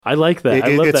I like that.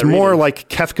 I love It's that more reading. like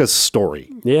Kefka's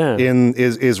story. Yeah.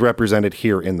 Is represented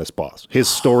here in this boss. His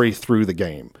story through the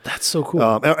game. That's so cool.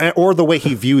 Or the way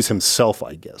he views himself,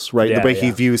 I guess, right? Yeah, the way he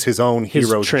yeah. views his own His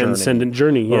hero's transcendent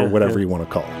journey, yeah, or whatever yeah. you want to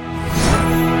call it.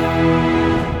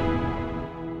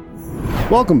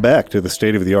 Welcome back to the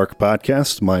State of the Arc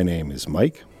podcast. My name is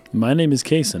Mike. My name is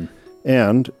Kason.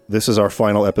 And this is our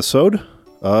final episode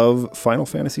of Final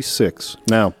Fantasy VI.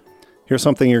 Now, here's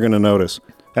something you're going to notice.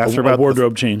 After A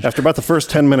wardrobe change. After about the first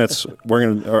 10 minutes,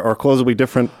 our clothes will be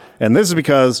different. And this is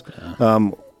because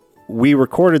we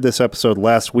recorded this episode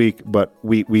last week, but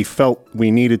we felt we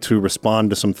needed to respond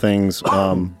to some things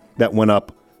that went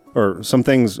up, or some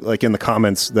things like in the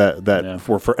comments that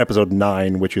for episode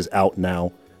 9, which is out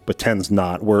now, but 10's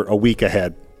not. We're a week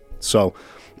ahead. So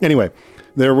anyway,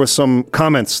 there was some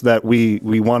comments that we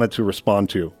wanted to respond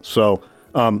to. So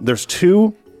there's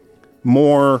 2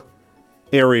 more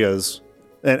areas.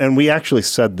 And we actually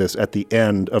said this at the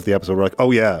end of the episode. We're like, oh,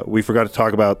 yeah, we forgot to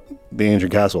talk about the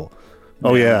ancient castle.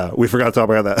 Oh, yeah, we forgot to talk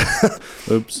about that.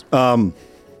 Oops.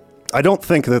 I don't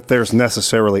think that there's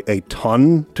necessarily a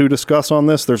ton to discuss on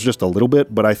this. There's just a little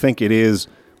bit, but I think it is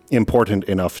important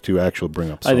enough to actually bring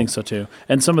up some. I think so, too.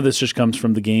 And some of this just comes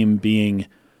from the game being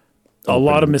a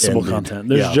lot of missable content.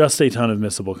 There's just a ton of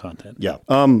missable content. Yeah.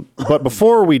 But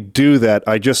before we do that,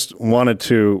 I just wanted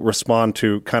to respond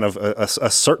to kind of a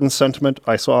certain sentiment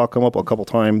I saw come up a couple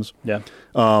times. Yeah.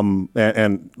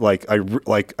 And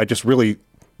I just really,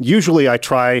 usually I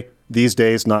try these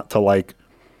days not to like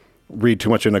read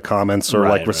too much into comments or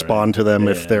respond to them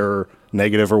if they're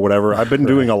negative or whatever. I've been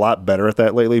doing a lot better at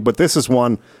that lately, but this is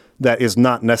one that is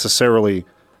not necessarily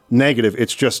negative.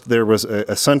 It's just there was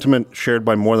a sentiment shared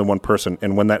by more than one person,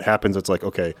 and when that happens, it's like,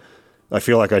 okay, I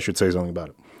feel like I should say something about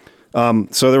it.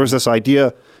 So there was this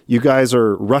idea, you guys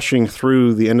are rushing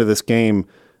through the end of this game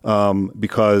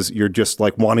because you're just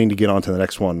like wanting to get on to the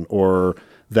next one, or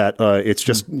that it's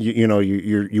just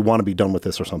you want to be done with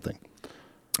this or something.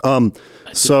 I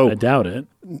doubt it.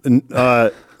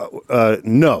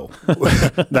 No.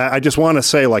 I just want to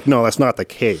say, like, no, that's not the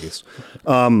case.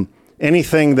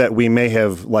 Anything that we may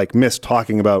have like missed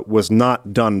talking about was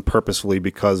not done purposefully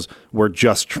because we're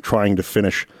just trying to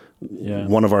finish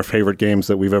one of our favorite games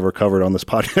that we've ever covered on this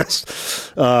podcast,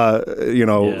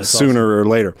 sooner or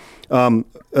later.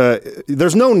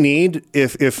 There's no need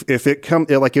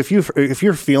if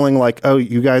you're feeling like, oh,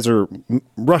 you guys are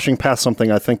rushing past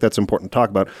something I think that's important to talk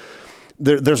about.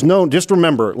 There's no, just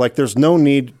remember, like, there's no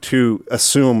need to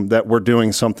assume that we're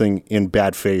doing something in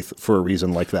bad faith for a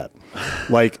reason like that.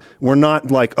 Like, we're not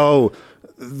like, oh,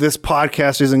 this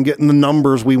podcast isn't getting the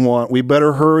numbers we want. We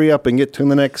better hurry up and get to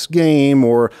the next game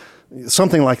or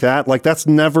something like that. Like, that's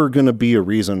never going to be a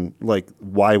reason, like,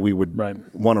 why we would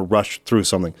want to rush through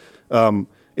something.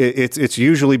 It's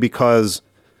usually because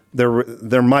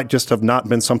there might just have not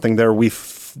been something there we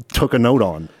took a note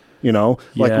on.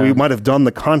 Like we might have done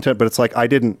the content, but it's like I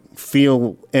didn't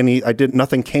feel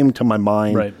nothing came to my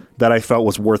mind that I felt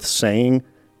was worth saying.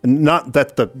 Not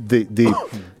that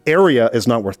the area is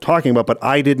not worth talking about, but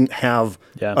I didn't have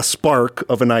a spark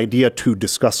of an idea to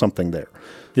discuss something there.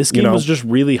 This game was just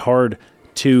really hard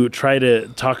to try to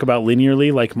talk about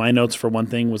linearly. Like, my notes, for one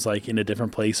thing, was like in a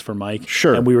different place for Mike.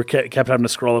 Sure. And we were kept having to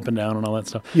scroll up and down and all that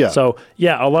stuff. Yeah. So,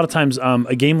 a lot of times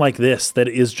a game like this that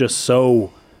is just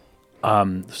so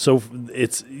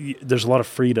there's a lot of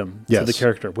freedom to the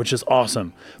character, which is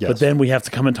awesome. Yes. But then we have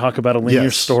to come and talk about a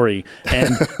linear story, and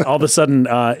all of a sudden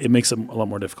it makes it a lot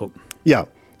more difficult. Yeah.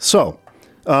 So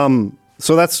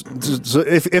that's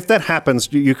if that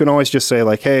happens, you can always just say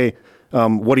like, hey,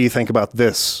 what do you think about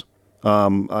this?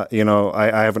 I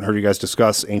haven't heard you guys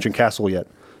discuss Ancient Castle yet.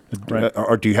 Right.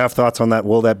 Or do you have thoughts on that?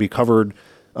 Will that be covered?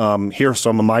 Here are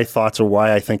some of my thoughts or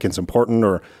why I think it's important,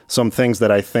 or some things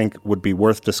that I think would be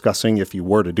worth discussing if you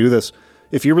were to do this.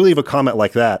 If you leave a comment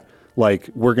like that, like,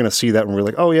 we're going to see that and we're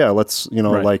like, oh yeah, let's,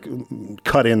 like,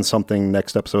 cut in something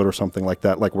next episode or something like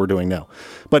that, like we're doing now.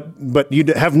 But you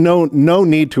have no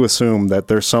need to assume that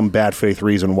there's some bad faith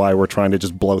reason why we're trying to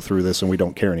just blow through this and we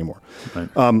don't care anymore. Right.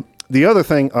 The other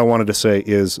thing I wanted to say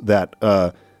is that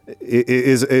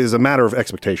is a matter of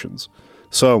expectations.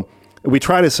 So we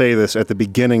try to say this at the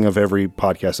beginning of every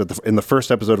podcast, in the first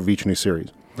episode of each new series.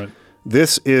 Right.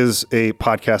 This is a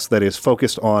podcast that is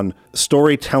focused on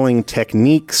storytelling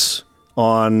techniques,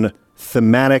 on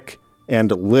thematic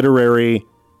and literary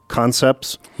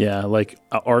concepts. Yeah, like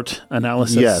art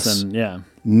analysis. Yes. And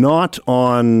not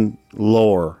on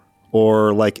lore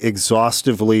or like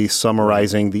exhaustively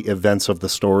summarizing the events of the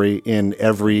story in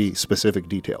every specific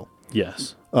detail.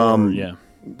 Yes.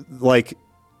 Like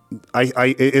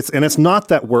it's not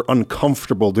that we're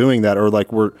uncomfortable doing that, or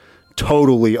like we're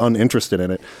totally uninterested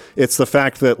in it. It's the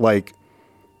fact that like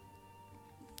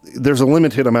there's a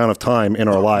limited amount of time in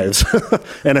our lives.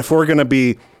 And if we're going to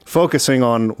be focusing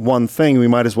on one thing, we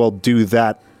might as well do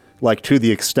that like to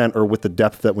the extent or with the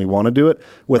depth that we want to do it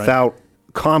without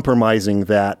compromising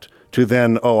that to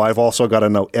then, I've also got to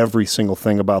know every single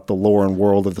thing about the lore and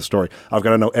world of the story. I've got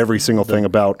to know every single thing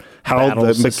about how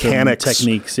the mechanics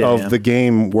techniques of the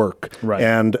game work. Right.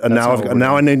 And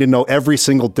now I need to know every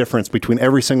single difference between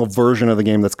every single version of the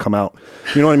game that's come out.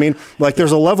 You know what I mean? Like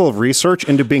there's a level of research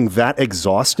into being that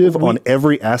exhaustive on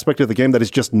every aspect of the game that is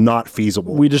just not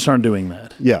feasible. We just aren't doing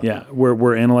that. Yeah. Yeah.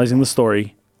 We're analyzing the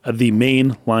story, the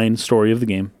main line story of the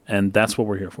game, and that's what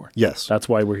we're here for. Yes. That's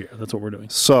why we're here. That's what we're doing.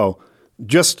 So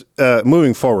just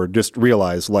moving forward, just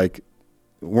realize like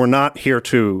we're not here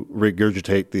to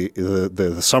regurgitate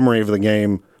the summary of the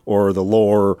game or the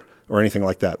lore or anything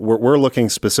like that. We're looking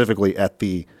specifically at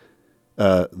the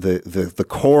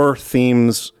core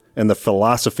themes and the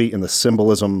philosophy and the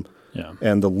symbolism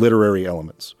and the literary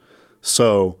elements.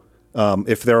 So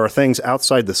if there are things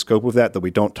outside the scope of that we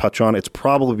don't touch on, it's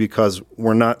probably because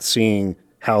we're not seeing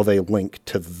how they link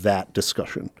to that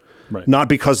discussion. Right. Not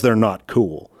because they're not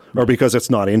cool. Or because it's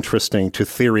not interesting to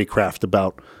theory craft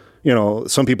about,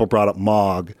 some people brought up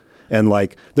Mog, and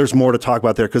like there's more to talk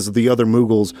about there because the other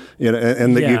Moogles,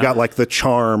 and you got like the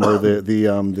charm or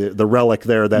the relic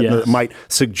there that might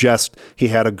suggest he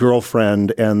had a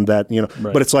girlfriend and that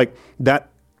but it's like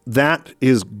that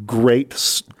is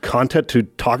great content to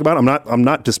talk about. I'm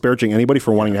not disparaging anybody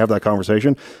for wanting to have that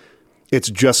conversation. It's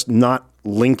just not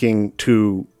linking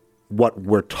to what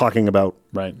we're talking about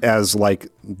as like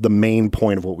the main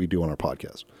point of what we do on our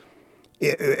podcast.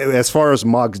 As far as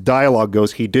Mog's dialogue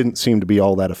goes, he didn't seem to be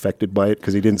all that affected by it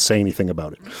because he didn't say anything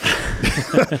about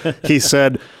it. He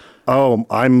said,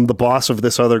 I'm the boss of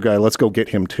this other guy. Let's go get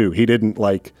him too. He didn't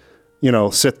like,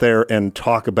 sit there and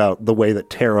talk about the way that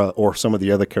Terra or some of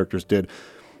the other characters did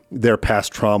their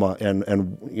past trauma and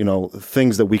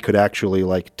things that we could actually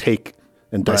like take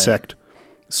and dissect.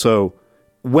 So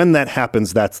when that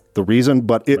happens, that's the reason,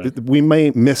 but we may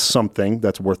miss something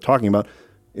that's worth talking about,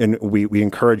 and we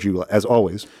encourage you, as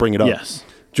always, bring it up. Yes.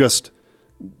 Just,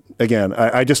 again,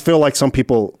 I just feel like some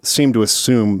people seem to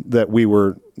assume that we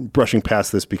were brushing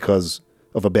past this because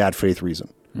of a bad faith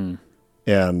reason.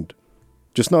 And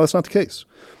just no, that's not the case.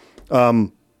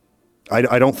 I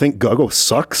don't think Guggo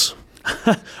sucks.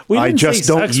 I just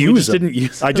don't use him.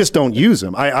 I just don't use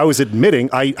him. I was admitting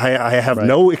I have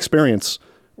no experience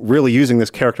really using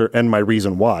this character and my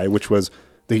reason why, which was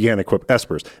that he can't equip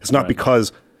espers. It's not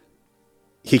because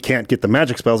he can't get the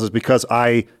magic spells, it's because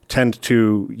I tend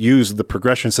to use the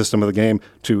progression system of the game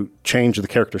to change the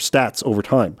character's stats over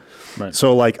time. Right.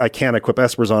 So like I can't equip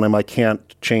espers on him, I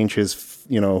can't change his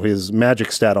his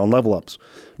magic stat on level ups.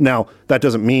 Now, that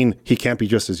doesn't mean he can't be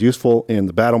just as useful in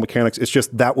the battle mechanics. It's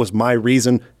just that was my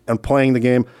reason and playing the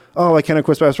game. I can't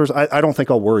equip espers. I don't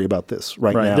think I'll worry about this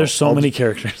right now. There's so many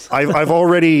characters. I've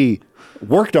already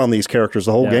worked on these characters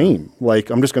the whole game. Like,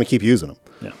 I'm just going to keep using them.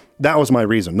 Yeah. That was my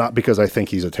reason, not because I think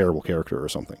he's a terrible character or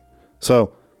something.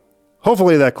 So,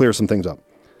 hopefully that clears some things up.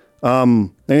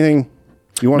 Anything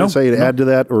you want to say to add to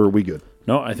that, or are we good?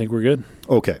 No, I think we're good.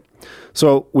 Okay.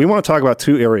 So, we want to talk about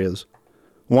two areas.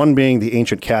 One being the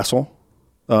ancient castle,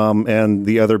 and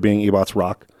the other being Ebot's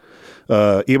Rock.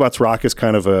 Ebot's Rock is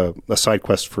kind of a side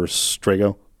quest for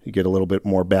Strago. You get a little bit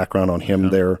more background on him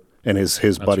there and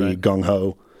his buddy Gung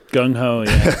Ho. Gung Ho,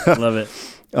 yeah, love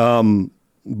it.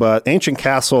 But Ancient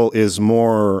Castle is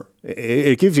more.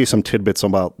 It gives you some tidbits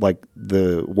about like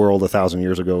the world 1,000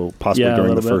 years ago, possibly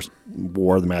during the first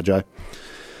War of the Magi.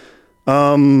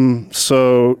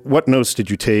 So, what notes did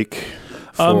you take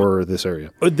for this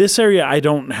area? This area, I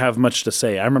don't have much to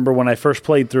say. I remember when I first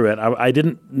played through it, I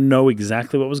didn't know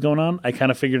exactly what was going on. I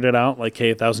kind of figured it out, like, hey,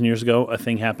 1,000 years ago, a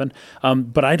thing happened.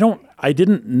 But I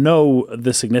didn't know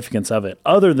the significance of it,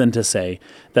 other than to say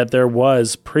that there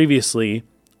was previously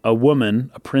a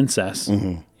woman, a princess,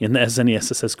 in the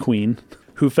SNES as queen,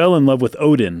 who fell in love with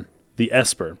Odin, the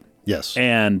Esper. Yes.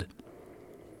 And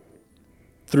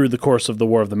through the course of the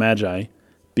War of the Magi,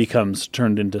 becomes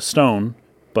turned into stone,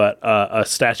 but a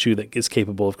statue that is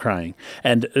capable of crying.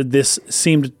 And this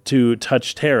seemed to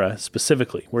touch Terra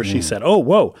specifically, where she said, oh,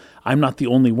 whoa, I'm not the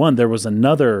only one. There was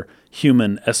another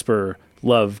human Esper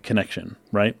love connection,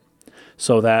 right?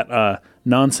 So that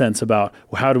nonsense about,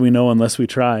 well, how do we know unless we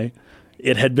try?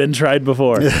 It had been tried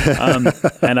before,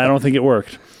 and I don't think it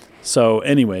worked. So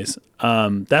anyways,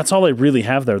 that's all I really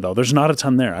have there, though. There's not a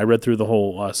ton there. I read through the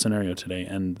whole scenario today,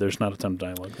 and there's not a ton of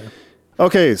dialogue there.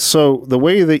 Okay, so the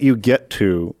way that you get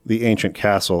to the ancient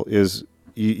castle is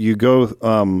you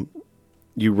go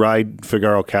you ride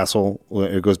Figaro Castle.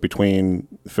 It goes between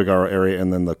the Figaro area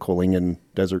and then the Kolingen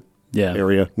Desert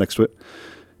area next to it.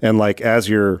 And like as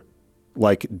you're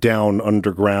like down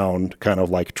underground, kind of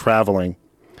like traveling,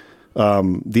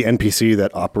 the NPC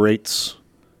that operates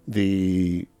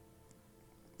the,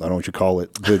 I don't know what you call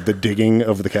it, the digging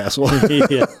of the castle.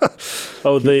 Yeah.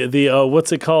 Oh, the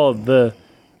what's it called? The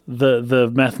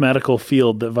mathematical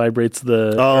field that vibrates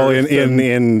the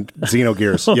in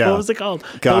Xenogears. Yeah. What was it called?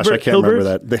 Gosh, I can't remember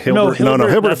that. The Hilbert, no,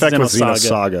 Hilbert effect was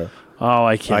Xenosaga. Oh,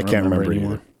 I can't remember it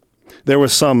anymore. either. There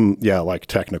was some, like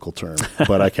technical term,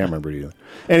 but I can't remember it either.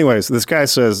 Anyways, this guy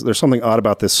says there's something odd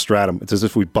about this stratum. It's as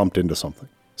if we bumped into something.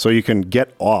 So you can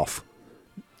get off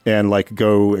and like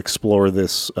go explore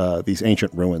these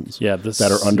ancient ruins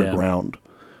that are underground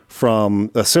from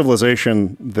a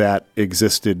civilization that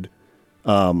existed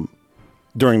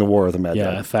during the War of the Magi.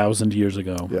 Yeah, 1,000 years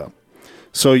ago. Yeah.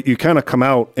 So you kind of come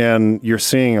out and you're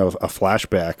seeing a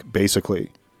flashback,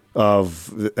 basically,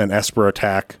 of an Esper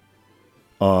attack.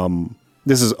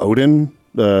 This is Odin,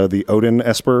 the Odin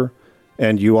Esper,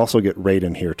 and you also get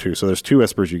Raiden here too. So there's 2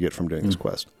 Espers you get from doing this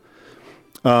quest.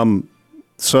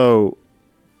 So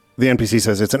the NPC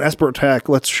says, it's an Esper attack.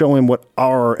 Let's show him what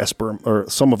our Esper, or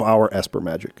some of our Esper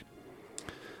magic.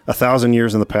 1,000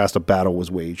 years in the past, a battle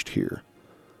was waged here.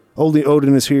 Holy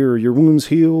Odin is here. Your wounds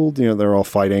healed. They're all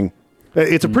fighting.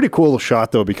 It's a pretty cool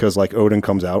shot though, because like Odin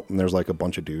comes out and there's like a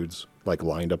bunch of dudes like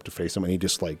lined up to face him, and he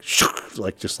just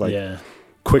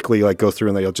quickly like go through,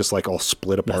 and they'll just like all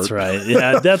split apart. That's right.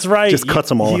 Yeah, that's right. Just cuts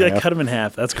them all in half. Cut them in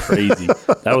half. That's crazy.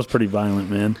 That was pretty violent,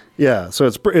 man. Yeah, so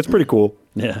it's pretty cool.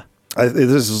 Yeah.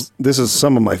 This is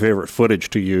some of my favorite footage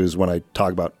to use when I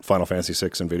talk about Final Fantasy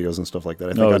VI and videos and stuff like that.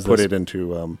 I think I put it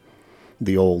into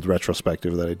the old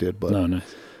retrospective that I did. But nice.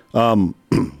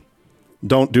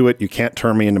 Don't do it. You can't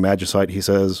turn me into Magicite, he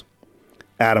says.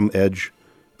 Adam Edge,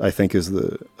 I think, is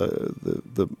the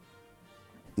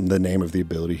name of the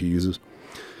ability he uses.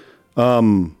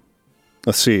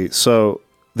 Let's see. So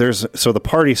the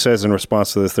party says in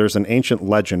response to this, there's an ancient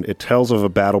legend. It tells of a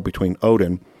battle between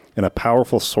Odin and a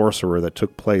powerful sorcerer that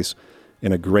took place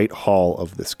in a great hall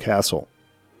of this castle.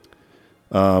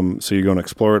 So you go and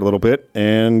explore it a little bit,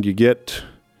 and you get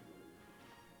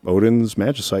Odin's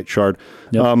Magicite shard.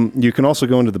 Yep. You can also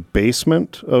go into the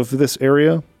basement of this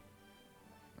area,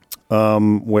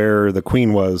 where the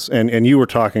queen was, and you were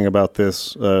talking about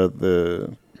this,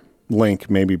 the link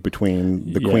maybe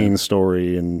between the queen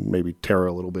story and maybe Terra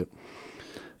a little bit.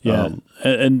 Yeah,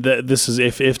 this is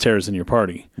if Terra's in your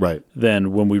party, right?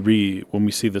 Then when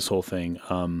we see this whole thing,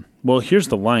 well, here's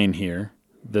the line here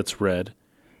that's read.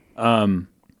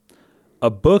 A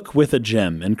book with a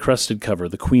gem encrusted cover,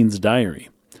 the Queen's Diary.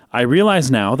 I realize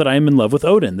now that I am in love with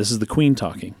Odin. This is the queen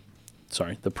talking.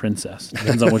 Sorry, the princess.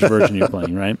 Depends on which version you're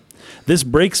playing, right? This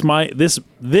breaks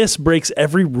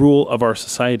every rule of our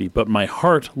society, but my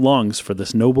heart longs for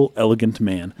this noble, elegant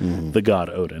man, the god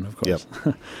Odin, of course.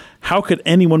 Yep. How could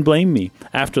anyone blame me?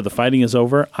 After the fighting is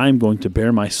over, I'm going to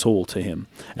bare my soul to him.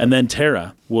 And then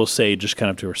Terra will say, just kind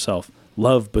of to herself,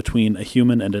 love between a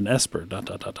human and an Esper, ...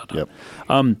 Yep.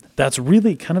 That's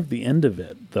really kind of the end of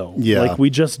it, though. Yeah. Like, we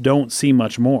just don't see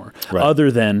much more,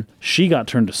 other than she got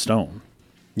turned to stone.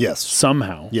 Yes.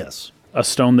 Somehow. Yes. A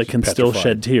stone that can still Petrified.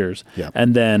 shed tears. Yep.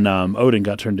 And then Odin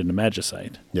got turned into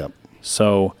Magicite. Yep.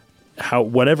 So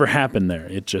whatever happened there,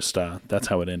 it just, that's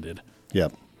how it ended.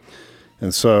 Yep.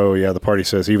 And so, the party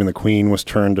says even the queen was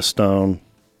turned to stone.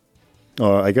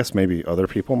 I guess maybe other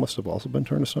people must have also been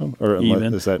turned to stone. Or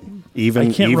is that even? I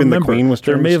can't even remember. the queen was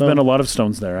turned to stone? There may have been a lot of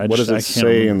stones there. What does it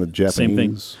say in the Japanese? Same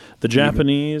thing. The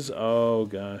Japanese, oh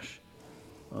gosh.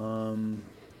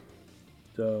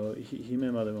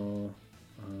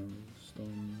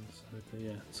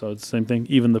 So it's the same thing.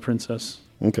 Even the princess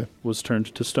was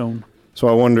turned to stone. So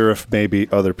I wonder if maybe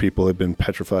other people had been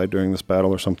petrified during this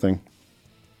battle or something.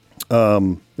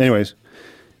 Anyways,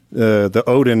 the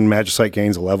Odin Magicite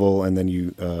gains a level, and then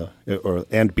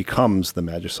and becomes the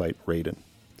Magicite Raiden.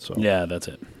 So yeah, that's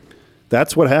it.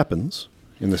 That's what happens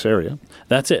in this area.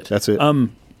 That's it. That's it.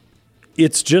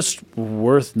 It's just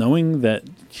worth knowing that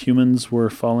humans were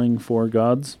falling for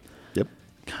gods. Yep.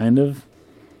 Kind of.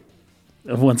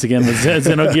 Once again, the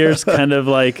Xenogears, kind of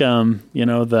like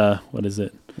what is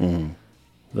it? Mm-hmm.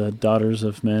 The daughters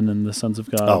of men and the sons of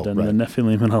God the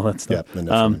Nephilim and all that stuff. Yep, the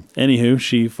Nephilim. Anywho,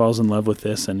 she falls in love with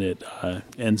this, and it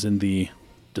ends in the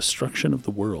destruction of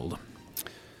the world.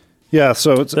 Yeah,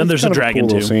 so it's there's kind a dragon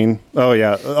cool too. Scene. Oh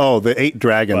yeah, the 8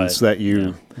 dragons that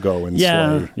you go and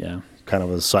slay. Yeah, kind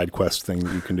of a side quest thing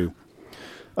that you can do.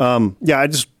 I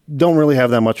just don't really have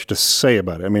that much to say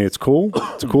about it. I mean, it's cool.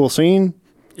 It's a cool scene.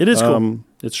 It is cool.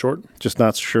 It's short. Just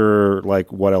not sure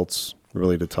like what else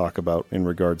really to talk about in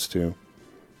regards to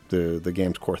the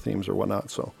game's core themes or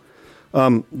whatnot. So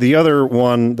the other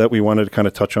one that we wanted to kind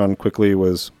of touch on quickly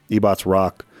was Ebot's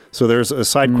Rock. So there's a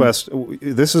side quest.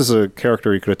 This is a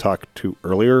character you could have talked to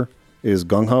earlier, is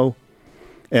Gung Ho.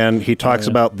 And he talks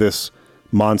about this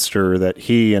monster that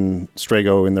he and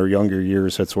Strago in their younger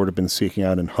years had sort of been seeking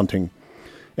out and hunting.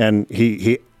 And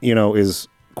he is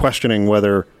questioning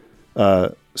whether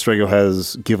Strago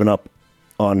has given up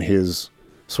on his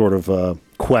sort of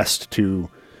quest to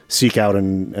seek out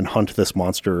and hunt this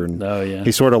monster. And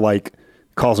he sort of like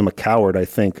calls him a coward, I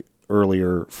think,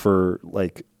 earlier for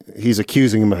like, he's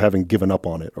accusing him of having given up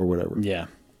on it or whatever. Yeah.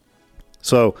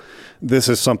 So this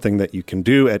is something that you can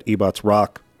do at Ebot's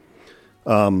Rock.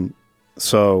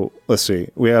 So let's see.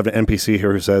 We have an NPC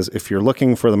here who says, if you're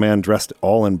looking for the man dressed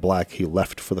all in black, he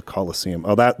left for the Colosseum.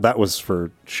 Oh, that was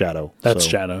for Shadow. That's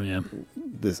Shadow, yeah.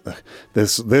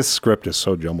 This script is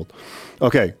so jumbled.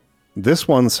 Okay. This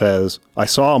one says, I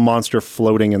saw a monster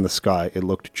floating in the sky. It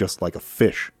looked just like a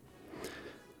fish.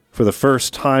 For the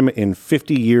first time in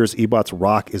 50 years, Ebot's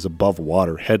Rock is above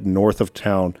water. Head north of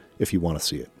town if you want to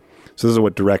see it. So this is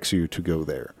what directs you to go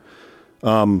there.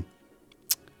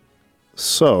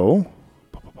 So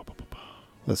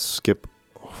let's skip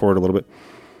forward a little bit.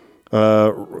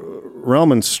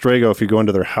 Realm and Strago, if you go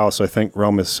into their house, I think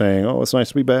Realm is saying, oh, it's nice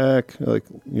to be back. Like,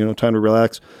 time to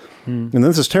relax. And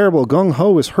this is terrible. Gung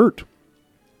Ho is hurt.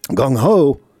 Gung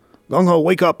Ho,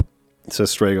 wake up,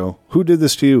 says Strago. Who did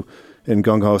this to you? And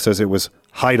Gung Ho says it was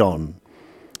Hydon,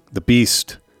 the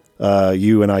beast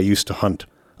you and I used to hunt.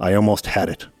 I almost had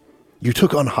it. You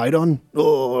took on Hydon?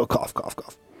 Oh, cough, cough,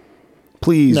 cough.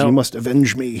 Please, you must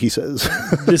avenge me, he says.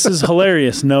 This is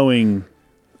hilarious knowing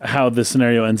how the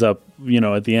scenario ends up,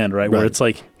 at the end, right? Where it's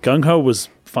like Gung Ho was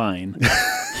fine.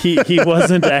 He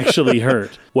wasn't actually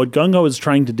hurt. What Gung Ho is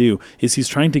trying to do is he's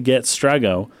trying to get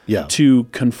Strago to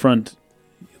confront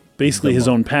basically his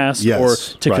own past, or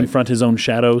to confront his own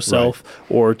shadow self,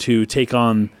 or to take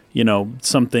on,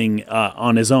 something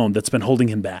on his own that's been holding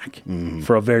him back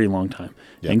for a very long time.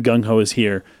 Yep. And Gung Ho is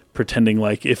here pretending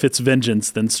like if it's vengeance,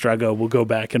 then Strago will go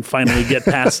back and finally get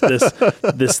past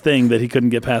this thing that he couldn't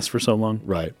get past for so long.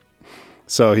 Right.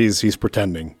 So he's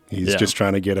pretending. He's just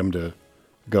trying to get him to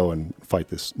go and fight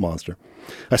this monster.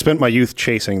 I spent my youth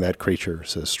chasing that creature,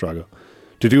 says Strago.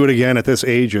 To do it again at this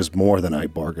age is more than I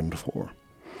bargained for.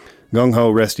 Gung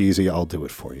Ho, rest easy, I'll do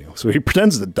it for you. So he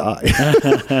pretends to die.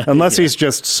 Unless he's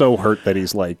just so hurt that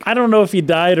he's like... I don't know if he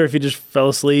died or if he just fell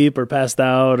asleep or passed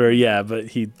out or but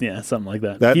something like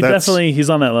that. He's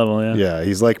on that level, yeah. Yeah,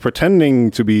 he's like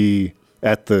pretending to be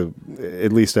at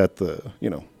least at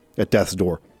death's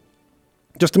door.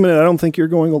 Just a minute, I don't think you're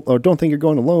going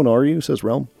alone, are you? Says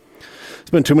Realm.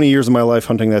 Spent too many years of my life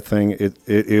hunting that thing. It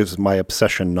is my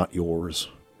obsession, not yours.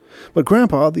 But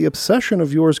Grandpa, the obsession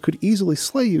of yours could easily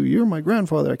slay you. You're my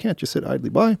grandfather. I can't just sit idly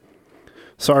by.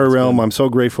 Sorry, Realm. I'm so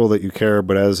grateful that you care,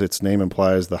 but as its name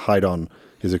implies, the Hydon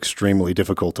is extremely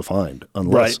difficult to find.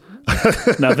 Unless...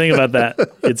 Right. Now think about that.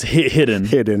 It's hidden.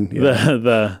 Hidden.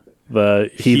 Yeah.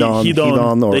 The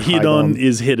Hedon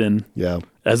is hidden. Yeah.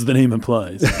 As the name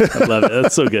implies. I love it.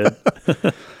 That's so good.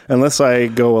 Unless I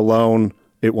go alone,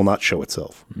 it will not show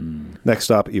itself. Next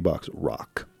stop, Ebot's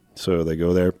Rock. So they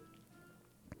go there.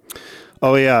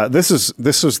 Oh yeah, this is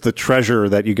the treasure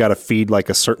that you got to feed like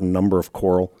a certain number of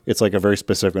coral. It's like a very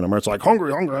specific number. It's like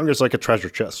hungry. It's like a treasure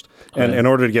chest. And in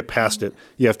order to get past it,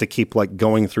 you have to keep like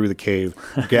going through the cave,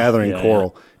 gathering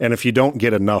coral. Yeah. And if you don't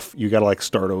get enough, you got to like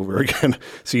start over again.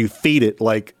 So you feed it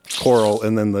like coral,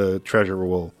 and then the treasure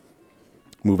will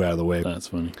move out of the way. That's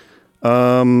funny.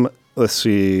 Let's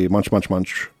see. Munch, munch,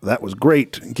 munch. That was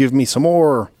great. Give me some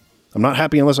more. I'm not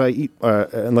happy unless I eat,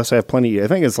 unless I have plenty. I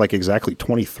think it's like exactly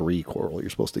 23 coral you're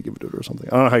supposed to give it or something.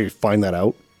 I don't know how you find that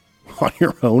out on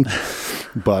your own.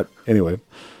 But anyway.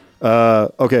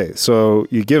 Okay, so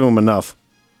you give them enough.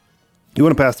 You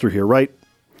want to pass through here, right?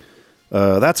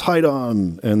 That's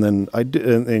Hydon. And then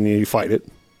and you fight it.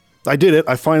 I did it.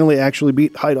 I finally actually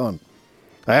beat Hydon.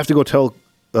 I have to go tell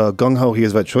Gung Ho he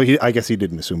is vegetable. I guess he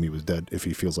didn't assume he was dead if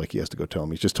he feels like he has to go tell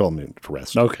him. He's just told him to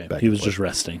rest. Okay, he was just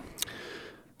resting.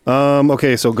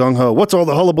 Okay, so Gung Ho, what's all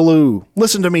the hullabaloo?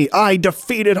 Listen to me, I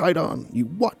defeated Hydon. You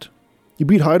what? You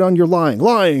beat Hydon, you're lying.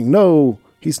 Lying, no,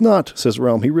 he's not, says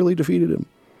Realm. He really defeated him.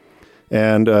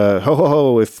 And,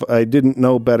 if I didn't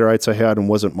know better, I'd say Hydon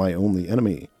wasn't my only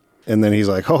enemy. And then he's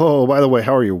like, by the way,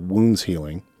 how are your wounds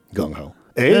healing, Gung Ho?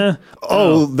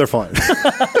 They're fine.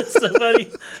 That's so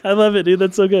funny. I love it, dude.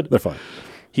 That's so good. They're fine.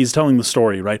 He's telling the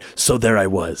story, right? So there I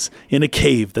was, in a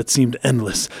cave that seemed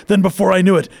endless. Then before I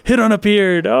knew it, Hydon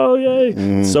appeared. Oh,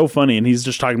 yay. So funny. And he's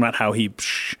just talking about how he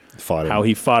fought how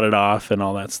he fought it off and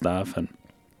all that stuff. And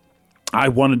I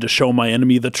wanted to show my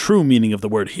enemy the true meaning of the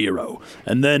word hero.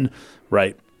 And then,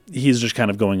 right, he's just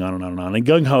kind of going on and on and on. And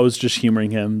Gung Ho is just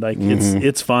humoring him. Like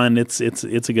it's fun. It's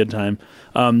a good time.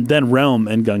 Then Realm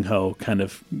and Gung Ho kind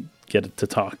of get to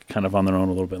talk kind of on their own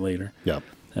a little bit later. Yeah.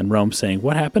 And Realm's saying,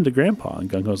 "What happened to Grandpa?" And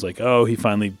Gung Ho's like, "Oh, he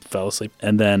finally fell asleep."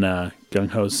 And then Gung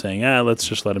Ho's saying, let's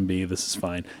just let him be. This is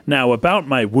fine. Now, about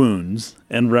my wounds,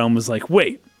 and Realm is like,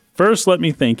 "Wait, first let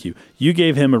me thank you. You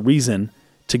gave him a reason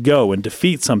to go and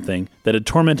defeat something that had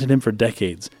tormented him for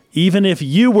decades. Even if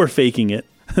you were faking it,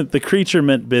 the creature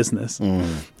meant business."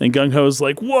 And Gung Ho's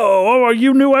like, "Whoa,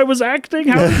 you knew I was acting?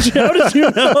 How did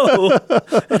you know?"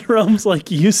 And Realm's like,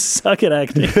 "You suck at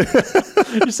acting."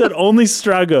 You said only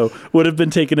Strago would have been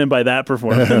taken in by that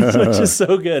performance, which is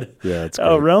so good. Yeah, it's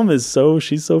Oh, great. Realm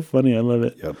she's so funny. I love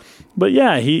it. Yep. But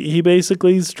yeah, he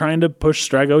basically is trying to push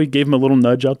Strago. He gave him a little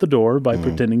nudge out the door by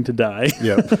pretending to die.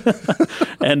 Yeah.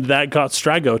 And that got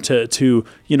Strago to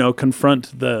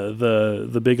confront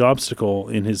the big obstacle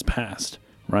in his past,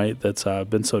 right? That's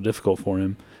been so difficult for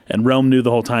him. And Realm knew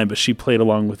the whole time, but she played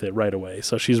along with it right away.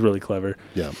 So she's really clever.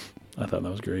 Yeah. I thought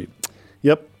that was great.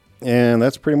 Yep. And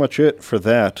that's pretty much it for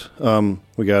that.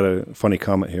 We got a funny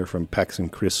comment here from Pax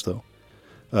and Cristo.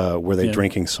 Were they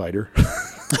drinking cider?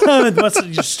 That's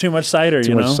just too much cider,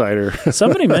 Too much cider.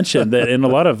 Somebody mentioned that in a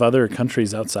lot of other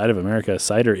countries outside of America,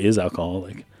 cider is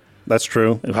alcoholic. That's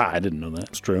true. I didn't know that.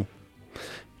 It's true.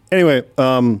 Anyway,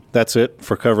 that's it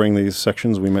for covering these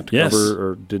sections we meant to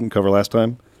cover or didn't cover last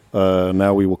time.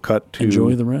 Now we will cut to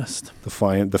enjoy the rest. The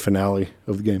finale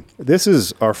of the game. This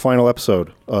is our final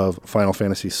episode of Final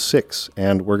Fantasy VI,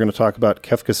 and we're going to talk about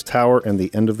Kefka's Tower and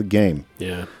the end of the game.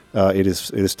 Yeah. It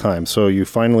is time. So you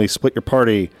finally split your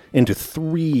party into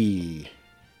 3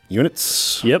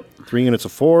 units. Yep. 3 units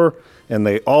of 4, and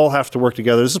they all have to work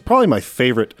together. This is probably my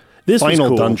favorite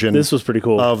final dungeon. This was pretty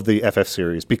cool. Of the FF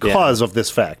series because of this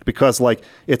fact. Because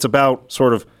it's about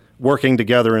sort of working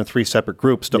together in 3 separate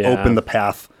groups to open the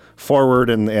path forward,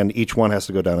 and each one has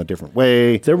to go down a different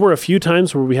way. There were a few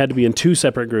times where we had to be in 2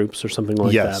 separate groups or something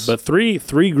like that, but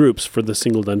three groups for the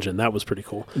single dungeon. That was pretty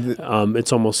cool.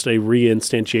 It's almost a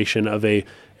reinstantiation of a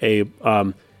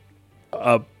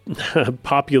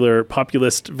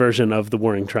populist version of the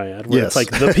Warring Triad, where it's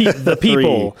like the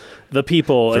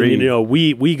people, and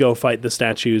we go fight the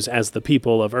statues as the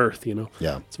people of Earth.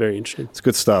 Yeah, it's very interesting. It's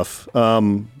good stuff.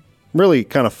 Really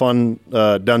kind of fun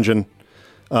dungeon.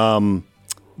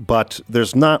 But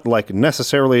there's not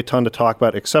necessarily a ton to talk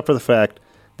about, except for the fact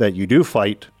that you do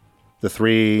fight the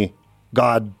 3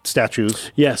 god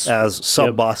statues as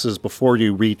sub-bosses before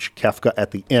you reach Kefka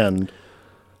at the end.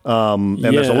 And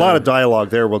there's a lot of dialogue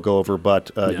there we'll go over,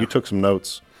 but you took some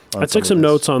notes. I took some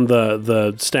notes on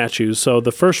the statues. So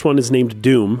the first one is named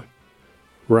Doom,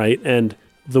 right? And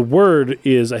the word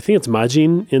is, I think it's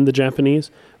Majin in the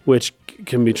Japanese, which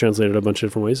can be translated a bunch of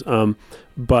different ways.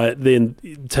 But then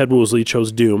Ted Woolsey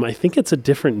chose Doom. I think it's a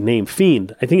different name.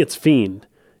 Fiend. I think it's Fiend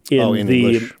in the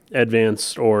English.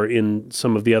 Advanced, or in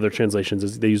some of the other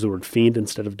translations, they use the word Fiend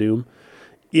instead of Doom.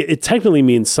 It technically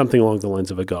means something along the lines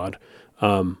of a god.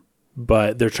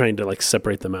 But they're trying to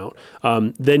separate them out.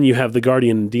 Then you have the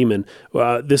Guardian and Demon.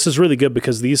 This is really good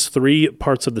because these 3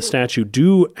 parts of the statue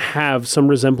do have some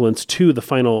resemblance to the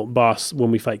final boss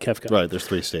when we fight Kefka. Right, there's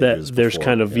 3 stages. There's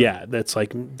kind of, that's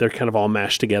they're kind of all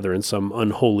mashed together in some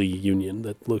unholy union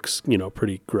that looks,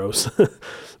 pretty gross.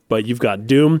 But you've got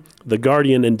Doom, the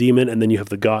Guardian and Demon, and then you have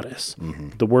the Goddess.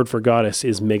 Mm-hmm. The word for Goddess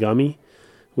is Megami,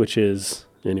 which is,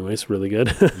 anyways, really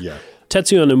good. Yeah.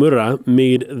 Tetsuya Nomura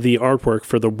made the artwork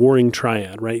for the Warring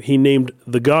Triad, right? He named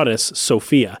the goddess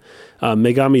Sophia.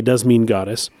 Megami does mean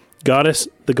goddess.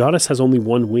 The goddess has only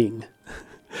 1 wing.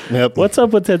 Yep. What's up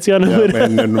with Tetsuya Nomura?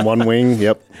 Yep, and 1 wing,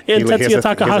 yep. And Tetsuya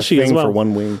Takahashi he has a as well. for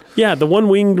 1 wing. Yeah, the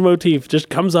 1-winged motif just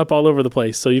comes up all over the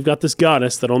place. So you've got this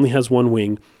goddess that only has 1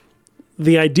 wing.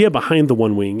 The idea behind the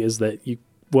 1 wing is that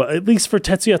at least for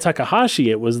Tetsuya Takahashi,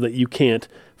 it was that you can't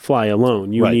fly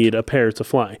alone. You need a pair to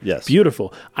fly. Yes.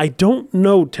 Beautiful. I don't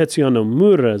know Tetsuya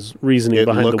Nomura's reasoning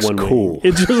behind the 1 cool. wing.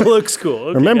 It just looks cool.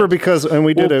 Okay. Remember, because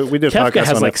we did a Kefka podcast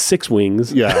has on 6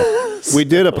 wings. Yeah. We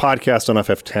did a podcast on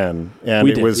FF10, and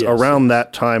it was around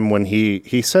that time when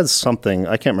he said something,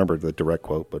 I can't remember the direct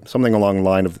quote, but something along the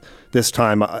line of, this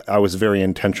time I was very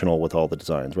intentional with all the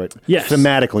designs, right? Yes.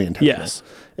 Thematically intentional. Yes.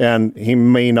 And he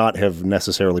may not have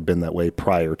necessarily been that way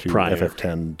prior to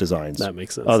FF10 designs. That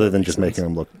makes sense. Other than just making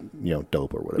them look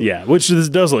dope or whatever. Yeah, which this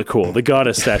does look cool. The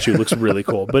goddess statue looks really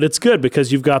cool, but it's good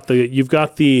because you've got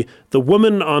the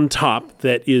woman on top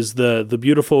that is the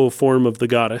beautiful form of the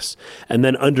goddess, and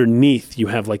then underneath you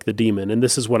have like the demon. And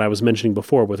this is what I was mentioning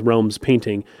before with Rome's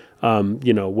painting.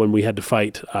 When we had to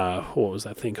fight, what was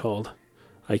that thing called?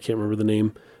 I can't remember the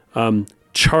name.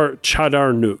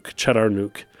 Chadarnuk.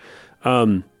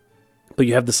 But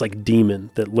you have this like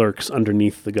demon that lurks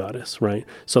underneath the goddess, right?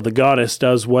 So the goddess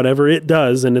does whatever it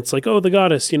does, and it's like, oh, the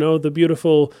goddess, the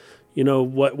beautiful,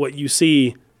 what you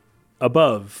see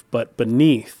above, but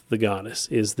beneath the goddess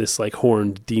is this like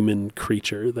horned demon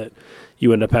creature that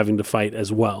you end up having to fight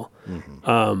as well.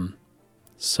 Mm-hmm.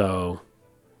 So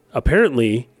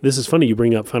apparently, this is funny you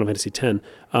bring up Final Fantasy X.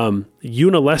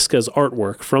 Unalesca's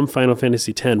artwork from Final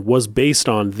Fantasy X was based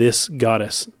on this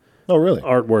goddess. Oh, really?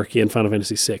 Artwork in Final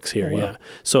Fantasy VI here, wow. yeah.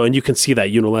 So, and you can see that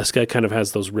Unalesca kind of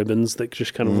has those ribbons that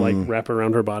just kind of like wrap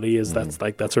around her body.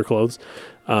 That's her clothes.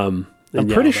 I'm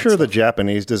pretty sure the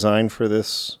Japanese design for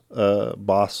this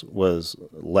boss was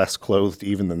less clothed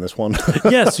even than this one.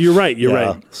 Yes, you're right. You're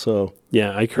right. So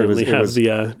yeah, I currently have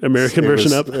the American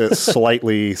version up.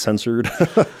 Slightly censored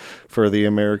for the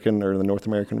American or the North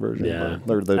American version. Yeah,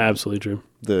 or the, absolutely true.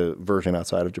 The version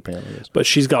outside of Japan, I guess. But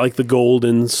she's got like the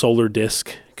golden solar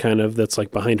disc kind of that's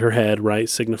like behind her head, right,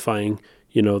 signifying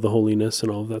the holiness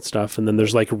and all of that stuff. And then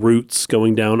there's like roots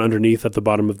going down underneath at the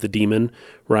bottom of the demon,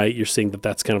 right? You're seeing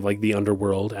that's kind of like the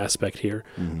underworld aspect here.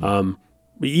 Mm-hmm.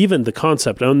 Even the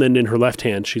concept, and then in her left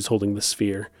hand, she's holding the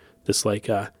sphere, this like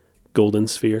golden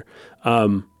sphere.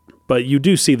 But you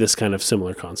do see this kind of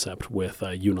similar concept with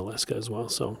Unalesca as well.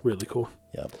 So really cool.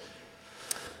 Yeah.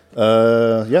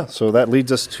 So that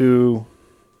leads us to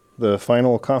the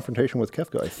final confrontation with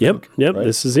Kefka, I think. Yep. Right?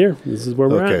 This is here. This is where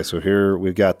we're at. Okay, so here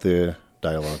we've got the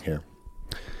dialogue here.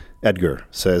 Edgar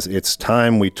says, "It's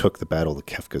time we took the battle to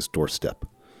Kefka's doorstep."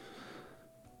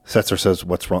 Setzer says,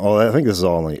 "What's wrong?" Oh, I think this is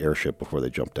all on the airship before they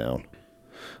jump down.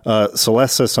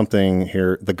 Celeste says something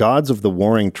here. "The gods of the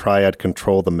warring triad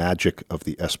control the magic of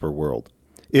the Esper world.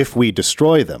 If we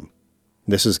destroy them,"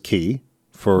 this is key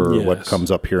for what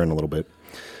comes up here in a little bit.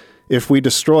 "If we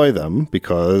destroy them,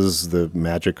 because the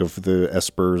magic of the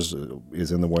Espers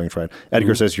is in the warring triad,"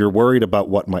 Edgar says, "You're worried about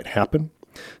what might happen?"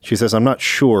 She says, "I'm not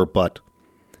sure, but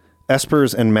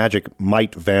Espers and magic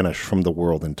might vanish from the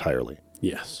world entirely."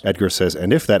 Yes. Edgar says,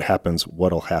 "And if that happens,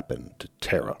 what'll happen to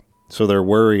Terra?" So they're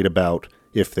worried about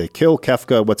if they kill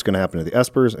Kefka, what's going to happen to the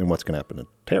Espers and what's going to happen to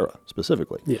Terra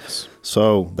specifically. Yes.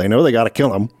 So they know they got to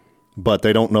kill him, but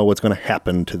they don't know what's going to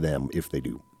happen to them if they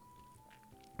do.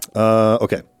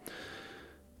 Okay.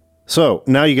 So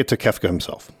now you get to Kefka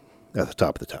himself at the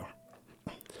top of the tower.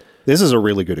 This is a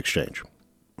really good exchange.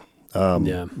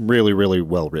 Really, really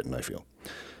well written, I feel.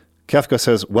 Kefka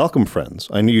says, "Welcome, friends.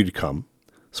 I knew you'd come,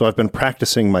 so I've been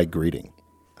practicing my greeting.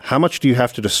 How much do you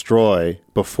have to destroy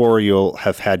before you'll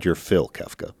have had your fill,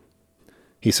 Kefka?"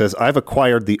 He says, "I've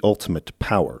acquired the ultimate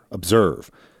power. Observe."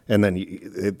 And then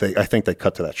I think they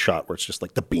cut to that shot where it's just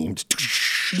like the beams.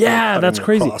 Yeah, that's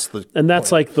crazy. And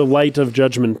that's like the light of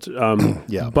judgment.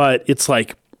 Yeah. But it's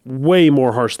like way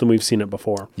more harsh than we've seen it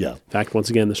before. Yeah. In fact, once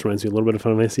again, this reminds me a little bit of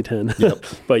Final Fantasy X. Yep.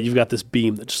 But you've got this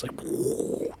beam that just like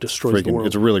destroys the world.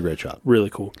 It's a really great shot. Really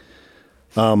cool.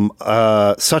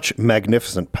 Such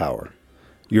magnificent power.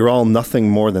 You're all nothing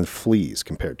more than fleas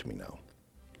compared to me now.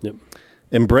 Yep.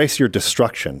 Embrace your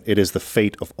destruction. It is the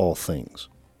fate of all things.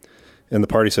 And the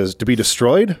party says, "To be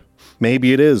destroyed?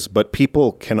 Maybe it is, but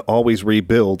people can always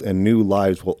rebuild and new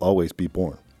lives will always be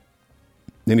born."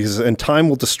 And he says, "And time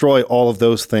will destroy all of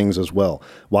those things as well.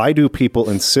 Why do people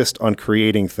insist on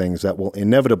creating things that will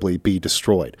inevitably be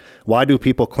destroyed? Why do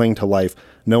people cling to life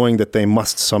knowing that they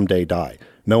must someday die,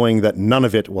 knowing that none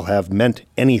of it will have meant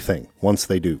anything once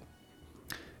they do?"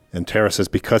 And Terra says,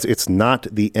 "Because it's not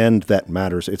the end that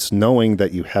matters. It's knowing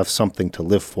that you have something to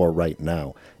live for right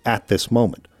now, at this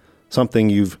moment. Something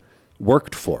you've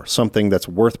worked for, something that's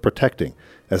worth protecting.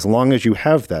 As long as you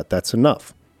have that, that's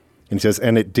enough." And he says,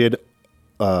 and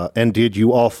did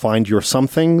you all find your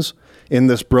somethings in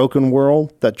this broken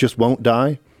world that just won't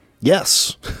die?"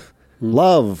 "Yes."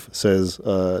 "Love," says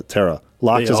Terra.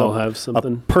 Locke They is all have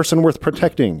something. a person worth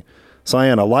protecting.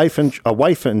 Cyan, a wife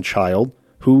and child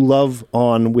who love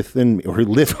on within me, or who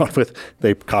live on with,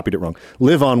 they copied it wrong,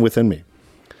 live on within me.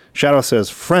 Shadow says,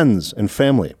 "Friends and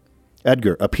family."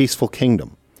 Edgar, a peaceful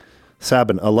kingdom.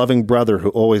 Sabin, a loving brother who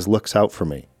always looks out for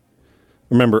me.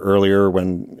 Remember earlier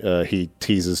when he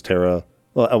teases Terra?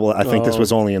 Well, I think this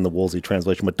was only in the Woolsey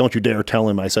translation, but don't you dare tell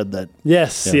him I said that.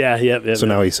 Yes. Yeah. Yep. So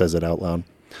now he says it out loud.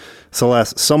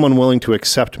 Celeste, someone willing to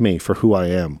accept me for who I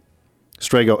am.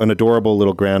 Strago, an adorable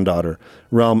little granddaughter.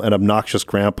 Realm, an obnoxious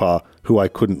grandpa who I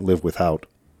couldn't live without.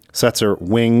 Setzer,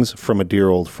 wings from a dear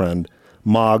old friend.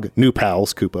 Mog, new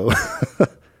pals, Kupo.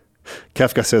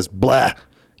 Kefka says, blah,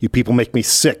 you people make me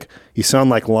sick. You sound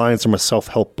like lines from a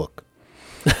self-help book.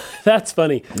 That's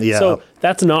funny. Yeah. So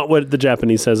that's not what the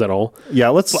Japanese says at all. Yeah,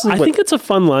 let's see I think it's a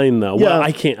fun line though. Yeah. Well,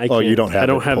 I can't. Oh, you don't have I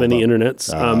don't it have pulled any up.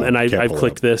 internets, and can't I've pull it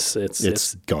clicked up. this.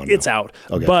 It's gone It's now. out.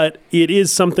 Okay. But it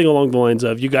is something along the lines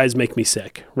of "You guys make me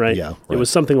sick," right? Yeah, It right. was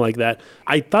something like that.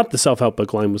 I thought the self-help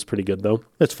book line was pretty good though.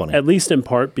 It's funny. At least in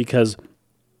part because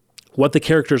what the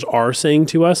characters are saying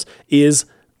to us is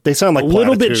They sound like a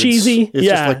little bit platitudes. cheesy. It's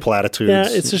yeah. just like platitudes. Yeah,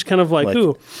 it's just kind of like, Like,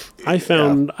 ooh, I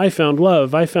found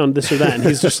love. I found this or that. And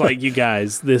he's just like, you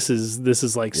guys, this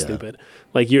is like stupid.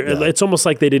 Like it's almost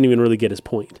like they didn't even really get his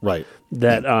point. Right.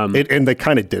 That And they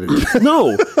kind of did it.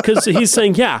 no, because he's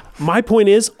saying, yeah, my point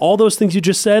is all those things you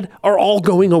just said are all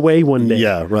going away one day.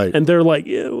 Yeah, right. And they're like,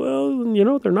 yeah,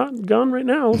 well, they're not gone right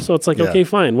now. So it's like, Yeah. okay,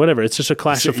 fine, whatever. It's just a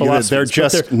clash of So, yeah, philosophies. they're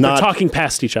but just they're not- talking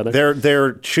past each other.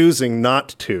 They're choosing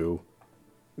not to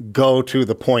go to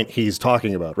the point he's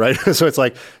talking about, right? So it's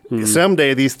like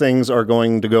someday these things are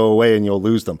going to go away and you'll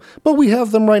lose them. But we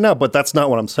have them right now. But that's not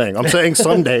what I'm saying. I'm saying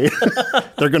someday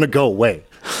they're going to go away.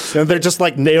 And they're just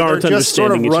like They aren't they're just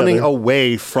sort of understanding each running other.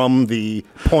 away from the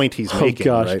point he's making.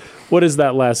 Oh gosh, Right? what is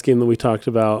that last game that we talked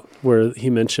about where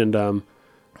he mentioned?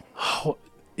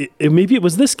 Maybe it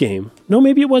was this game. No,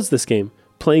 maybe it was this game.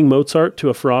 Playing Mozart to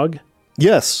a frog.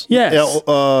 Yes. Yes.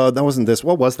 Yeah, that wasn't this.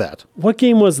 What was that? What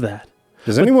game was that?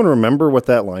 Does anyone remember what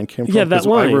that line came from? Yeah, that 'Cause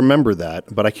line. I remember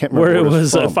that, but I can't remember Where it what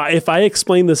was. it's from. If I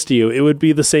explain this to you, it would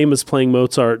be the same as playing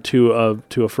Mozart to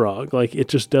a frog. Like it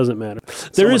just doesn't matter.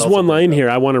 There Someone is else one will bring line it here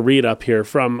I want to read up here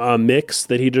from Mix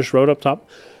that he just wrote up top.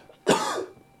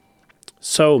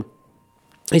 So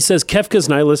he says Kefka's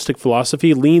nihilistic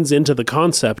philosophy leans into the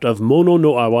concept of mono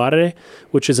no aware,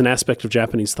 which is an aspect of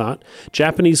Japanese thought.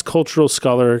 Japanese cultural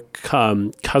scholar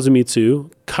Kazumitsu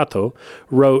Kato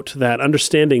wrote that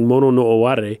understanding mono no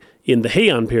aware in the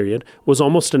Heian period was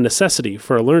almost a necessity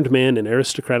for a learned man in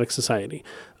aristocratic society.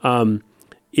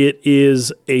 It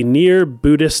is a near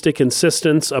Buddhistic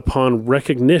insistence upon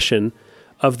recognition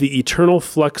of the eternal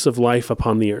flux of life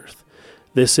upon the earth.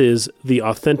 This is the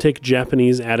authentic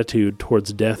Japanese attitude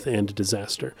towards death and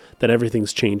disaster, that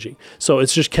everything's changing. So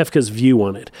it's just Kefka's view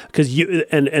on it.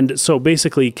 And so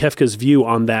basically Kefka's view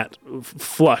on that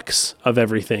flux of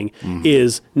everything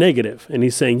is negative. And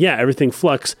he's saying, yeah, everything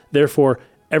flux, therefore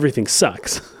everything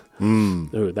sucks.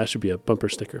 Ooh, that should be a bumper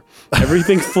sticker.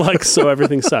 Everything flux, so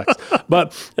everything sucks.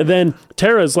 But then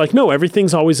Terra's like, no,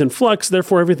 everything's always in flux,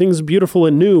 therefore everything's beautiful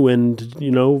and new and,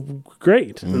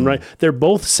 great. And right, they're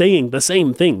both saying the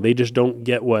same thing. They just don't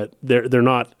get what they're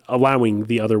not allowing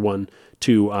the other one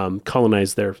to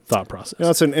colonize their thought process.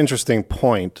 That's an interesting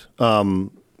point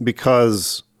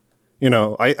because,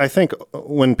 I think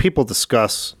when people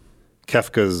discuss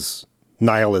Kefka's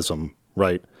nihilism,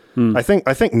 right? I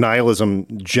think nihilism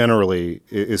generally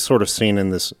is sort of seen in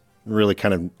this really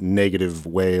kind of negative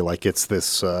way, like it's this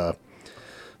sort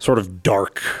of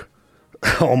dark,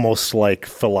 almost like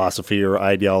philosophy or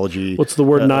ideology. What's the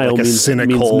word nihil like means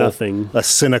nothing. A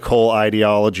cynical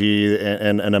ideology,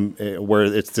 and where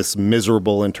it's this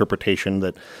miserable interpretation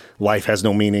that life has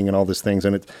no meaning and all these things.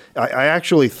 And I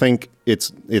actually think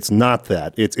it's not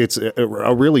that. It's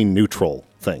a really neutral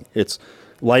thing. It's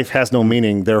life has no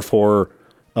meaning, therefore.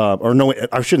 Or no,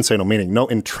 I shouldn't say no meaning, no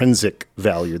intrinsic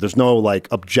value. There's no like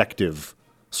objective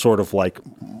sort of like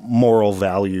moral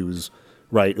values,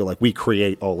 right? Like we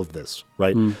create all of this,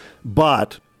 right?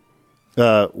 But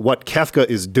what Kefka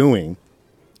is doing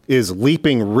is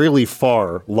leaping really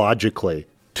far logically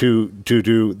to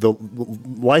do the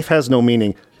life has no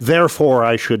meaning, therefore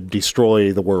I should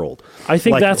destroy the world. I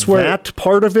think that's where that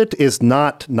part of it is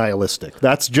not nihilistic.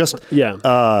 That's just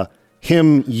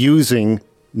him using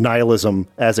nihilism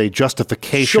as a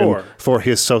justification for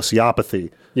his sociopathy,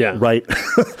 right?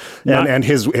 and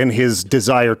his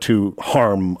desire to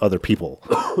harm other people,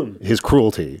 his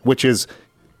cruelty, which is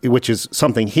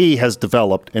something he has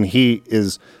developed and he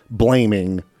is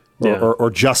blaming or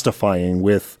justifying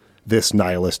with this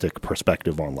nihilistic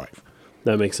perspective on life.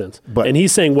 That makes sense. And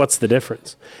he's saying, what's the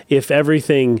difference? If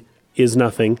everything is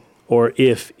nothing, or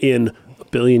if in a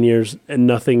billion years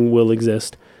nothing will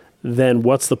exist, then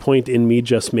what's the point in me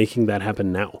just making that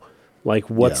happen now? Like,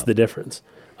 what's the difference?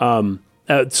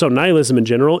 So nihilism in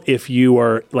general, if you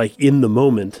are like in the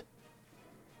moment,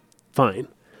 fine.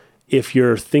 If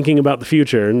you're thinking about the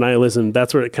future, nihilism,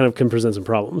 that's where it kind of can present some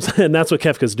problems. And that's what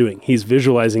Kefka's doing. He's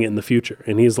visualizing it in the future.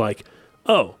 And he's like,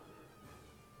 oh,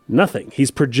 nothing.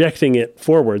 He's projecting it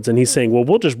forwards. And he's saying, well,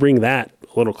 we'll just bring that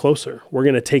a little closer. We're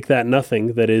going to take that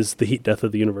nothing that is the heat death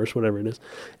of the universe, whatever it is,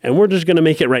 and we're just going to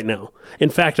make it right now. In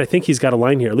fact, I think he's got a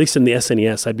line here, at least in the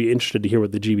SNES. I'd be interested to hear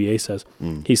what the GBA says.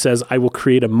 He says, I will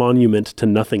create a monument to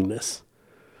nothingness.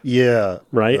 Yeah.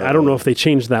 Right? I don't know if they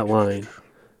changed that line.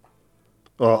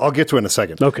 Well, I'll get to it in a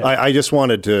second. Okay. I just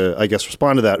wanted to, I guess,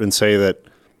 respond to that and say that,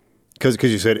 because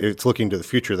you said it's looking to the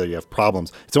future that you have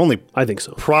problems. It's only I think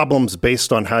so. problems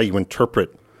based on how you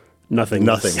interpret Nothing.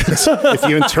 if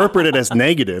you interpret it as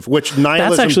negative, which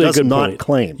nihilism actually a does good not point.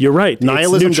 claim. You're right. It's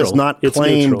Nihilism neutral. does not It's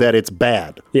claim neutral. that it's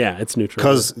bad Yeah, it's neutral.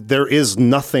 because there is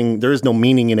no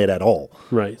meaning in it at all.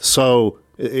 Right. So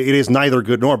it is neither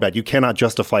good nor bad. You cannot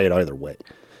justify it either way.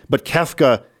 But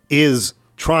Kafka is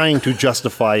trying to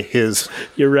justify his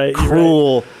You're right.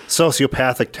 cruel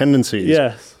sociopathic tendencies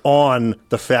Yes. on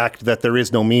the fact that there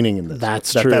is no meaning in this.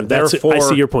 That's That- true. that That's- therefore, I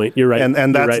see your point. You're right. And You're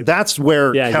that's right. that's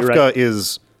where Yeah, you're Kafka right.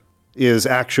 is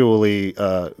actually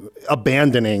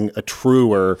abandoning a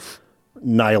truer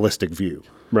nihilistic view.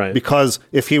 Right. Because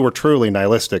if he were truly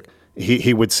nihilistic,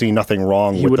 he would see nothing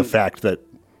wrong with the wouldn't- fact that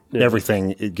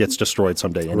everything it gets destroyed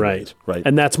someday anyways. Right. Right.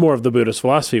 And that's more of the Buddhist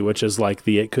philosophy, which is like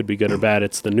the it could be good or bad.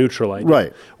 It's the neutral idea.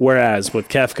 Right. Whereas with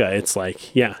Kafka, it's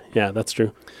like, yeah, that's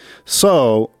true.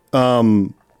 So,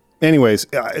 anyways,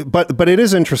 but it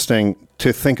is interesting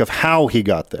to think of how he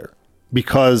got there,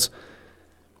 because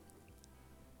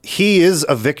he is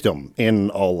a victim in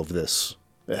all of this.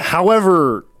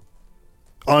 However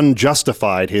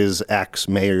unjustified his acts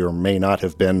may or may not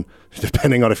have been,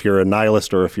 depending on if you're a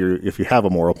nihilist or if you have a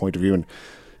moral point of view. And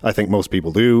I think most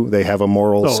people do. They have a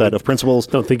moral set of principles.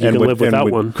 Don't think you and can live without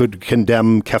one. Could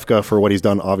condemn Kafka for what he's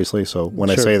done, obviously. So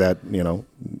when I Sure. say that,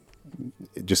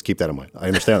 just keep that in mind. I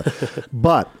understand that.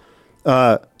 But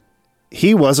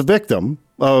he was a victim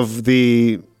of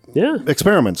the Yeah.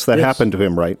 experiments that Yes. happened to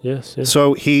him, right? Yes.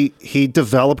 So he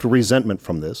developed resentment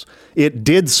from this. It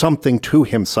did something to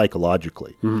him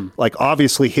psychologically. Like,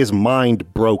 obviously, his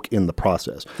mind broke in the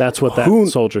process. That's what that Who-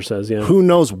 soldier says. Yeah. Who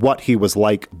knows what he was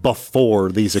like before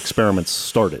these experiments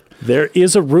started? There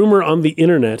is a rumor on the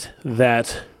internet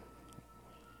that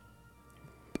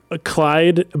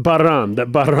Clyde Bahram,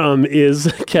 that Bahram is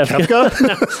Kafka.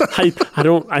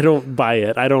 I don't buy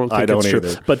it. I don't think I don't it's true.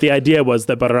 either. But the idea was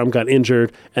that Bahram got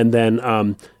injured, and then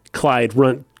Clyde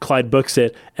books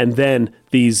it, and then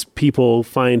these people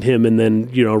find him and then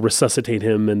resuscitate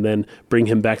him and then bring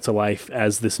him back to life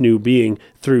as this new being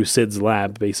through Sid's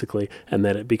lab, basically, and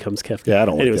then it becomes Kafka. Yeah, I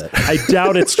don't like Anyways, that. I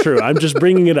doubt it's true. I'm just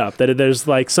bringing it up that there's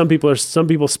like some people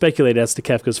speculate as to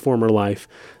Kafka's former life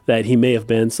that he may have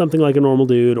been something like a normal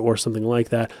dude or something like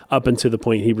that up until the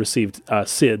point he received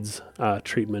Sid's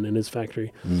treatment in his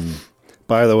factory.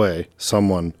 By the way,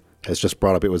 someone has just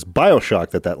brought up it was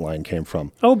BioShock that line came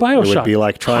from. Oh, BioShock. It would be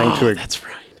like trying to That's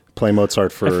right. play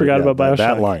Mozart for I forgot about BioShock.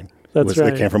 that line. That's That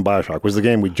right. came from BioShock. Was the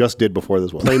game we just did before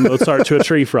this one. Play Mozart to a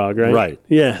tree frog, right? Right.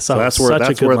 Yeah. So that's where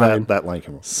line. that line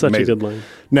came from. Such Amazing. a good line.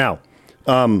 Now,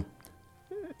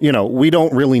 we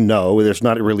don't really know. There's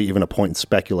not really even a point in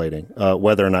speculating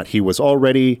whether or not he was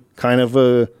already kind of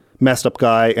a messed up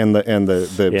guy, and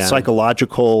the Yeah.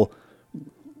 psychological,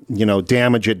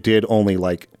 damage it did only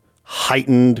like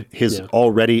heightened his Yeah.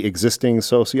 already existing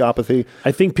sociopathy.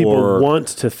 I think people Or- want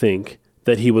to think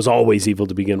that he was always evil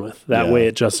to begin with. That Yeah. way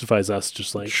it justifies us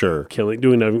just like Sure.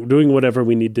 doing whatever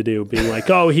we need to do, being like,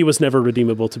 oh, he was never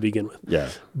redeemable to begin with. Yeah.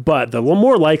 But the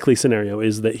more likely scenario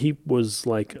is that he was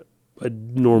like a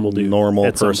normal dude. Normal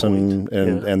at some person, point.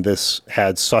 and Yeah. and this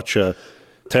had such a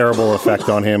terrible effect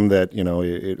on him that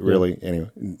it really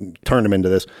turned him into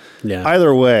this. Yeah.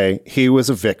 Either way, he was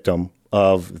a victim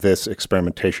of this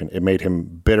experimentation. It made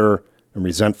him bitter and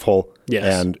resentful,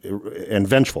 Yes. and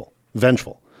vengeful.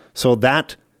 So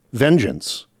that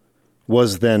vengeance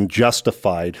was then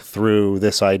justified through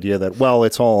this idea that, well,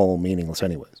 it's all meaningless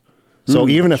anyways. So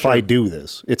even if I do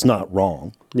this, it's not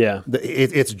wrong. Yeah.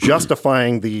 It's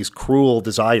justifying these cruel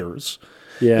desires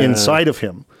Yeah. inside of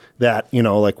him that,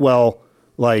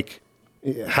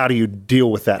 how do you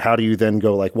deal with that? How do you then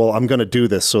go like, well, I'm going to do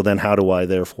this, so then how do I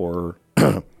therefore,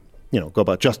 go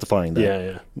about justifying that?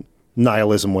 Yeah.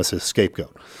 Nihilism was his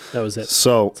scapegoat. That was it.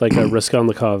 So, It's like a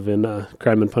Raskolnikov in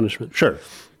Crime and Punishment. sure.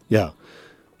 Yeah.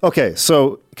 Okay,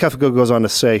 so Kafka goes on to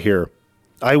say here,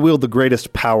 I wield the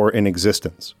greatest power in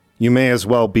existence. You may as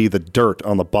well be the dirt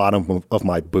on the bottom of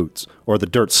my boots, or the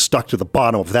dirt stuck to the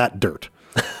bottom of that dirt.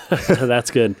 That's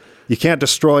good. You can't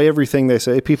destroy everything, they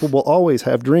say. People will always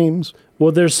have dreams.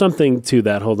 Well, there's something to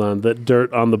that. Hold on. The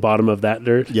dirt on the bottom of that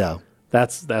dirt. Yeah.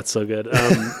 That's so good.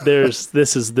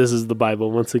 This is the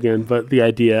Bible once again, but the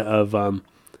idea of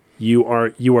you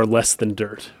are less than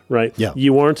dirt, right? Yeah.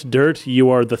 You aren't dirt. You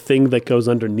are the thing that goes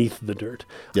underneath the dirt.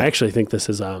 Yeah. I actually think this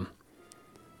is I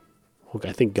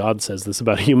think God says this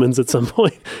about humans at some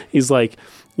point. He's like,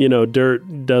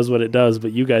 dirt does what it does,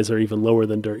 but you guys are even lower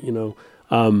than dirt,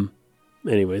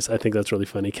 Anyways, I think that's really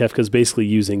funny. Kefka's basically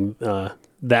using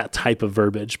that type of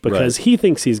verbiage because he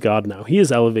thinks he's God now. He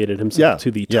has elevated himself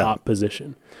to the top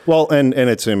position. Well, and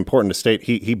it's important to state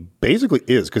he basically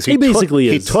is, because he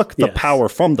took the power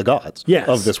from the gods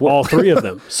of this world. All three of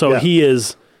them. So he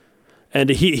is, and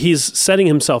he's setting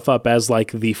himself up as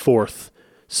like the fourth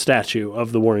statue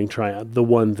of the Warring Triad, the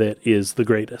one that is the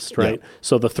greatest, right? Yeah.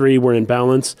 So the three were in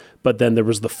balance, but then there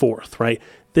was the fourth, right?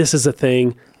 This is a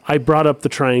thing. I brought up the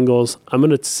triangles. I'm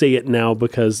going to say it now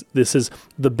because this is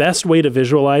the best way to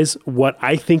visualize what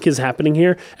I think is happening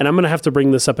here. And I'm going to have to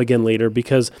bring this up again later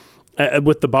because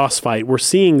with the boss fight, we're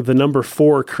seeing the number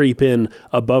 4 creep in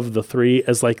above the 3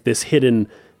 as like this hidden,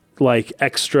 like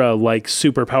extra, like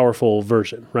super powerful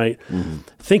version, right? Mm-hmm.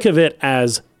 Think of it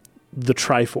as the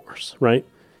Triforce, right?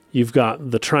 You've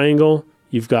got the triangle.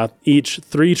 You've got each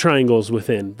 3 triangles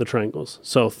within the triangles.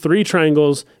 So 3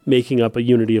 triangles making up a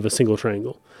unity of a single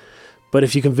triangle. But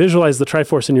if you can visualize the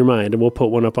Triforce in your mind, and we'll put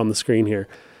one up on the screen here,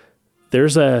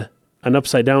 there's an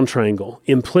upside down triangle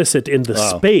implicit in the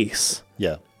space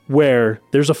where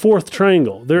there's a 4th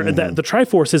triangle. The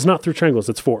Triforce is not 3 triangles,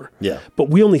 it's 4. Yeah. But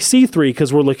we only see 3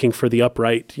 because we're looking for the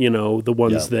upright, the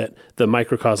ones that the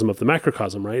microcosm of the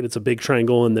macrocosm, right? It's a big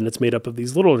triangle and then it's made up of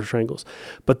these little triangles.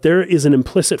 But there is an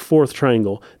implicit 4th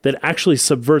triangle that actually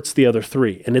subverts the other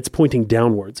 3 and it's pointing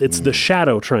downwards. It's the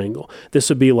shadow triangle. This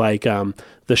would be like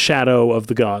the shadow of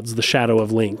the gods, the shadow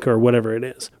of Link, or whatever it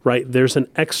is, right? There's an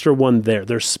extra one there.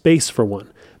 There's space for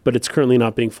one, but it's currently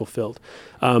not being fulfilled.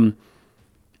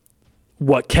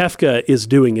 What Kefka is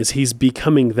doing is he's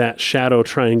becoming that shadow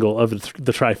triangle of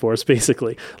the Triforce,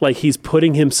 basically. Like he's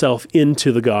putting himself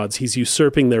into the gods, he's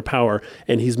usurping their power,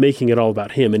 and he's making it all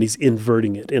about him, and he's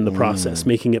inverting it in the process,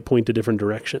 making it point a different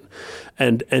direction.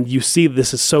 And you see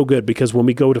this is so good because when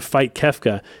we go to fight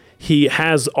Kefka, he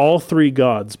has all 3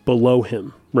 gods below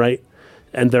him, right?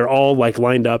 And they're all like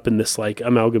lined up in this like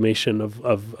amalgamation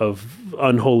of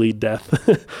unholy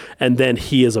death. And then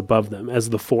he is above them as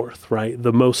the 4th, right?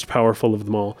 The most powerful of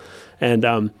them all. And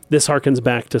this harkens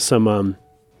back to some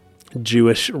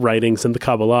Jewish writings in the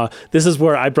Kabbalah. This is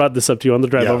where I brought this up to you on the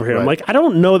drive over here. Right. I'm like, I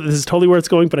don't know that this is totally where it's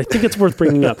going, but I think it's worth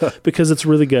bringing up because it's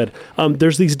really good.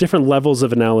 There's these different levels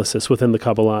of analysis within the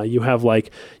Kabbalah. You have like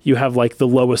the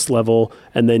lowest level,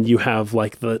 and then you have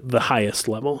like the highest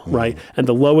level, right? And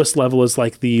the lowest level is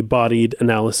like the bodied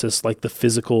analysis, like the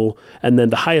physical, and then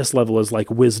the highest level is like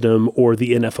wisdom or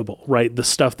the ineffable, right? The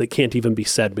stuff that can't even be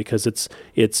said because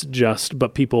it's just,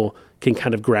 but people can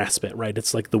kind of grasp it, right?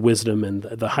 It's like the wisdom and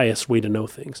the highest way to know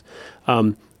things.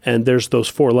 And there's those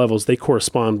 4 levels. They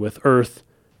correspond with earth,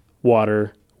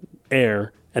 water,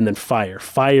 air, and then fire.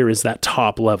 Fire is that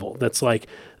top level. That's like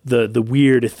the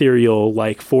weird, ethereal,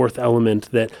 like 4th element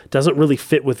that doesn't really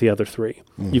fit with the other 3.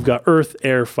 You've got earth,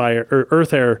 air, fire, or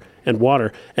earth, air, and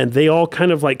water, and they all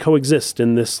kind of like coexist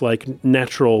in this like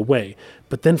natural way.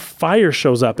 But then fire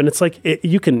shows up, and it's like,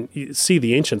 you can see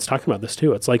the ancients talking about this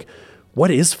too. It's like, what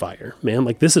is fire, man?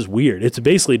 Like, this is weird. It's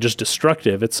basically just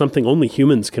destructive. It's something only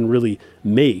humans can really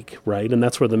make, right? And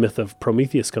that's where the myth of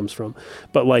Prometheus comes from.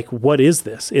 But like, what is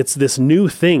this? It's this new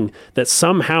thing that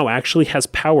somehow actually has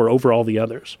power over all the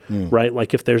others, right?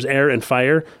 Like if there's air and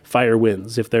fire, fire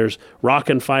wins. If there's rock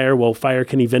and fire, well, fire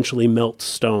can eventually melt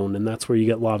stone, and that's where you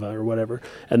get lava or whatever.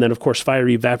 And then of course, fire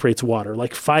evaporates water.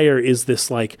 Like fire is this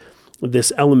like,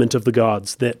 this element of the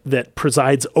gods that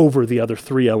presides over the other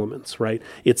 3 elements, right?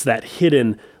 It's that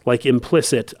hidden, like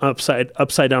implicit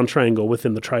upside down triangle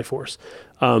within the Triforce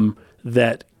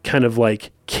that kind of like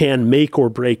can make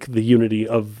or break the unity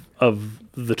of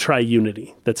the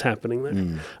tri-unity that's happening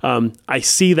there. I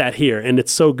see that here, and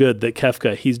it's so good that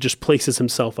Kefka, he just places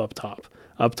himself up top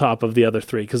of the other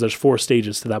 3, because there's 4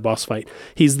 stages to that boss fight.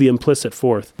 He's the implicit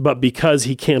 4th, but because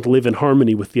he can't live in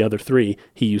harmony with the other 3,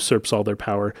 he usurps all their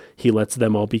power. He lets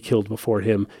them all be killed before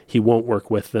him. He won't work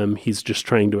with them. He's just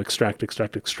trying to extract.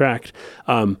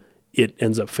 It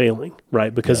ends up failing,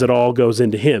 right? Because it all goes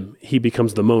into him. He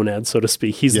becomes the monad, so to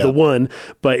speak. He's the one,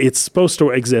 but it's supposed to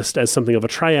exist as something of a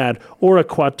triad or a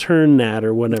quaternad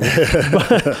or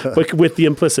whatever, but with the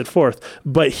implicit 4th.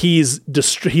 But he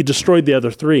destroyed the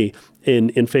other 3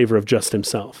 in favor of just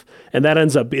himself. And that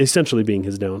ends up essentially being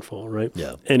his downfall, right?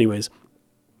 Yeah. Anyways,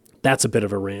 That's a bit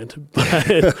of a rant, but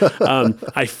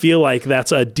I feel like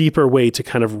that's a deeper way to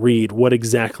kind of read what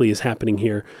exactly is happening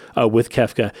here with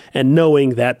Kefka, and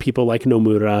knowing that people like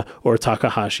Nomura or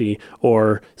Takahashi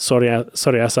or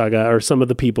Soryasaga or some of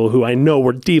the people who I know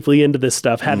were deeply into this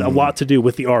stuff had a lot to do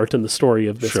with the art and the story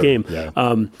of this game. Yeah.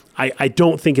 I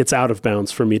don't think it's out of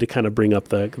bounds for me to kind of bring up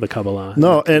the Kabbalah.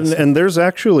 No, and there's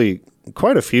actually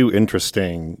quite a few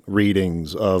interesting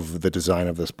readings of the design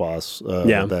of this boss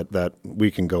that we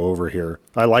can go over here.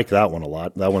 I like that one a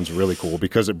lot. That one's really cool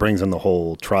because it brings in the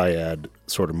whole triad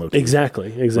sort of motif.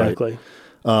 Exactly. Right?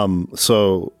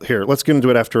 So here, let's get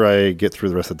into it after I get through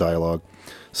the rest of the dialogue.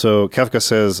 So Kefka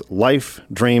says, life,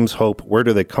 dreams, hope, where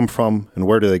do they come from and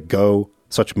where do they go?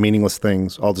 Such meaningless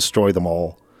things, I'll destroy them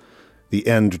all. The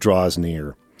end draws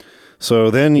near.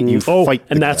 So then you fight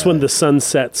and that's when the sun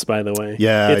sets, by the way.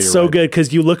 Yeah, it's so good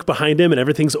because you look behind him and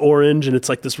everything's orange and it's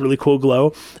like this really cool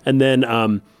glow. And then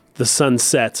the sun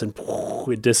sets and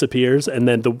it disappears, and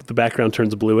then the background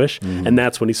turns bluish, and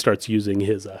that's when he starts using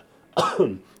his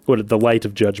the light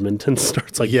of judgment and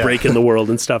starts breaking the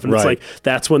world and stuff. And it's like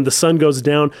that's when the sun goes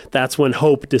down. That's when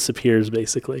hope disappears,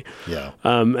 basically. Yeah.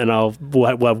 And we'll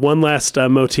have one last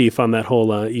motif on that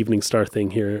whole evening star thing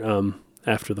here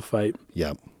after the fight.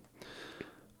 Yeah.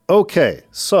 Okay,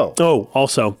 so. Oh,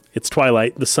 also, it's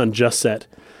twilight. The sun just set.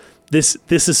 This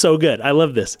is so good. I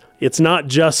love this. It's not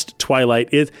just twilight.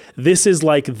 This is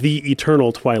like the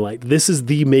eternal twilight. This is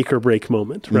the make or break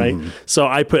moment, right? So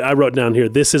I wrote down here,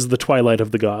 this is the twilight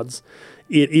of the gods.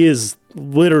 It is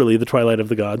literally the twilight of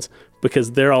the gods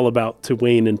because they're all about to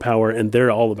wane in power and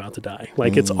they're all about to die.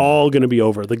 Like it's all going to be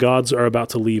over. The gods are about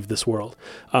to leave this world.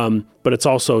 But it's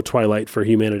also twilight for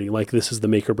humanity. Like this is the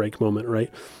make or break moment,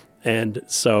 right? And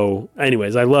so,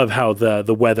 anyways, I love how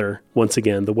the weather, once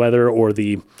again, the weather or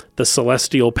the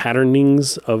celestial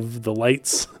patternings of the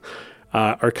lights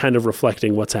are kind of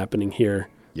reflecting what's happening here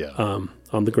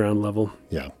on the ground level.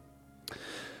 Yeah.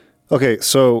 Okay,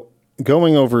 so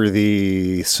going over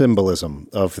the symbolism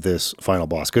of this final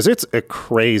boss, because it's a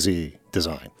crazy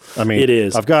design. I mean, it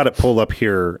is. I've got it pulled up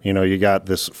here. You know, you got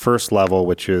this first level,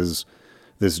 which is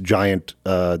this giant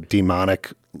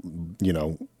demonic,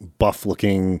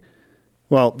 buff-looking.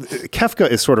 Well, Kefka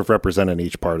is sort of represented in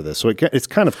each part of this, so it's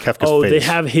kind of Kefka's face. Oh, they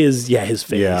have his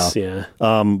face. Yeah.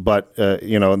 But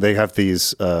they have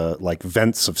these like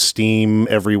vents of steam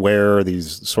everywhere.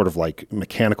 These sort of like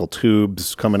mechanical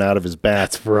tubes coming out of his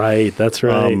back. That's right. That's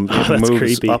Moves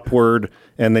creepy. upward,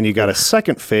 and then you got a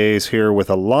second phase here with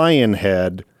a lion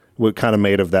head, kind of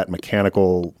made of that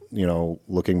mechanical,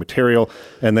 looking material.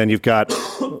 And then you've got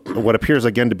what appears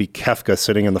again to be Kefka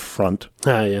sitting in the front.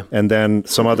 Yeah. And then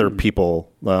some other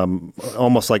people,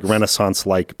 almost like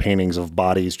Renaissance-like paintings of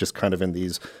bodies, just kind of in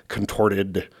these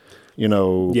contorted,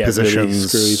 positions. Really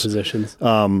screwy positions.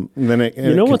 And then it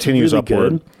continues what's really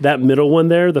upward. Good? That middle one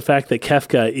there, the fact that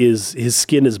Kefka his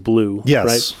skin is blue. Yes.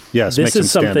 Right? Yes. This makes him is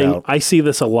stand something out. I see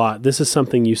this a lot. This is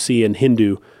something you see in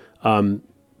Hindu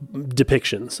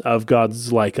depictions of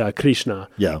gods like Krishna,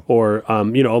 or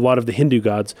a lot of the Hindu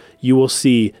gods you will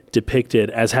see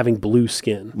depicted as having blue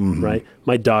skin, right?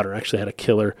 My daughter actually had a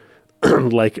killer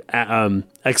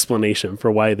explanation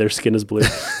for why their skin is blue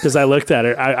because I looked at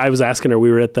her. I was asking her. We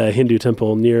were at the Hindu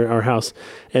temple near our house,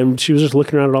 and she was just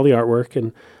looking around at all the artwork,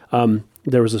 and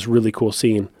there was this really cool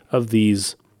scene of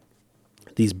these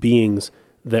beings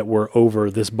that were over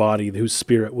this body whose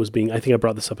spirit was being, I think I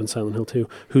brought this up in Silent Hill too,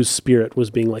 whose spirit was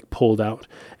being like pulled out.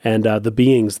 And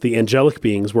the angelic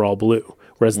beings were all blue,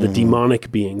 whereas the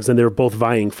demonic beings, and they were both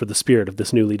vying for the spirit of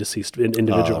this newly deceased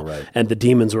individual. Right. And the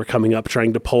demons were coming up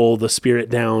trying to pull the spirit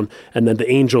down. And then the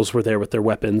angels were there with their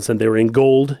weapons, and they were in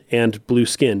gold and blue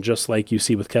skin, just like you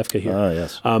see with Kefka here.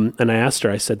 Yes. And I asked her,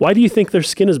 I said, why do you think their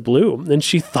skin is blue? And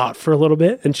she thought for a little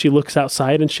bit, and she looks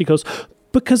outside and she goes,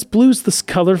 because blue's the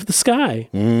color of the sky.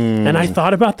 And I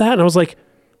thought about that, and I was like,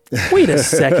 wait a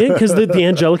second, because the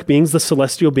angelic beings, the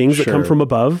celestial beings that come from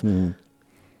above,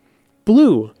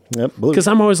 blue. Yep, blue. Because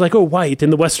I'm always like, oh, white. In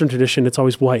the Western tradition, it's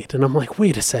always white. And I'm like,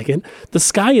 wait a second, the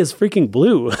sky is freaking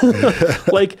blue.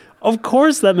 Like, of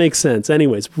course that makes sense.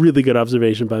 Anyways, really good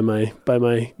observation by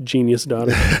my genius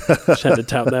daughter. Just had to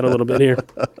tout that a little bit here.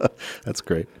 That's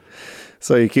great.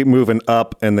 So you keep moving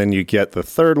up, and then you get the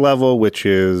third level, which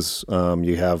is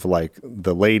you have like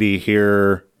the lady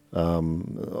here,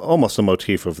 almost a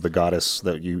motif of the goddess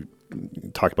that you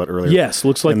talked about earlier. Yes,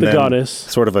 looks like And the then goddess.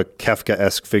 sort of a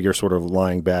Kefka-esque figure, sort of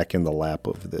lying back in the lap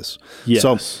of this. Yes.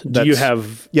 So Do you that's-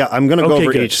 have? Yeah, I'm going to go Okay,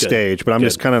 over good, each good, stage, but I'm good.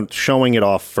 just kind of showing it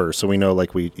off first, so we know like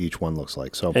each one looks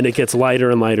like. So And it gets lighter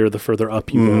and lighter the further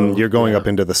up you go. you're going up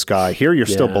into the sky. Here, you're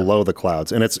still Yeah. below the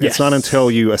clouds, and it's Yes. not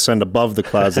until you ascend above the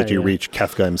clouds that you Yeah. reach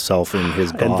Kefka himself in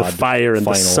his god and the fire and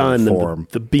the final sun form. and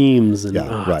the beams and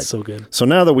Yeah, right. it's so good. So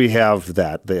now that we have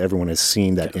that everyone has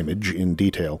seen that image in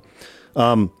detail,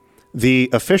 the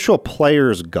official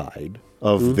player's guide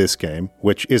of Mm-hmm. this game,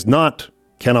 which is not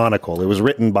canonical, it was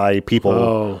written by people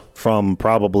Oh. from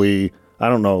probably, I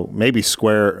don't know, maybe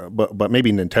Square, but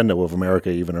maybe Nintendo of America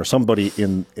even, or somebody.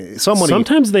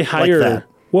 Sometimes they hire. that.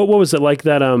 What was it like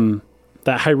that?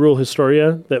 That Hyrule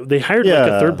Historia that they hired like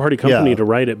Yeah, a third party company yeah. to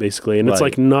write it basically, and it's Right.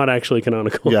 like not actually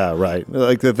canonical. Yeah, right.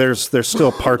 Like there's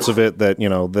still parts of it that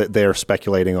that they're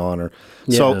speculating on. Or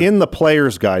so Yeah. in the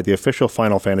player's guide, the official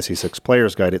Final Fantasy VI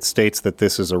player's guide, it states that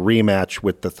this is a rematch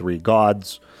with the three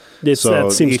gods. It's, So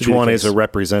that seems each to be the one is case. a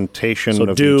representation So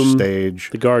of Doom, each stage.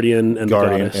 the Guardian and the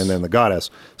goddess. and then the goddess.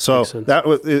 So Makes sense. that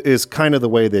is kind of the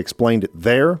way they explained it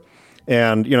there.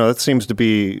 And, that seems to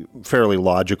be fairly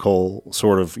logical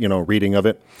sort of, reading of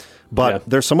it. But Yeah.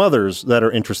 there's some others that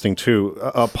are interesting too.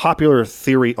 A popular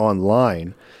theory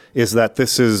online is that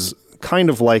this is kind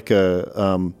of like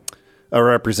a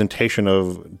representation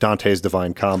of Dante's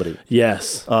Divine Comedy.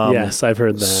 Yes, yes, I've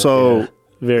heard that. So yeah.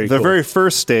 Very the cool. very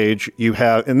first stage you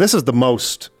have, and this is the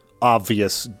most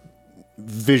obvious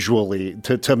visually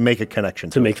to make a connection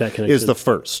to make it, that connection. is the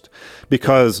first,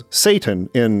 because Satan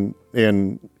in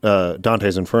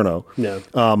Dante's Inferno Yeah.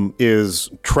 is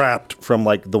trapped from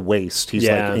like the waist. He's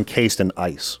Yeah. like encased in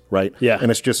ice, right? Yeah. And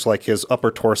it's just like his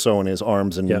upper torso and his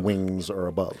arms and Yeah. wings are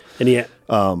above. and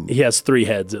he has three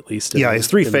heads at least. Yeah, his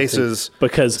three in the thing. faces.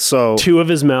 Because So- two of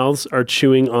his mouths are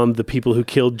chewing on the people who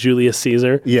killed Julius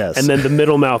Caesar. Yes. and then the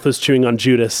middle mouth is chewing on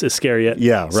Judas Iscariot.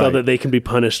 Yeah, so right. that they can be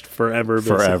punished forever.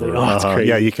 Basically. Forever. Oh, it's crazy.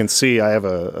 Yeah, you can see. I have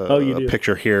you a do.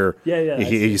 picture here. Yeah, I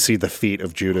see. You see the feet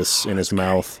of Judas in his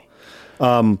mouth.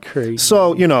 Crazy.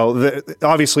 So,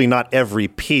 obviously not every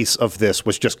piece of this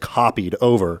was just copied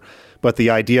over, but the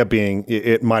idea being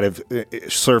it might have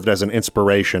served as an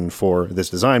inspiration for this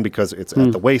design because it's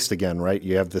at the waist again, right?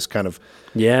 You have this kind of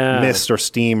Yeah. mist or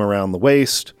steam around the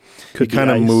waist. Could you kind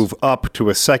be of ice. move up to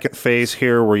a second phase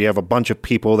here where you have a bunch of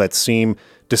people that seem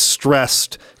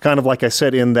distressed, kind of like I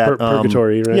said in that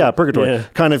Purgatory, right? Yeah, Purgatory. Yeah.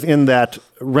 Kind of in that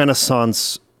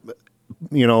Renaissance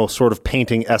sort of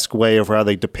painting-esque way of how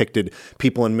they depicted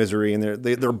people in misery and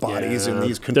their bodies in Yeah.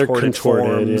 these They're contorted contorted,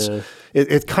 forms. yeah.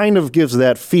 It kind of gives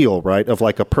that feel, right, of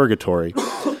like a purgatory.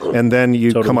 And then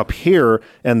you Totally. come up here,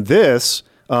 and this,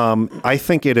 I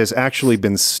think it has actually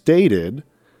been stated.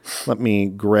 Let me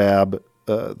grab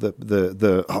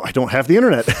the. Oh, I don't have the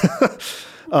internet.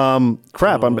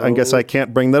 Crap! I guess I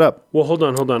can't bring that up. Well, hold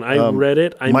on. I read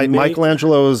it.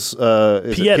 Michelangelo's is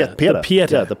it Pieta. Pieta. The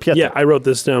Pieta. Yeah, the Pieta. Yeah, I wrote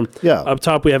this down. Yeah. Up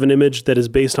top, we have an image that is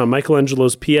based on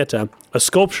Michelangelo's Pieta, a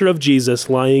sculpture of Jesus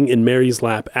lying in Mary's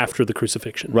lap after the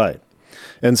crucifixion. Right.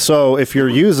 And so if you're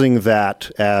using that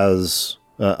as,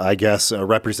 I guess, a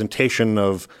representation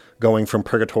of going from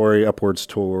purgatory upwards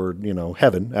toward,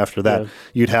 heaven, after that, Yeah.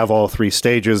 you'd have all three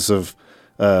stages of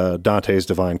Dante's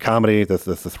Divine Comedy, the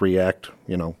three-act,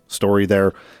 story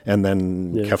there, and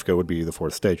then Kefka would be the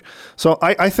fourth stage. So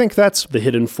I think that's, The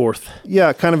hidden fourth.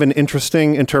 yeah, kind of an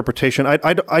interesting interpretation.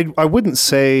 I wouldn't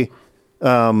say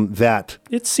that...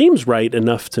 It seems right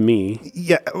enough to me.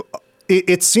 Yeah,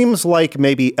 it seems like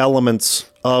maybe elements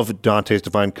of Dante's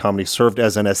Divine Comedy served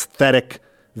as an aesthetic,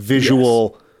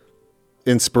 visual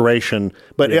inspiration,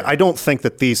 but I don't think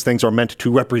that these things are meant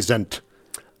to represent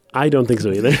I don't think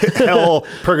so either. hell,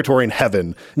 purgatory, and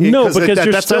heaven. No, because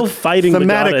you're still fighting the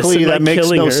goddess thematically and, that like, makes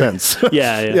killing no her. sense.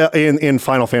 Yeah. In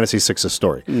Final Fantasy VI's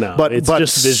story. No, but it's but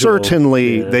just visual.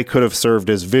 certainly Yeah. they could have served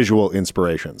as visual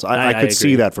inspirations. I could see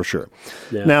agree. that for sure.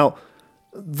 Yeah. Now,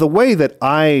 the way that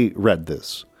I read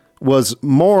this was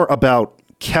more about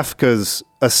Kefka's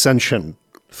ascension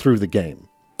through the game.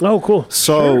 Oh, cool.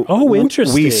 So Sure. Oh,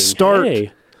 interesting. we start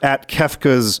Hey. at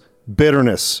Kefka's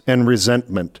bitterness and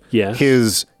resentment, Yes.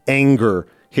 his anger,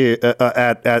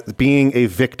 at being a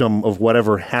victim of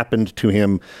whatever happened to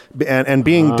him, and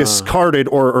being discarded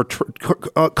or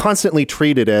constantly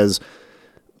treated as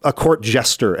a court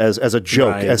jester, as a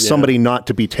joke, Right, as yeah. somebody not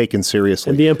to be taken seriously.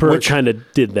 And the Emperor Which- kind of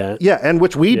did that. yeah, and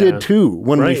which we Yeah. did too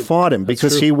when we Right. fought him,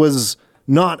 because true. he was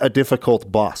not a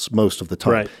difficult boss most of the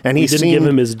time. Right. And We he didn't give seemed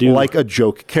him his due. like a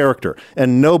joke character.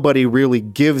 And nobody really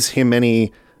gives him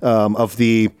any of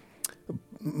the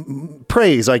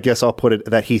praise, I guess I'll put it,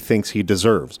 that he thinks he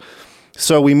deserves.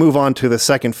 So we move on to the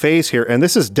second phase here, and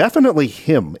this is definitely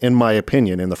him, in my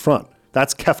opinion, in the front.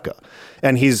 That's Kefka,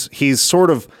 and he's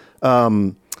sort of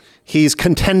he's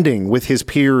contending with his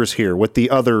peers here, with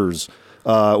the others.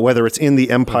 Whether it's in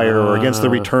the Empire or against the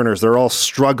Returners, they're all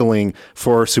struggling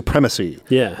for supremacy.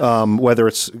 Yeah. Whether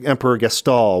it's Emperor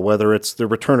Gestal, whether it's the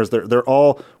Returners, they're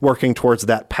all working towards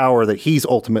that power that he's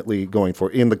ultimately going for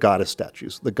in the goddess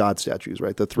statues, the god statues,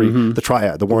 right? The three, the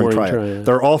triad, the warring triad.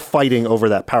 They're all fighting over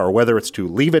that power, whether it's to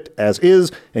leave it as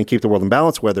is and keep the world in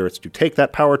balance, whether it's to take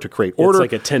that power to create order.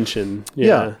 It's like a tension.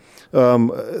 Yeah.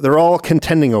 They're all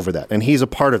contending over that, and he's a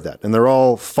part of that, and they're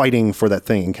all fighting for that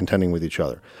thing and contending with each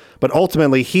other. But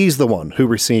ultimately, he's the one who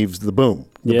receives the boon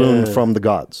from the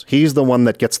gods. He's the one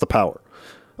that gets the power.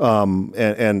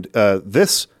 And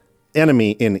this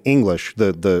enemy in English,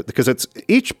 because it's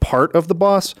each part of the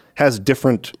boss has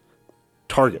different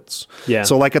targets. Yeah.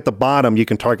 So like at the bottom, you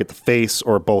can target the face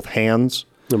or both hands.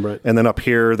 Right. And then up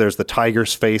here, there's the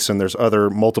tiger's face, and there's other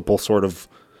multiple sort of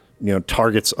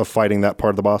targets of fighting that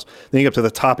part of the boss. Then you get up to the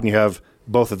top, and you have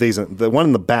both of these. The one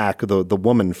in the back, the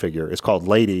woman figure, is called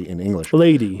Lady in English.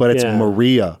 Lady, but it's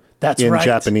Maria in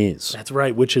Japanese. That's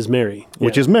right, which is Mary.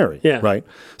 Which is Mary, yeah. Right?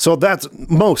 So that's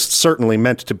most certainly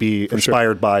meant to be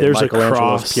inspired by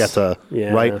Michelangelo's Pieta,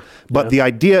 right? But the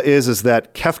idea is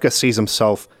that Kefka sees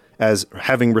himself as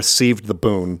having received the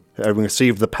boon, having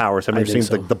received the powers, having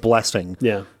received the blessing.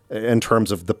 Yeah. In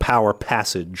terms of the power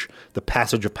passage, the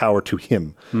passage of power to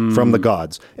him from the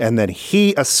gods. And then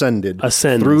he ascended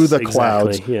through the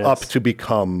clouds up to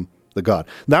become the god.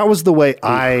 That was the way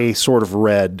I sort of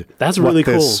read That's really what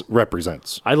this cool.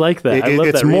 represents. I like that. I love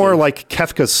it's that more reading. like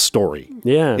Kefka's story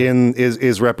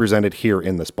is represented here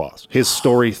in this boss. His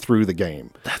story through the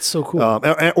game. That's so cool.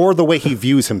 Or the way he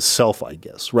views himself, I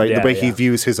guess, right? The way he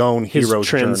views his own hero's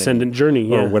transcendent journey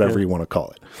or whatever you want to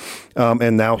call it.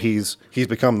 And now he's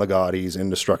become the god. He's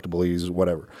indestructible. He's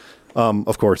whatever.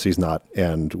 Of course, he's not,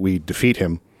 and we defeat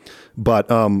him. But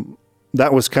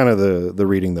that was kind of the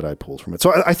reading that I pulled from it.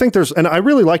 So I think and I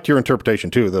really liked your interpretation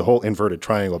too, the whole inverted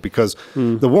triangle, because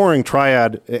the warring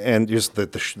triad and just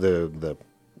the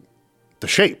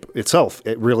shape itself,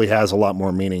 it really has a lot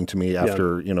more meaning to me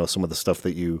after some of the stuff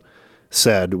that you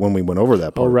said when we went over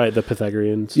that part. Oh, right, the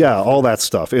Pythagoreans. Yeah, all that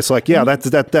stuff. It's like,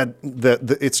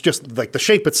 it's just like the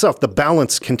shape itself, the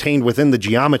balance contained within the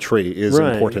geometry is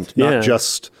important.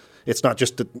 It's not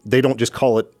just, they don't just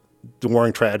call it the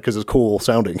warring triad because it's cool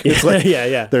sounding. It's like,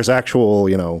 there's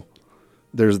actual,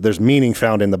 there's meaning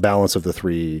found in the balance of the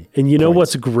three. And you know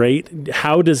what's great?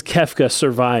 How does Kefka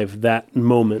survive that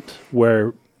moment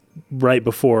where right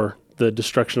before the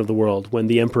destruction of the world, when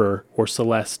the Emperor or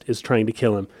Celeste is trying to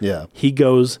kill him, he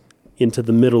goes into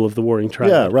the middle of the warring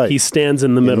triad. Yeah, right. He stands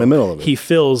in the middle. In the middle of it. He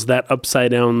fills that upside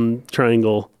down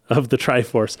triangle of the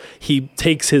Triforce. He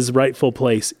takes his rightful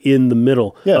place in the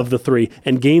middle of the three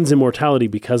and gains immortality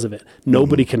because of it.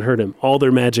 Nobody can hurt him. All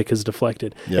their magic is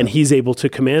deflected. And he's able to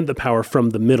command the power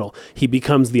from the middle. He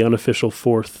becomes the unofficial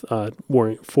fourth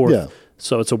warring.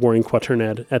 So it's a warring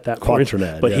quaternad at that point.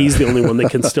 But he's the only one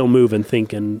that can still move and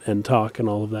think and talk and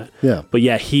all of that. Yeah. But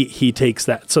he takes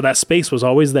that. So that space was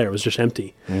always there. It was just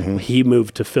empty. He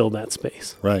moved to fill that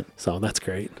space. Right. So that's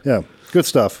great. Yeah. Good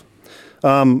stuff.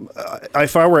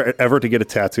 If I were ever to get a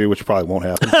tattoo, which probably won't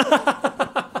happen,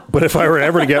 but if I were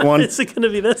ever to get one, is it going to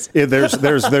be this?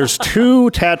 There's two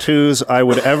tattoos I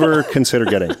would ever consider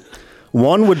getting.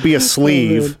 One would be a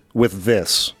sleeve with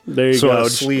this. There you go. So a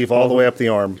sleeve all the way up the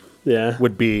arm. Yeah.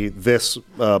 Would be this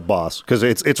boss, because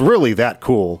it's really that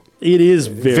cool. It is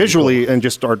very visually cool. and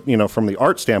just from the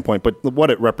art standpoint, but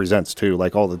what it represents too,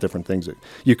 like all the different things that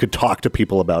you could talk to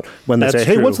people about when they say,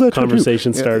 "Hey, what's that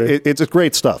conversation starter?" It's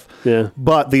great stuff. Yeah.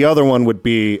 But the other one would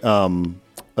be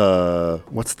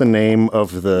what's the name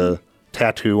of the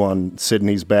tattoo on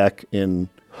Sydney's back in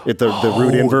the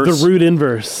root inverse? The root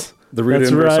inverse. The root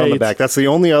inverse on the back. That's the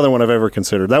only other one I've ever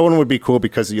considered. That one would be cool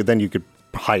because then you could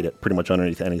hide it pretty much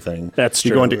underneath anything. That's true.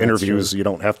 You go into interviews, you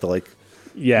don't have to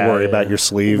worry about your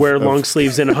sleeve. Wear long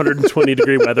sleeves in 120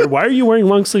 degree weather. Why are you wearing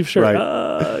long sleeve shirt?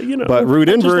 Right. But root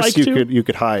inverse you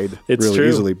could hide really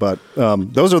easily. But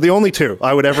those are the only two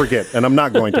I would ever get, and I'm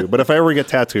not going to. But if I ever get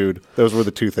tattooed, those were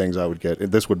the two things I would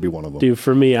get. This would be one of them. Dude,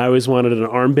 for me, I always wanted an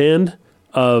armband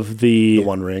of the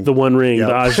One Ring. The One Ring, the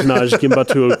Ajnaj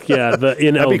Gimbatu.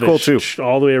 In That'd be cool too.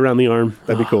 All the way around the arm.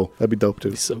 That'd be cool. That'd be dope too.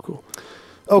 That'd be so cool.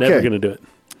 Okay. Never going to do it.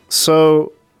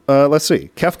 So let's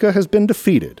see. Kefka has been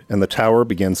defeated, and the tower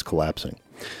begins collapsing.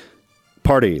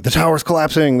 Party. The tower's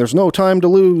collapsing. There's no time to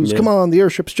lose. Yeah. Come on, the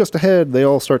airship's just ahead. They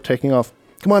all start taking off.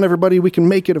 Come on, everybody. We can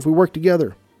make it if we work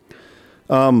together.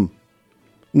 Now,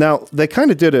 they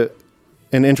kind of did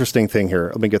an interesting thing here.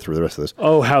 Let me get through the rest of this.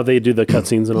 Oh, how they do the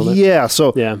cutscenes and all that. Yeah,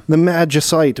 so Yeah. the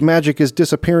Magicite, magic is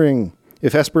disappearing.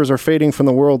 If espers are fading from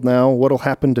the world now, what'll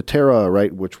happen to Terra,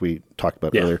 right? Which we talked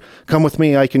about Yeah. earlier. Come with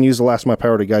me, I can use the last of my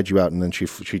power to guide you out. And then she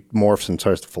morphs and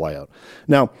starts to fly out.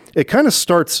 Now, it kind of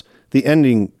starts the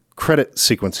ending credit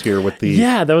sequence here with the...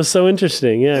 Yeah, that was so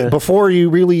interesting. Yeah. Before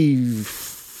you really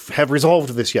have resolved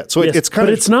this yet. So Yes, it's kind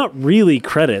but of... it's not really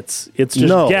credits. It's just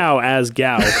No. Gao as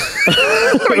Gao. no,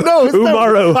 it's not-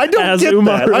 Umaru I don't as get that.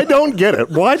 Umaru. I don't get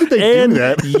it. Why did they and do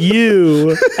that?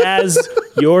 you as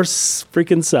your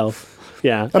freaking self.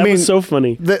 Yeah, that mean, was so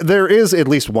funny. There is at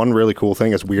least one really cool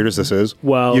thing, as weird as this is.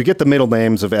 Well- you get the middle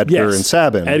names of Edgar Yes. and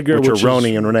Sabin, Edgar, which are which is-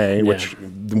 Roni and Renee, yeah. which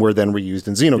were then reused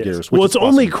in Xenogears. Which Well, is it's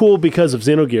only awesome. cool because of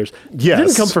Xenogears. Yes. It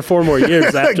didn't come for 4 more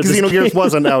years after this Xenogears game.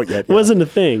 wasn't out yet. Yeah. Wasn't a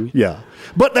thing. Yeah,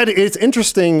 but that it's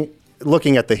interesting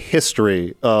looking at the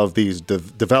history of these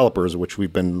developers, which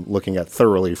we've been looking at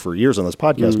thoroughly for years on this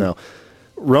podcast now.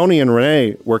 Roni and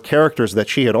Renee were characters that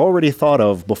she had already thought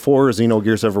of before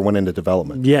Xenogears ever went into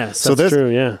development. Yes, that's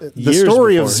true, yeah. The Years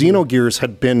story of before. Xenogears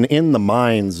had been in the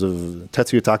minds of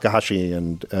Tetsuya Takahashi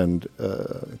and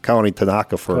Kaori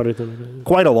Tanaka for Kaori Tanaka, yeah.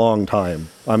 quite a long time.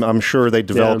 I'm sure they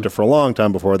developed Yeah. it for a long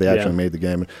time before they actually Yeah. made the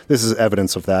game. This is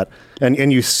evidence of that.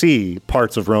 And you see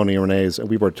parts of Roni and Renee's,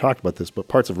 and we've already talked about this, but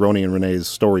parts of Roni and Renee's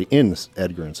story in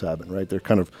Edgar and Sabin, right? They're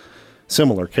kind of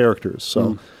similar characters.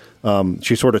 So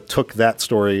she sort of took that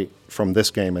story from this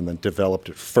game and then developed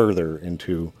it further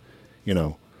into,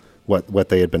 what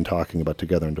they had been talking about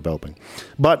together and developing.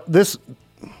 But this,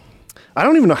 I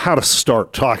don't even know how to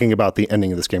start talking about the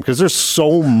ending of this game because there's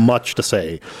so much to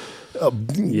say.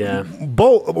 Yeah.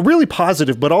 Both really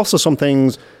positive, but also some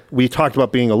things we talked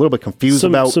about being a little bit confused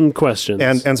about. Some questions.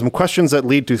 And some questions that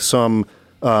lead to some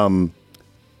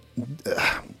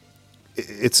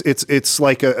it's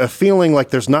like a feeling like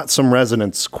there's not some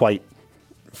resonance quite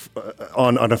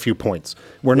on a few points.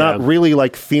 We're not Yeah. really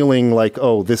like feeling like,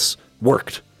 oh, this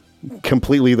worked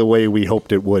completely the way we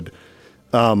hoped it would.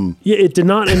 Yeah, it did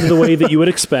not end the way that you would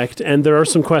expect, and there are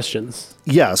some questions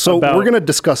Yeah, so About we're going to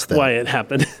discuss that. why it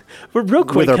happened. But real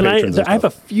quick, our can patrons and I have a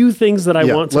stuff. few things that I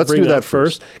Yeah, want to let's bring do that up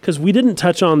first, because we didn't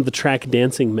touch on the track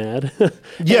Dancing Mad.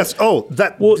 Yes. Oh,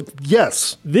 that.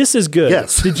 Yes. This is good.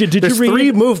 Yes. Did There's you read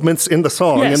 3 movements in the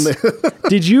song. Yes. And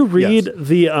Did you read Yes.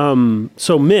 the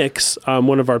so Mix,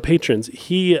 one of our patrons,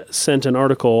 he sent an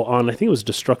article on, I think it was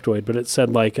Destructoid, but it said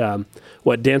like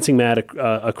Dancing Mad,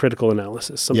 a critical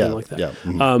analysis, something like that. Yeah.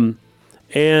 Mhm.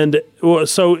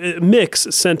 So Mix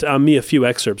sent me a few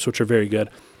excerpts, which are very good.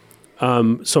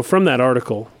 So from that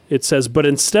article, it says, but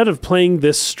instead of playing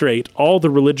this straight, all the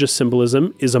religious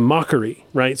symbolism is a mockery,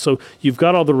 right? So you've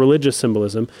got all the religious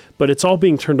symbolism, but it's all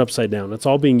being turned upside down. It's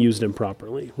all being used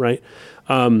improperly, right?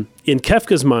 In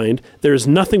Kefka's mind, there is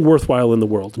nothing worthwhile in the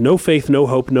world. No faith, no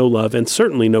hope, no love, and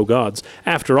certainly no gods.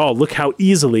 After all, look how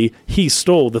easily he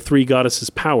stole the 3 goddesses'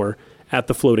 power at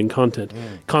the floating continent.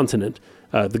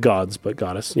 The gods, but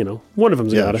goddess, one of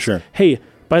them's a Yeah, goddess. sure. Hey,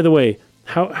 by the way,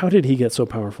 how did he get so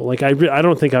powerful? Like, I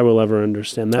don't think I will ever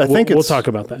understand that. I think we'll it's talk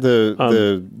about that.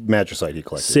 The magicite he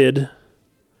collected. Sid,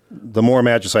 The more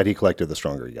magicite he collected, the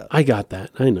stronger he got. I got that.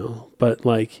 I know. But,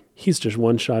 like, he's just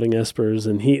one-shotting espers,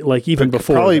 and he, like, even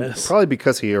before this. Probably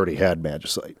because he already had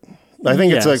magicite. I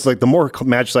think it's Yes. like the more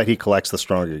magicite he collects, the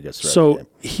stronger he gets. throughout the So game.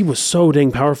 he was so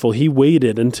dang powerful. He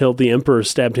waited until the Emperor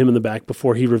stabbed him in the back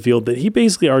before he revealed that he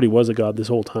basically already was a god this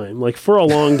whole time, like for a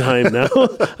long time now.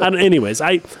 Anyways,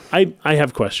 I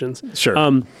have questions. Sure.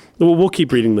 We'll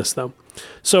keep reading this though.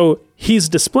 So he's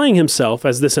displaying himself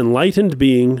as this enlightened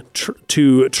being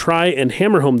to try and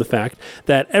hammer home the fact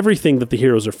that everything that the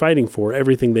heroes are fighting for,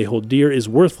 everything they hold dear, is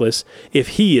worthless if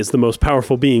he is the most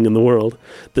powerful being in the world.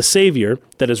 The savior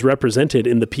that is represented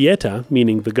in the Pieta,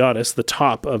 meaning the goddess, the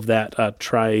top of that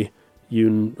tripartite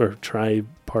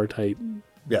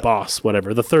boss,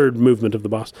 whatever, the third movement of the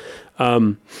boss,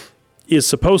 is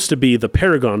supposed to be the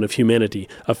paragon of humanity,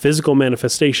 a physical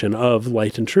manifestation of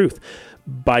light and truth.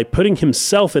 By putting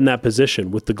himself in that position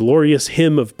with the glorious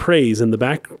hymn of praise in the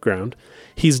background,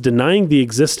 he's denying the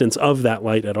existence of that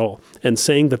light at all and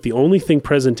saying that the only thing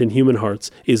present in human hearts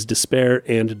is despair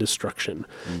and destruction.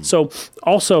 So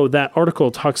also that article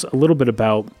talks a little bit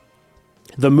about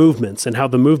the movements and how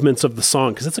the movements of the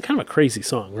song, because it's a kind of a crazy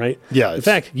song, right? Yeah. In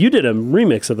fact, you did a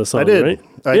remix of the song, I did. right?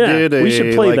 I Yeah, did. We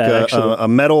should play that, actually. A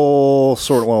metal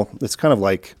sort of. Well, it's kind of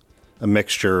like a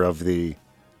mixture of the.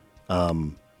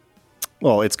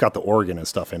 Well, it's got the organ and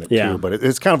stuff in it Yeah. too, but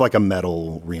it's kind of like a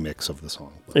metal remix of the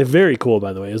song. Very cool,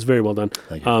 by the way. It was very well done.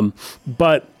 Thank you.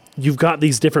 But you've got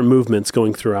these different movements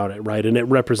going throughout it, right? And it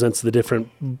represents the different,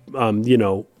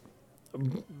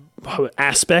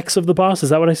 aspects of the boss. Is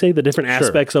that what I say? The different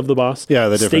aspects of the boss. Yeah,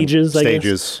 the different stages,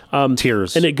 stages,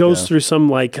 tiers, and it goes through some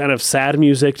like kind of sad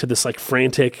music to this like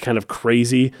frantic, kind of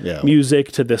crazy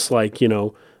music to this like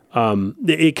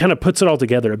it kind of puts it all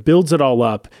together. It builds it all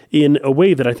up in a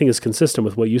way that I think is consistent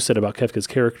with what you said about Kefka's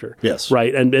character. Yes.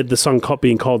 Right. And the song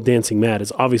being called Dancing Mad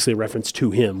is obviously a reference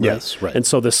to him. Right? Yes. Right. And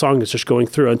so the song is just going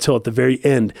through until at the very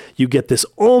end, you get this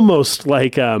almost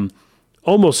like,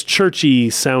 almost churchy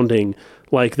sounding,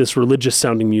 like this religious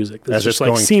sounding music. That's just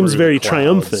like seems very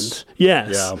triumphant.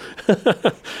 Yes. Yeah.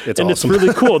 It's and awesome. it's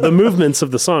really cool. The movements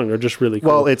of the song are just really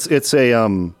cool. Well, it's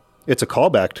a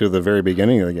callback to the very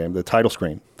beginning of the game, the title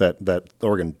screen, that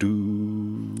organ.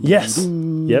 Doo, yes.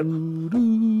 Doo, Yep.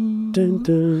 Doo,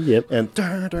 Dun. Yep. and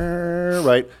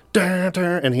right,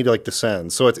 and he like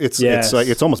descends. So it's like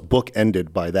it's almost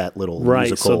bookended by that little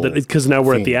musical. So because now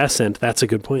we're theme. at the ascent. That's a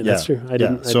good point. That's true. I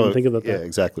didn't think about that. Yeah,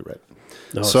 exactly right.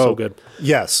 No, so good.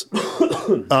 Yes.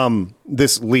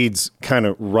 This leads kind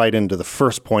of right into the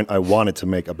first point I wanted to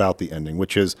make about the ending,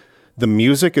 which is the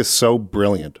music is so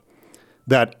brilliant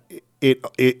that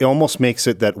it almost makes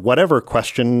it that whatever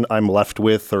question I'm left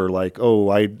with, or like,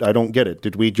 I don't get it.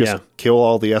 Did we just kill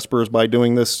all the Espers by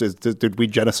doing this? Did we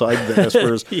genocide the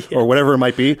Espers or whatever it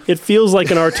might be? It feels like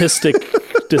an artistic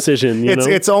decision.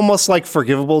 It's almost like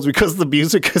forgivable because the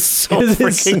music is so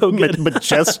freaking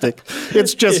majestic.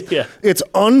 It's just it's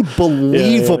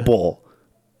unbelievable.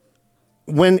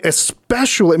 When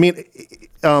especially, I mean,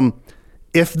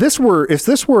 if this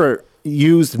were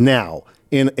used now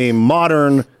in a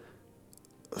modern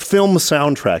film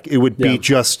soundtrack, it would be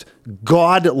just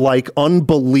godlike,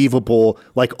 unbelievable,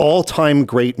 like all-time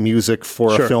great music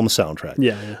for a film soundtrack.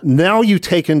 Yeah. Now you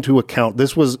take into account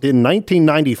this was in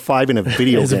 1995 in a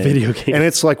video game. A video game. And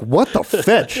it's like, what the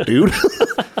fetch, dude?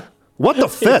 What the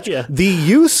fetch? The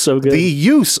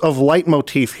use of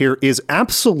leitmotif here is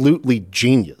absolutely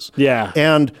genius. Yeah.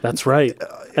 And that's right.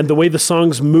 And the way the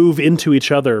songs move into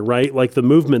each other, right? Like the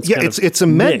movements. Yeah, it's a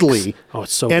medley. Mix. Oh,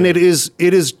 it's so and good.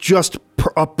 it is just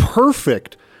a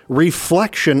perfect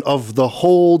reflection of the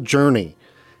whole journey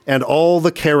and all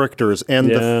the characters and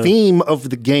the theme of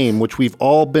the game, which we've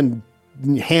all been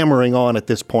hammering on at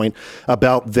this point,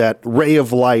 about that ray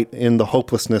of light in the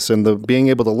hopelessness and the being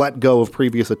able to let go of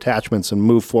previous attachments and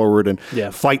move forward and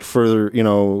fight for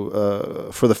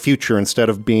for the future instead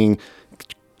of being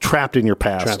trapped in your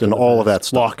past and all of that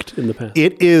stuff. Locked in the past.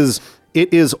 It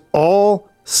is all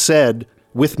said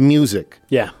with music.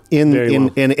 Yeah. And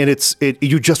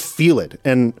you just feel it.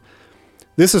 And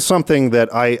this is something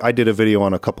that I did a video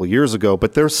on a couple of years ago,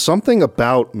 but there's something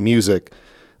about music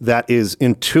that is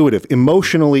intuitive,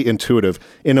 emotionally intuitive,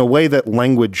 in a way that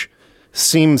language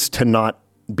seems to not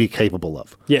be capable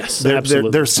of. Yes, absolutely.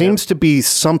 There seems to be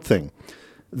something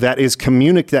that is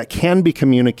that can be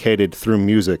communicated through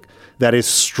music that is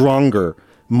stronger,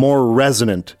 more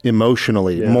resonant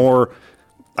emotionally, more,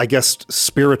 I guess,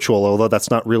 spiritual, although that's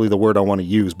not really the word I want to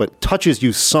use, but touches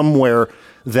you somewhere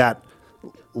that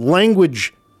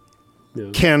language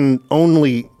can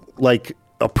only like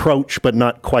approach but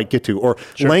not quite get to, or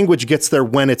language gets there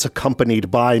when it's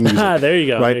accompanied by music. There you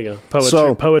go. Right? There you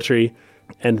go. Poetry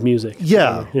and music.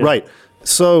 Yeah, right.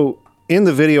 So in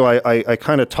the video, I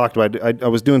kind of talked about, I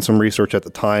was doing some research at the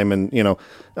time, and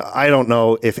I don't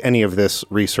know if any of this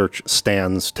research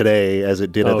stands today as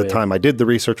it did at the time I did the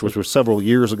research, which was several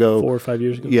years ago. 4 or 5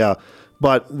 years ago. Yeah.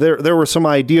 But there were some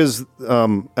ideas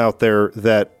out there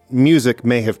that music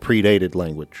may have predated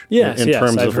language in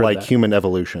terms of like human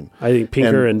evolution. I think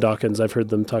Pinker and Dawkins, I've heard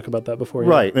them talk about that before.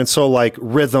 Right. And so like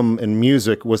rhythm and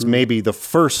music was maybe the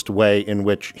first way in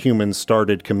which humans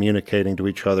started communicating to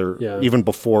each other, even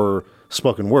before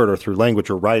spoken word or through language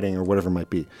or writing or whatever it might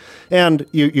be. And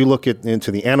you look into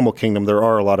the animal kingdom, there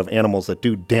are a lot of animals that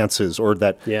do dances or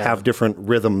that have different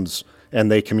rhythms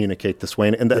and they communicate this way.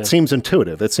 And that seems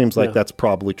intuitive. It seems like that's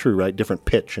probably true, right? Different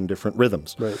pitch and different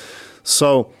rhythms. Right.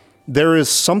 So there is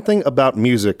something about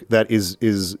music that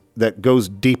that goes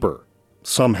deeper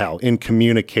somehow in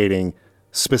communicating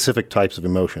specific types of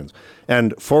emotions.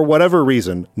 And for whatever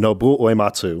reason, Nobuo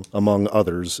Uematsu, among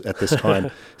others at this time,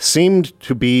 seemed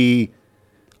to be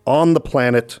on the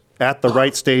planet at the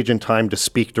right stage in time to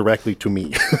speak directly to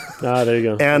me. There you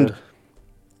go. And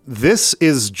this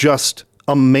is just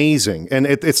amazing. And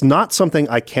it's not something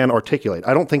I can articulate.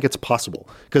 I don't think it's possible.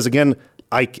 Because again,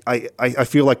 I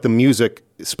feel like the music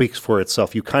speaks for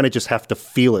itself. You kind of just have to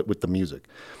feel it with the music.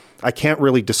 I can't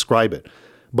really describe it.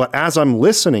 But as I'm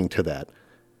listening to that,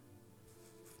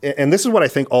 and this is what I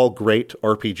think all great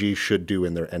RPGs should do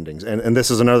in their endings. And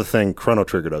this is another thing Chrono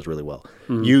Trigger does really well.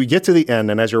 Mm-hmm. You get to the end,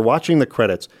 and as you're watching the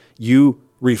credits, you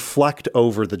reflect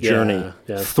over the journey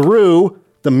through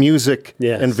the music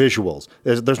Yes. and visuals.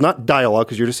 There's not dialogue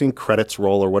because you're just seeing credits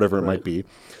roll or whatever it might be,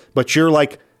 but you're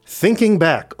like thinking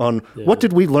back on what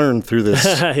did we learn through this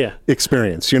Yeah.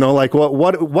 experience? You know, like what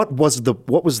was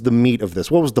the meat of this?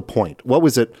 What was the point? What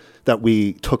was it that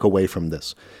we took away from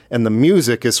this? And the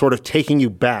music is sort of taking you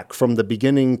back from the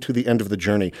beginning to the end of the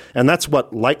journey, and that's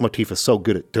what Leitmotif is so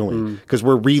good at doing because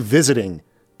we're revisiting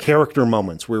character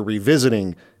moments, we're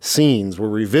revisiting scenes, we're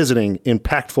revisiting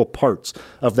impactful parts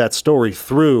of that story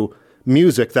through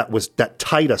music that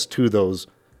tied us to those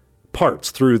parts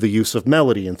through the use of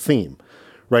melody and theme.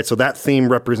 Right, so that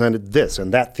theme represented this,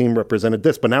 and that theme represented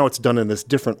this, but now it's done in this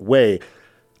different way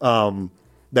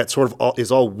that sort of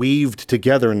is all weaved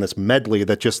together in this medley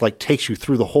that just like takes you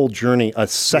through the whole journey a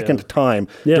second time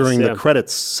during the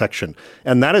credits section.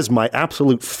 And that is my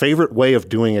absolute favorite way of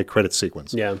doing a credit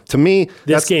sequence. Yeah. To me,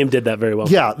 This game did that very well.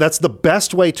 yeah, that's the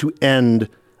best way to end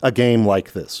a game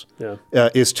like this,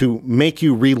 is to make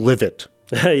you relive it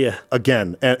Yeah.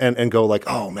 again and go like,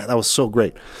 oh man, that was so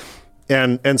great.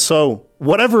 And so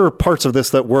whatever parts of this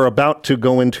that we're about to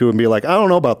go into and be like, I don't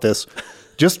know about this,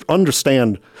 just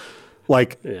understand,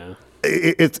 like, Yeah.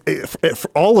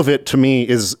 all of it to me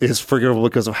is forgivable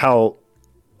because of how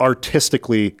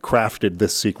artistically crafted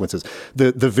this sequence is.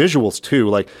 The visuals too,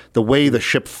 like the way the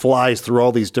ship flies through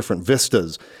all these different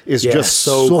vistas is just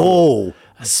so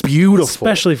beautiful.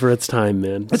 Especially for its time,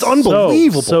 man. It's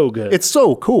unbelievable. So good. It's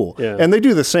so cool. Yeah. And they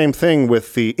do the same thing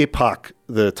with the Epoch,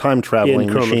 the time traveling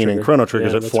Chrono machine in Trigger. Chrono Trigger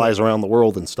Yeah, that that's flies around the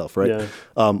world and stuff, right? Yeah.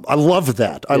 I love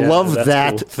that. I love that's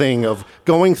that cool. thing of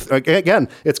going, again,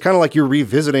 it's kind of like you're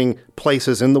revisiting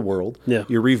places in the world. Yeah.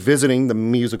 You're revisiting the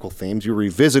musical themes. You're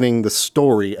revisiting the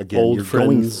story again. Old you're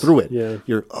going friends. through it. Yeah.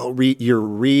 You're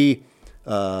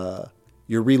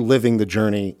reliving the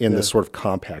journey in this sort of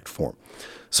compact form.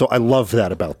 So I love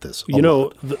that about this. You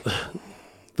know,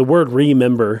 the word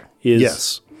remember is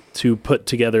Yes. to put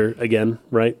together again,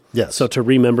 right? Yes. So to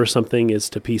remember something is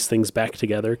to piece things back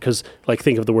together. Because, like,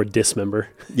 think of the word dismember.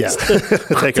 Yeah. Take it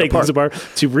Take things apart.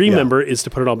 apart. To remember is to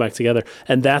put it all back together.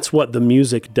 And that's what the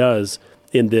music does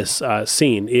in this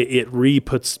scene. It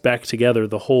re-puts back together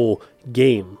the whole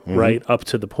game, right, up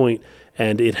to the point,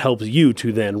 and it helps you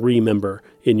to then remember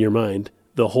in your mind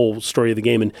the whole story of the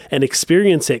game and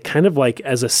experience it kind of like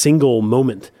as a single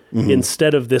moment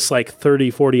instead of this like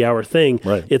 30, 40 hour thing.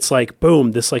 Right. It's like,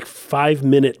 boom, this like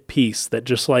 5-minute piece that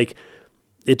just like,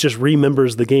 it just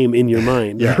remembers the game in your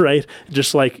mind, right?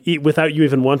 Just like without you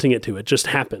even wanting it to, it just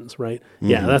happens, right?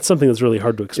 Yeah, that's something that's really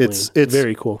hard to explain. It's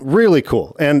very cool. Really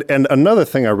cool. And another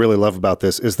thing I really love about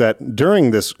this is that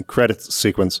during this credits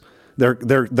sequence,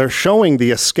 they're showing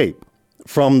the escape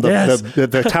from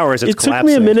the tower as it's It took collapsing.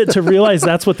 me a minute to realize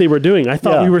that's what they were doing. I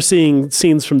thought Yeah. we were seeing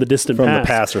scenes from the distant From the past.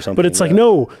 past or something, But it's like, yeah.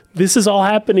 no, this is all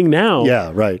happening now.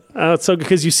 Yeah, right. So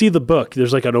because you see the book,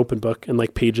 there's like an open book and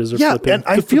like pages are Yeah, flipping. and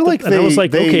I feel like and I was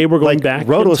like, okay, we're going like back in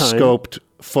time. rotoscoped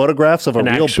photographs of a An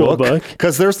real actual book.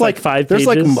 because there's It's like 5 there's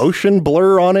like pages. motion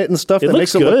blur on it and stuff that looks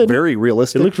makes it look good. very It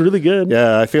realistic. looked really good.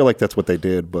 Yeah, I feel like that's what they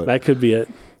did, but That could be it.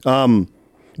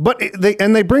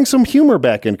 they bring some humor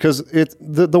back in because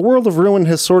the World of Ruin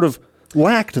has sort of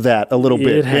lacked that a little bit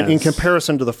It in has.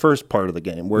 comparison to the first part of the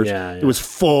game, where it was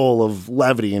full of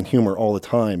levity and humor all the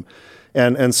time,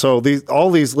 and so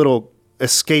all these little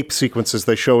escape sequences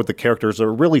they show with the characters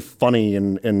are really funny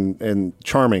and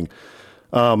charming.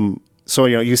 So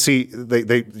you see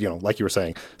they like you were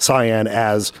saying, Cyan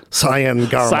as Cyan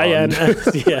Garmon. Cyan,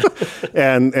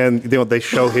 yeah. and they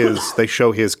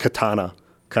show his katana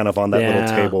kind of on that little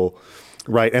Yeah. table,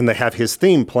 right? And they have his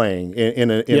theme playing in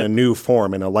a new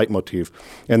form, in a leitmotif.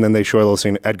 And then they show a little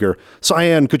scene, Edgar,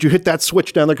 Cyan, could you hit that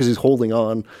switch down there because he's holding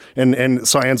on? And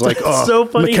Cyan's like, so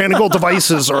funny. mechanical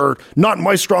devices are not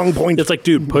my strong point. It's like,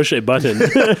 dude, push a button.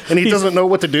 And he doesn't know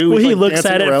what to do. Well, He's he like looks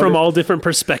dancing at it around from all different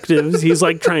perspectives. He's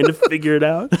like trying to figure it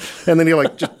out. And then he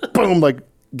like just boom, like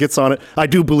gets on it. I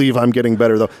do believe I'm getting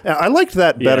better though. I liked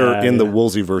that better in the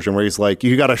Woolsey version where he's like,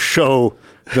 you got to show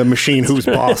the machine who's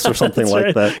boss or something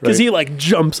like that. Because right? he like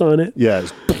jumps on it. Yeah.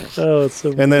 Oh, it's so.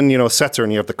 And then, Setzer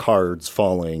and you have the cards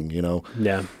falling,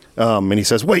 Yeah. And he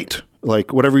says, wait,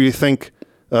 like whatever you think,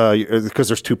 because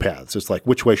there's two paths. It's like,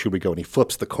 which way should we go? And he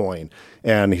flips the coin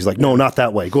and he's like, no, not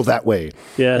that way. Go that way.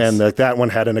 Yes. And like that one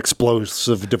had an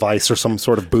explosive device or some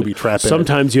sort of booby trap in it.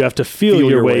 Sometimes you have to feel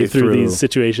your way through these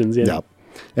situations. Yeah. Yeah.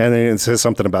 And then it says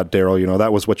something about Daryl,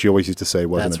 that was what you always used to say,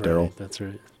 wasn't That's it, Daryl? right. That's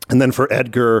right. And then for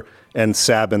Edgar and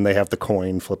Sabin, they have the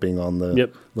coin flipping on the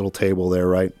Yep. little table there,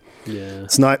 right? Yeah.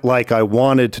 It's not like I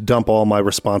wanted to dump all my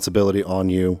responsibility on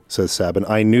you, says Sabin.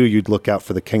 I knew you'd look out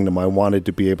for the kingdom. I wanted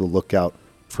to be able to look out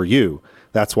for you.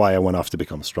 That's why I went off to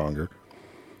become stronger.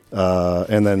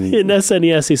 And then In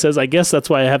SNES, he says, "I guess that's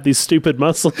why I have these stupid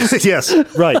muscles." yes,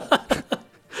 right.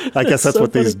 I guess that's so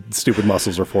what these stupid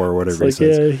muscles are for, or whatever Like,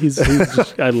 he says. yeah, he's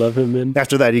just, I love him, man.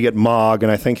 After that, you get Mog,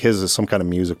 and I think his is some kind of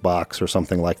music box or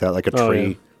something like that, like a Oh, tree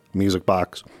yeah. music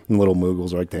box, and little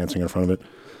Moogles are like dancing in front of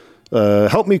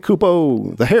it. Help me,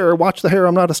 Kupo. The hair, watch the hair.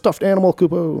 I'm not a stuffed animal,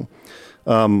 Kupo.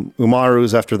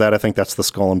 Umaru's after that. I think that's the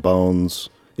skull and bones.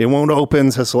 It won't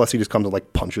open, says Celeste. He just comes and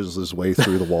like punches his way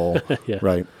through the wall. Yeah.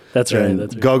 Right. That's right, And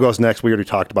that's right. Go-Go's next. We already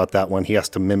talked about that one. He has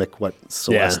to mimic what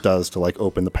Celeste Yeah. does to like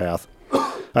open the path.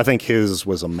 I think his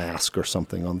was a mask or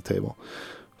something on the table.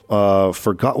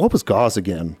 For what was Gauze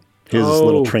again? His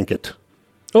little trinket.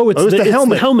 Oh, it's, Oh, it was the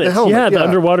helmet. The helmet. Yeah, the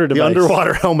underwater device. The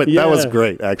underwater helmet. That was Yeah.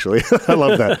 great, actually. I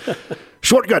love that.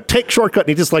 Shortcut, take shortcut. And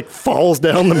he just like falls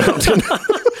down the mountain.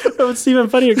 Oh, it's even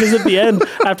funnier because at the end,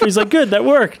 after he's like, "Good, that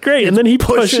worked, great," and then he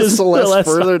pushes Celeste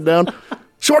further down.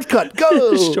 Shortcut,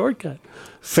 go. Shortcut.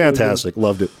 Fantastic.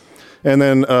 Loved it. And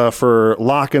then for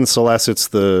Locke and Celeste, it's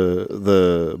the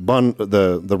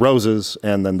roses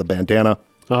and then the bandana.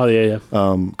 Oh yeah.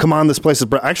 Come on, this place is...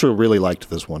 I actually really liked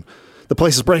this one. The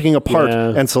place is breaking apart, Yeah.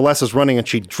 and Celeste is running, and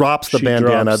she drops the She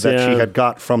bandana drops, that she yeah. had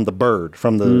got from the bird,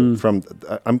 from the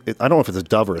I don't know if it's a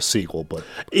dove or a seagull, but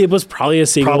It was probably a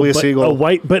seagull. Probably a but seagull. A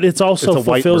white, but it's also It's a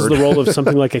white fulfills bird. the role of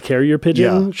something like a carrier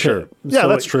pigeon. yeah, sure, yeah, So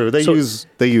that's true. They so use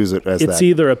it as It's that.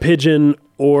 either a pigeon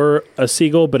or a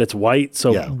seagull, but it's white.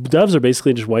 So Yeah. doves are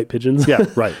basically just white pigeons. Yeah,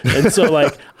 right. And so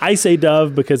like I say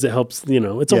dove because it helps.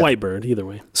 It's a Yeah. white bird either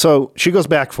way. So she goes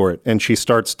back for it, and she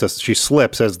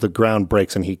slips as the ground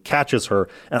breaks, and he catches her.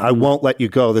 And I won't let you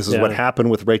go. This is Yeah. what happened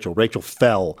with Rachel. Rachel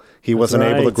fell. He wasn't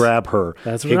able to right. grab her.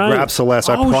 That's he right. grabs Celeste.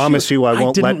 I Oh, promise shoot. you, I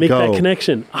won't didn't let make go. that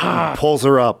connection. He pulls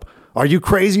her up. Are you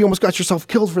crazy? You almost got yourself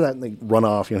killed for that. And they run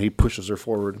off. He pushes her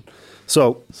forward.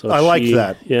 So I liked she-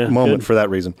 that yeah, moment good. for that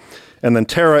reason. And then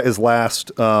Tara is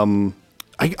last.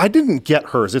 I didn't get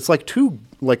hers. It's like two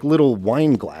like little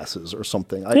wine glasses or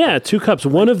something. Yeah, 2 cups.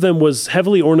 One of them was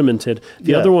heavily ornamented.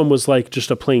 The Yeah. other one was like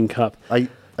just a plain cup. I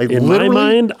In my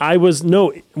mind, I was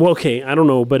okay, I don't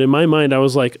know, but in my mind, I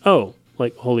was like, oh,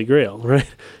 like Holy Grail, right?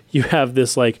 You have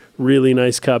this like really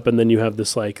nice cup, and then you have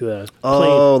this like the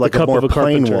like a cup more of a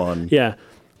plain carpenter. one. Yeah,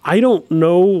 I don't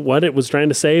know what it was trying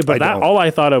to say, but I don't. all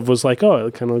I thought of was like, oh,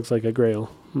 it kind of looks like a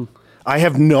Grail. I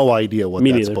have no idea what Me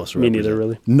that's neither. supposed to Me represent. neither,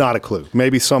 really. Not a clue.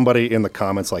 Maybe somebody in the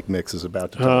comments like Mix is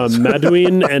about to tell us.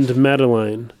 Maduine and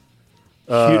Madeline.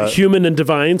 Human and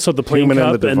divine, so the plain Human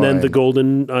and cup, the and then the divine.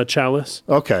 golden chalice.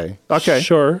 Okay.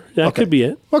 Sure, that Okay. could be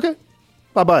it. Okay.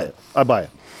 I buy it.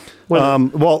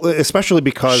 Well, especially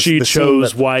because She the scene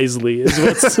chose that- wisely, is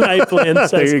what Snipeland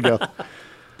says. There you go.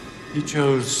 You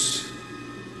chose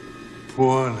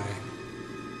poorly.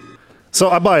 So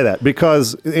I buy that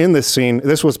because in this scene,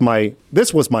 this was my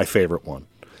favorite one.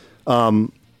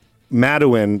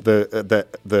 Maduin,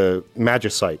 the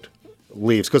magicite,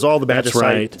 leaves because all the That's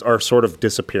magicites right. are sort of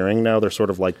disappearing now. They're sort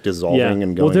of like dissolving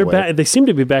and going well, they're away. back. They seem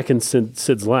to be back in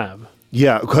Sid's lab.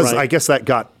 Yeah, because Right. I guess that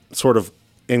got sort of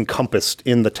encompassed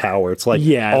in the tower. It's like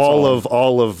Yeah, it's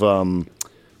all of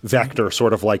Vector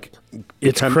sort of like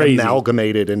It's kind crazy. of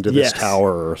amalgamated into Yes. this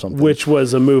tower or something. Which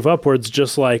was a move upwards,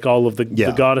 just like all of the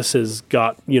Yeah. goddesses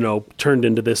got, turned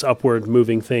into this upward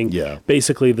moving thing. Yeah.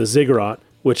 Basically, the ziggurat,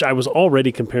 which I was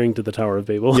already comparing to the Tower of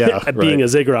Babel, Yeah, being right. a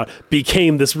ziggurat,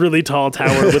 became this really tall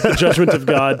tower with the judgment of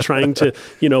God trying to,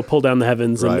 pull down the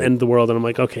heavens and Right. end the world. And I'm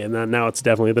like, okay, and now it's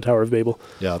definitely the Tower of Babel.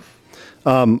 Yeah.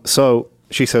 So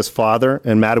she says, Father,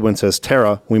 and Maduin says,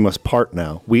 Tara, we must part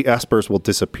now. We Espers will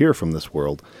disappear from this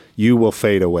world. You will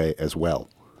fade away as well.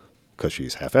 Because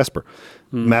she's half Esper.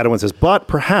 Maduin says, but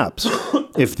perhaps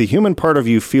if the human part of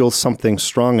you feels something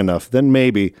strong enough, then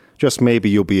maybe, just maybe,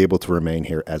 you'll be able to remain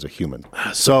here as a human.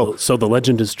 So So the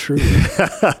legend is true.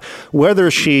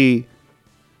 whether she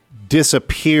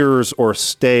disappears or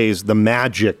stays, the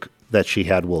magic that she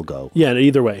had will go. Yeah,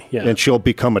 either way. Yeah. And she'll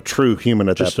become a true human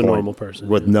at Just that a point. normal person,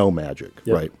 With yeah. no magic.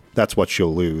 Yep. Right. That's what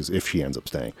she'll lose if she ends up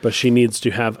staying. But she needs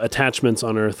to have attachments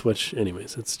on Earth, which,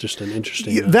 anyways, it's just an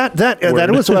interesting. That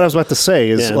word. was what I was about to say.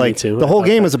 Is Yeah, me like too. the I whole thought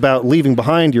game that. is about leaving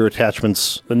behind your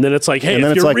attachments. And then it's like, hey, And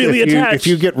then if it's you're like really attached, if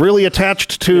you get really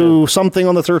attached to something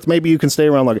on this earth, maybe you can stay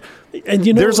around longer. and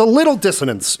There's a little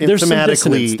dissonance there's some thematically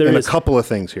dissonance, there in is. a couple of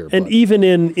things here. and but- even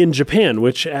in Japan,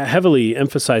 which heavily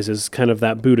emphasizes kind of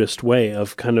that Buddhist way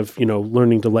of kind of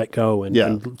learning to let go and, Yeah.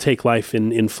 and take life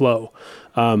in flow.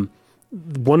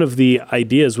 One of the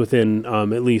ideas within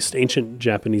at least ancient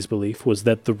Japanese belief was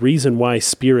that the reason why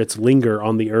spirits linger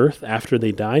on the earth after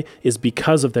they die is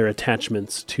because of their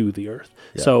attachments to the earth.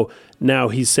 So now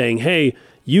he's saying, hey,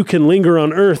 you can linger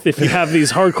on Earth if you have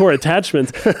these hardcore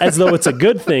attachments, as though it's a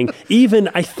good thing.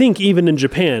 I think even in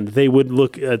Japan, they would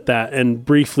look at that and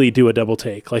briefly do a double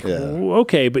take. Like,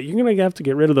 okay, but you're going to have to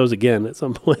get rid of those again at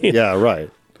some point. Yeah, right.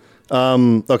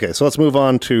 Okay, so let's move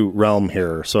on to Realm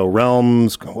here. So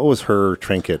Realm's, what was her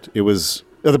trinket? It was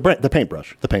the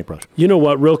paintbrush. The paintbrush. You know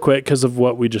what, real quick, because of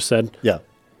what we just said, Yeah.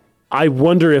 I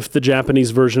wonder if the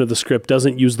Japanese version of the script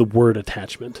doesn't use the word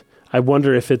attachment. I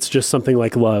wonder if it's just something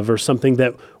like love or something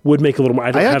that would make a little more.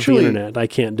 I don't have the internet. I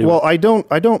can't do it. Well,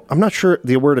 I'm not sure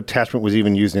the word attachment was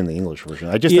even used in the English version.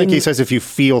 I just think he says if you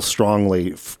feel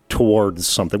strongly towards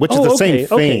something, which is the same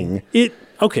thing.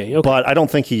 Okay. But I don't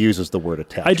think he uses the word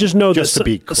attachment. I just know just that to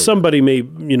be clear. somebody may,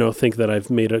 think that I've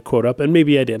made a quote up, and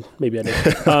maybe I did.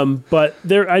 But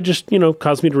I just,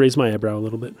 caused me to raise my eyebrow a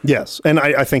little bit. Yes, and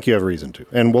I think you have a reason to.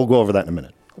 And we'll go over that in a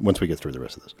minute once we get through the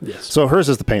rest of this. Yes. So hers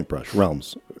is the paintbrush,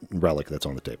 Realm's relic that's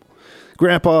on the table.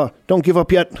 Grandpa, don't give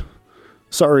up yet.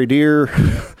 Sorry, dear.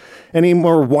 Any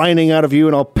more whining out of you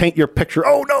and I'll paint your picture.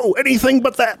 Oh, no, anything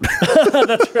but that.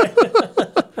 That's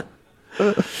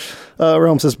right.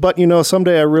 Realm says, but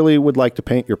someday I really would like to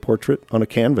paint your portrait on a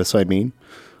canvas, I mean.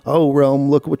 Oh, Realm,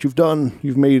 look what you've done.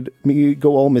 You've made me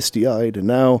go all misty-eyed, and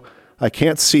now I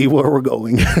can't see where we're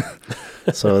going.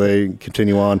 So they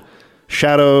continue on.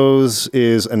 Shadows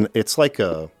it's like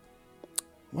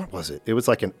what was it? It was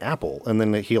like an apple, and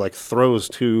then he throws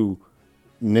 2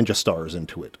 ninja stars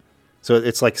into it. So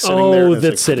it's like sitting there. Oh,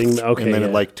 that's sitting. Okay. And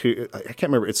then I can't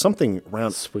remember. It's something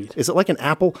round. Sweet. Is it like an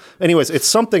apple? Anyways, it's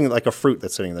something like a fruit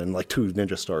that's sitting there, and 2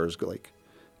 ninja stars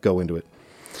go into it.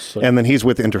 So, and then he's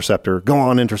with Interceptor. Go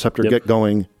on, Interceptor, get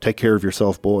going. Take care of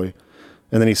yourself, boy.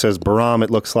 And then he says, Baram, it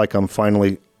looks like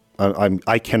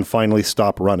I can finally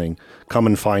stop running. Come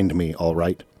and find me, all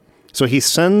right? So he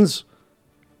sends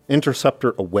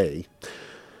Interceptor away.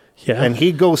 Yeah. And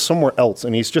he goes somewhere else,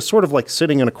 and he's just sort of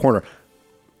sitting in a corner.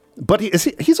 But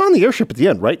he's on the airship at the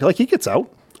end, right? He gets out.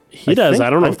 He does. Think. I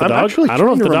don't know if the dog. I don't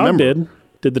know if the dog did.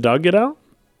 Did the dog get out?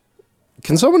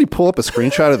 Can somebody pull up a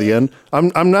screenshot of the end?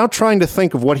 I'm now trying to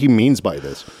think of what he means by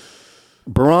this.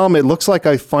 Baram, it looks like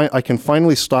I can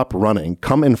finally stop running.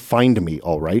 Come and find me,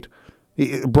 all right?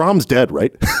 Baram's dead,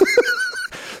 right?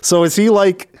 So is he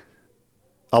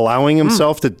allowing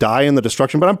himself to die in the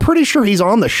destruction? But I'm pretty sure he's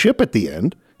on the ship at the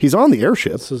end. He's on the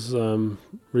airship. This is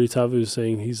Ritavu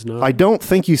saying he's not. I don't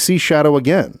think you see Shadow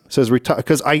again, says Ritavu,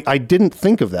 because I didn't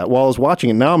think of that while I was watching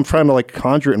it. Now I'm trying to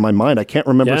conjure it in my mind. I can't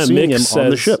remember seeing Mick him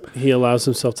on the ship. He allows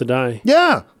himself to die.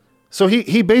 Yeah. So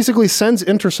he basically sends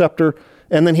Interceptor,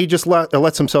 and then he just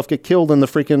lets himself get killed in the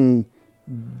freaking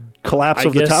collapse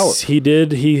of the tower. He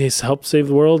did. He's helped save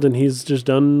the world, and he's just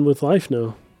done with life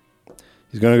now.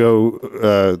 He's going to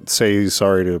go say he's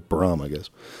sorry to Baram, I guess.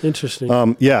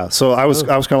 Interesting. Yeah. So I was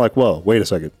kind of like, whoa, wait a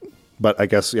second. But I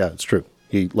guess, yeah, it's true.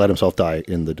 He let himself die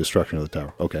in the destruction of the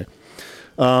tower. Okay.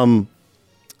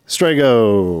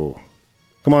 Strago.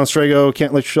 Come on, Strago.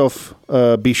 Can't let yourself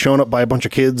be shown up by a bunch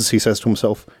of kids, he says to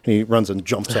himself. And he runs and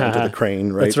jumps onto the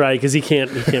crane, right? That's right, because he can't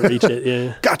reach it.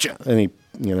 Yeah. Gotcha. And he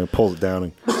pulls it down,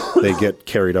 and they get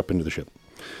carried up into the ship.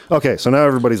 Okay, so now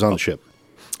everybody's on the ship.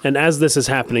 And as this is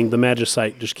happening, the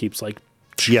Magicite just keeps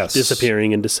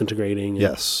disappearing and disintegrating.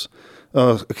 Yes.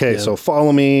 Okay, so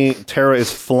follow me. Terra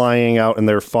is flying out, and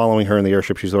they're following her in the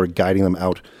airship. She's sort of guiding them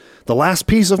out. The last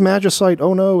piece of Magicite,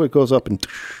 oh no, it goes up and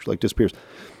disappears.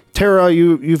 Terra,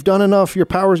 you've done enough. Your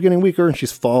power's getting weaker, and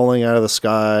she's falling out of the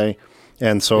sky.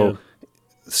 And so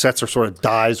Setzer sort of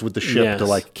dives with the ship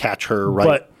to catch her, right?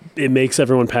 But it makes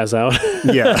everyone pass out.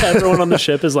 Yeah. Everyone on the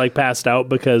ship is passed out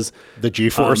because the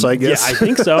G-force, I guess. Yeah, I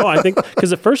think so. I think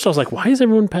because at first I was like, why is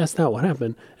everyone passed out? What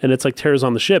happened? And it's Terra's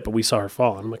on the ship, but we saw her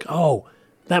fall. And I'm like, oh,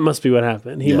 that must be what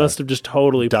happened. He must have just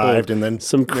totally dived pulled and then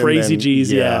some crazy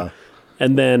G's. Yeah.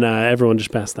 And then everyone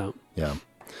just passed out. Yeah.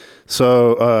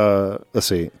 So let's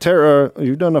see. Terra,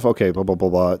 you've done enough. Okay, blah, blah, blah,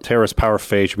 blah. Terra's power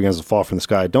fades. She begins to fall from the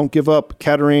sky. Don't give up,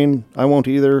 Katarine. I won't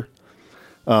either.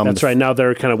 That's right. Now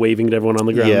they're kind of waving to everyone on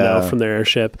the ground now from their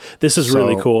airship. This is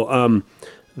really cool.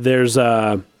 There's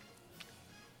what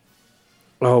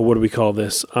do we call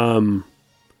this?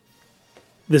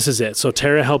 This is it. So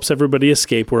Terra helps everybody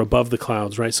escape. We're above the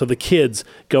clouds, right? So the kids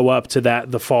go up to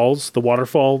the falls, the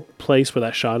waterfall place where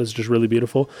that shot is just really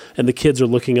beautiful. And the kids are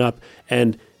looking up,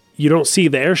 and you don't see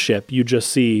the airship. You just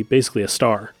see basically a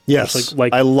star. Yes.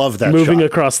 I love that moving shot.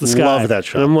 across the sky. Love that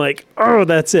shot. And I'm like, oh,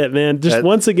 that's it, man. Just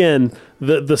once again,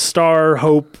 the star,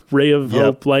 hope, ray of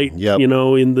hope, light,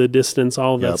 in the distance,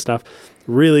 all of that stuff.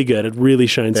 Really good. It really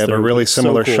shines through. They have a really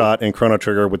similar shot in Chrono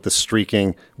Trigger with the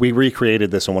streaking. We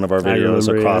recreated this in one of our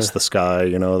videos across the sky.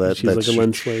 She's like a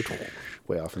lens flare.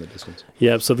 way off in the distance.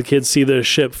 Yeah, so the kids see the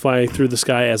ship fly through the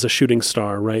sky as a shooting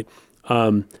star, right?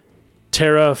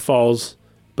 Tara falls,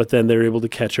 but then they're able to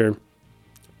catch her.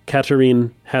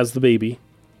 Katarine has the baby,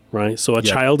 right? So a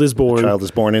child is born. A child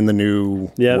is born in the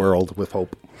new world with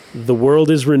hope. The world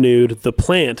is renewed. The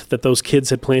plant that those kids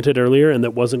had planted earlier and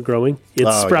that wasn't growing,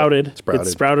 it's sprouted. Yep.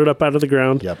 It's sprouted up out of the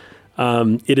ground. Yep.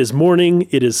 It is morning.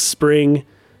 It is spring.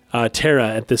 Tara,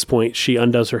 at this point, she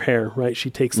undoes her hair, right? She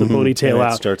takes the ponytail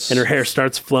out and her hair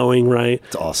starts flowing, right?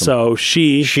 It's awesome. So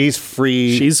she's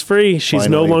free. She's free. She's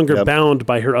no Finally. longer bound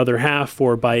by her other half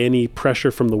or by any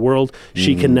pressure from the world.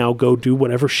 She can now go do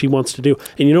whatever she wants to do.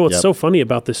 And you know what's so funny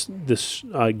about this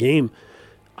game?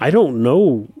 I don't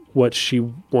know what she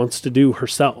wants to do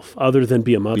herself other than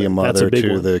be a mother. Be a mother That's a big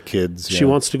to one. the kids. She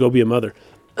wants to go be a mother.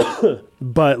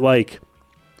 But like,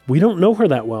 we don't know her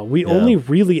that well. We only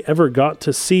really ever got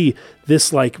to see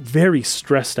this like very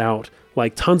stressed out,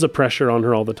 like tons of pressure on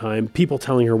her all the time, people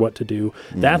telling her what to do.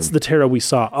 That's the Tara we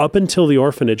saw up until the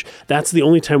orphanage. That's the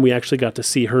only time we actually got to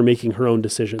see her making her own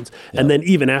decisions. And then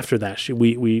even after that,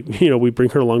 we bring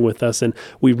her along with us, and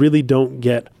we really don't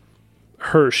get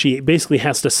her. She basically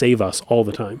has to save us all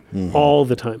the time,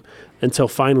 until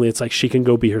finally it's like she can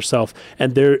go be herself.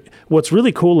 And what's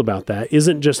really cool about that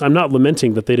isn't just, I'm not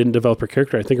lamenting that they didn't develop her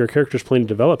character. I think her character's plenty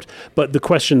developed, but the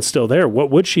question's still there. What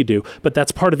would she do? But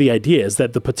that's part of the idea, is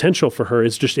that the potential for her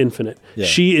is just infinite. Yeah.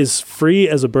 She is free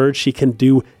as a bird. She can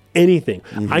do anything.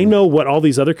 I know what all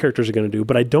these other characters are going to do,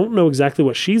 but I don't know exactly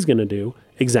what she's going to do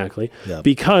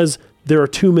because there are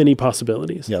too many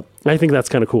possibilities. Yep. I think that's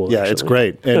kind of cool. Yeah, actually. it's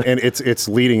great. And it's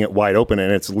leading it wide open,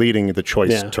 and it's leading the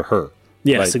choice to her.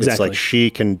 Yes, right? exactly. It's like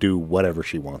she can do whatever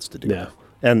she wants to do. Yeah.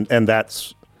 And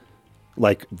that's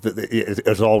like,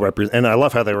 it's all represent. And I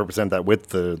love how they represent that with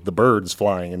the birds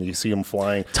flying, and you see them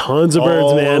flying. Tons of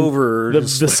birds, man. Over.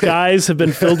 The skies have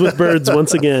been filled with birds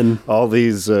once again. All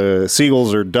these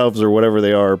seagulls or doves or whatever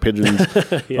they are, pigeons,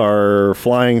 are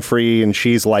flying free, and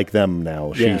she's like them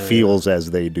now. She feels as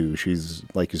they do. She's,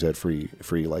 like you said, free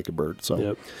like a bird. So.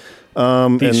 Yep.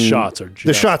 These shots are just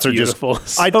the shots are beautiful.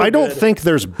 just. So I don't good. think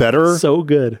there's better So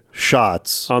good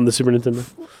shots. on the Super Nintendo.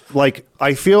 Like,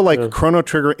 I feel like Chrono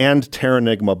Trigger and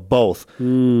Terranigma both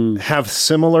have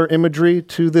similar imagery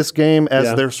to this game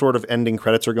as their sort of ending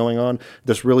credits are going on.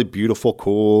 This really beautiful,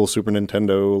 cool Super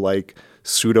Nintendo like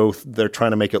pseudo. They're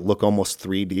trying to make it look almost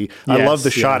 3D. I love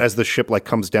the shot as the ship like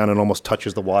comes down and almost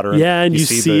touches the water. And you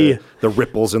see the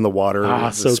ripples in the water,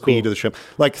 the so speed cool. of the ship,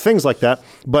 like things like that.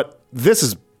 But this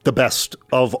is the best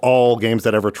of all games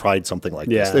that ever tried something like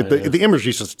this. The imagery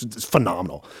is just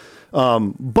phenomenal.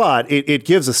 But it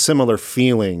gives a similar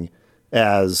feeling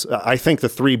as I think the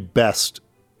three best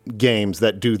games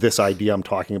that do this idea I'm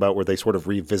talking about, where they sort of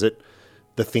revisit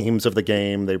the themes of the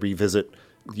game. They revisit,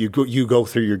 you go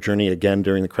through your journey again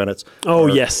during the credits. Oh,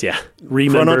 yes, yeah.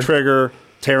 Remember. Chrono Trigger,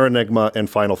 Terranigma, and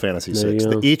Final Fantasy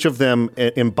VI. Each of them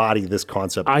embody this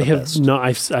concept.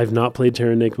 I've not played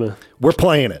Terranigma. We're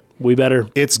playing it. We better.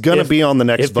 It's going to be on the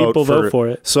next vote. People vote for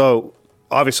it. So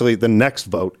obviously the next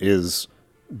vote is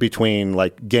between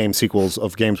like game sequels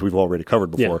of games we've already covered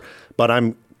before. But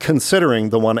I'm considering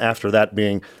the one after that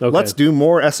being, let's do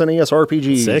more SNES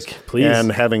RPGs. Sick, please.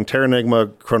 And having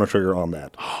Terranigma, Chrono Trigger on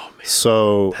that. Oh, man.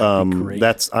 So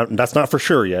that's not for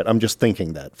sure yet. I'm just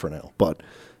thinking that for now. But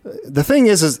the thing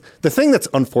is the thing that's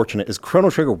unfortunate is Chrono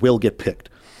Trigger will get picked.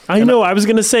 I know. I was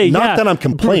going to say, not that I'm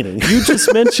complaining. You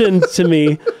just mentioned to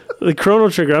me the Chrono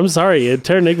Trigger. I'm sorry,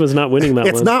 Terranigma's not winning that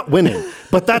one. It's not winning,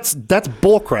 but that's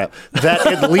bullcrap. That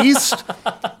at least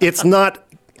it's not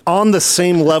on the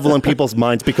same level in people's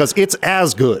minds because it's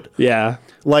as good. Yeah.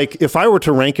 Like, if I were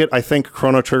to rank it, I think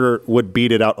Chrono Trigger would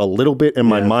beat it out a little bit in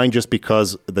my mind just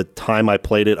because the time I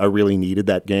played it, I really needed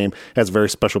that game. It has a very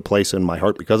special place in my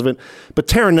heart because of it. But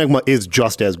Terranigma is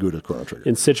just as good as Chrono Trigger.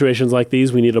 In situations like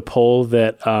these, we need a poll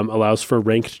that allows for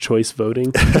ranked choice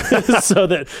voting so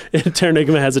that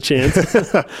Terranigma has a chance.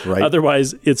 Right.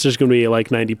 Otherwise, it's just going to be like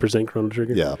 90% Chrono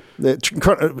Trigger. Yeah.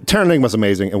 Terranigma is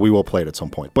amazing, and we will play it at some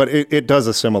point. But it does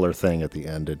a similar thing at the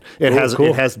end. It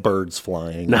has birds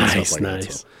flying. Nice, and stuff like nice.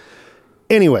 That, so.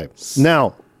 Anyway,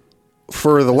 now,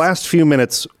 for the last few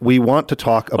minutes, we want to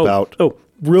talk about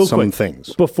real some quick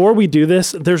things. Before we do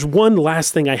this, there's one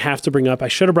last thing I have to bring up. I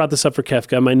should have brought this up for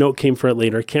Kefka. My note came for it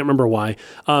later. I can't remember why.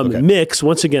 Mix,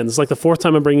 once again, this is like the fourth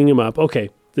time I'm bringing him up. Okay,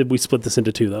 we split this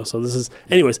into two, though. So this is...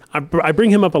 Anyways, I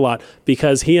bring him up a lot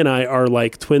because he and I are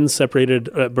like twins separated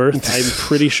at birth, I'm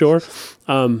pretty sure,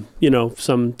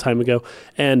 some time ago.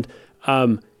 And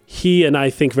he and I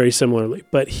think very similarly.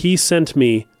 But he sent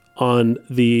me on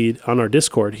our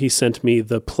Discord, he sent me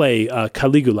the play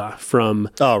Caligula from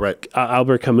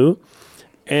Albert Camus.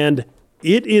 And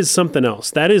it is something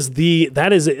else.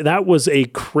 That was a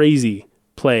crazy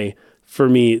play for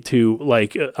me to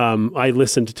like. I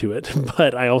listened to it,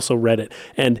 but I also read it,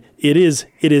 and it is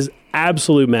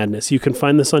absolute madness. You can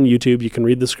find this on YouTube. You can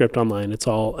read the script online. It's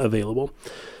all available.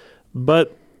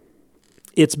 But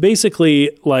it's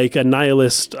basically like a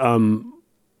nihilist.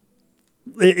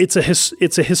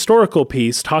 It's a historical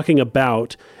piece talking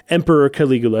about Emperor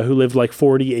Caligula, who lived like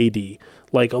 40 AD,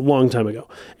 like a long time ago.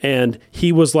 And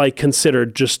he was like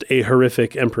considered just a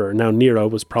horrific emperor. Now Nero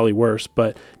was probably worse,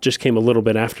 but just came a little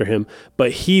bit after him.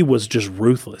 But he was just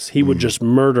ruthless. He would just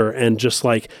murder and just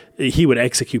like, he would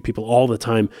execute people all the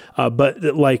time. But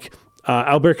like,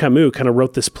 Albert Camus kind of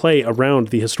wrote this play around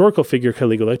the historical figure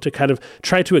Caligula to kind of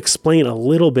try to explain a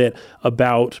little bit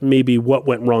about maybe what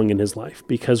went wrong in his life.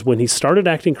 Because when he started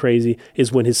acting crazy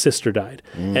is when his sister died.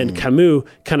 And Camus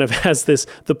kind of has this,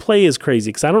 the play is crazy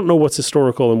because I don't know what's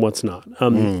historical and what's not.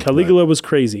 Caligula was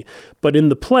crazy. But in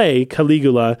the play,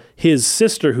 Caligula, his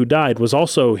sister who died was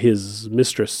also his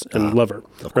mistress and lover.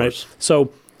 Of right? course.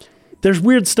 So there's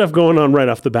weird stuff going on right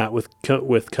off the bat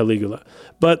with Caligula.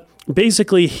 But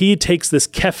basically, he takes this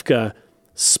Kafka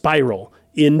spiral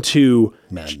into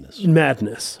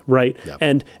madness, right? Yeah.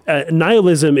 And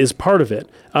nihilism is part of it.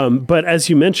 But as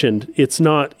you mentioned, it's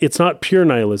not pure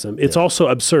nihilism. It's also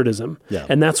absurdism. Yeah.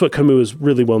 And that's what Camus is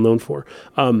really well known for.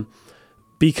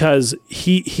 Because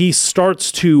he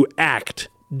starts to act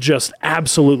just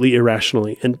absolutely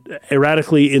irrationally and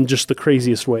erratically in just the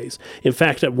craziest ways. In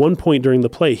fact, at one point during the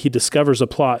play, he discovers a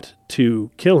plot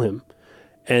to kill him,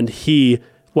 and he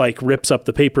like rips up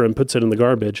the paper and puts it in the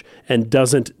garbage and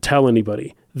doesn't tell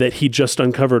anybody that he just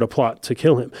uncovered a plot to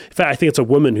kill him. In fact, I think it's a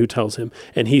woman who tells him,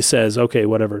 and he says, okay,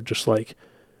 whatever, just like,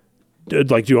 do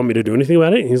you want me to do anything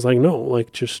about it? And he's like, no,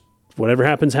 like just whatever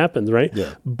happens, right?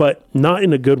 Yeah. But not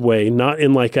in a good way, not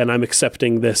in like an I'm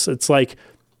accepting this. It's like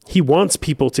he wants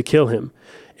people to kill him.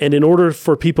 And in order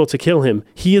for people to kill him,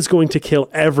 he is going to kill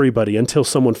everybody until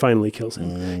someone finally kills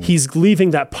him. He's leaving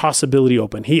that possibility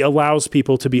open. He allows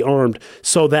people to be armed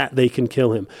so that they can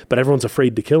kill him. But everyone's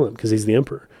afraid to kill him because he's the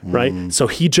emperor, right? So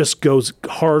he just goes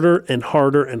harder and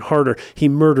harder and harder. He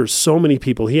murders so many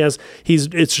people. It's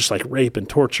just like rape and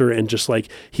torture, and just like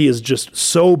he is just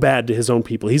so bad to his own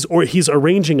people. He's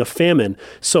arranging a famine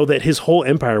so that his whole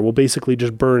empire will basically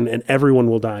just burn and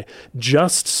everyone will die,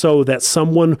 just so that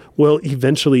someone will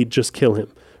eventually just kill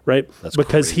him, right? That's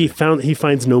because crazy. he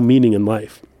finds no meaning in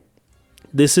life.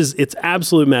 It's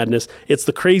absolute madness. It's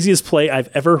the craziest play I've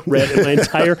ever read in my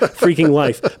entire freaking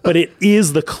life, but it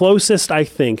is the closest I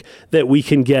think that we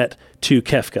can get to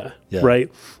Kafka,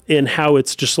 right? In how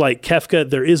it's just like Kafka,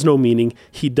 there is no meaning.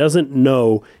 He doesn't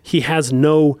know. He has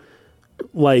no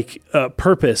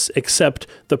purpose except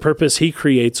the purpose he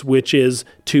creates, which is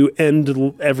to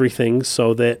end everything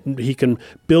so that he can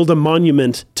build a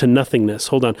monument to nothingness.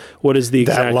 Hold on. What is the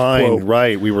exact That line, quote?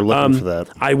 right. We were looking for that.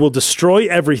 I will destroy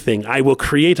everything. I will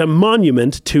create a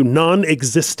monument to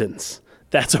non-existence.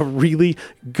 That's a really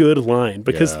good line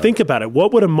because think about it.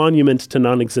 What would a monument to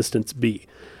non-existence be?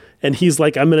 And he's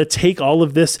like, I'm going to take all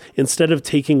of this, instead of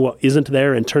taking what isn't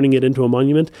there and turning it into a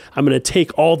monument, I'm going to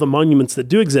take all the monuments that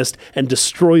do exist and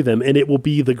destroy them, and it will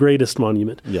be the greatest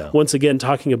monument. Yeah. Once again,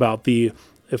 talking about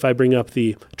if I bring up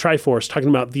the Triforce, talking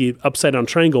about the upside down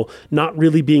triangle not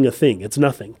really being a thing. It's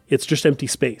nothing. It's just empty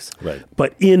space. Right.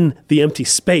 But in the empty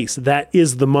space, that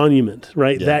is the monument,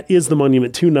 right? Yeah. That is the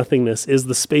monument to nothingness, is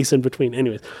the space in between.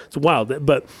 Anyways, it's wild.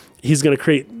 But he's going to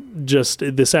create just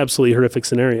this absolutely horrific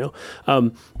scenario.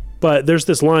 But there's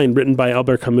this line written by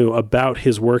Albert Camus about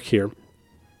his work here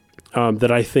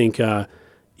that I think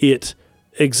it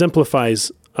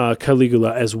exemplifies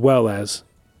Caligula as well as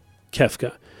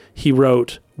Kafka. He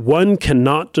wrote, "One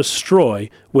cannot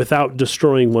destroy without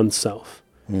destroying oneself."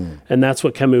 And that's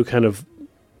what Camus kind of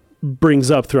brings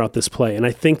up throughout this play. And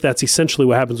I think that's essentially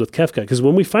what happens with Kafka, because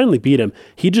when we finally beat him,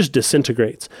 he just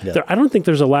disintegrates. Yeah. I don't think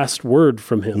there's a last word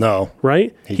from him. No.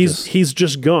 Right? He's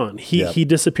just gone. He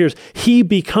disappears. He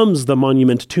becomes the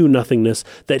monument to nothingness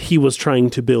that he was trying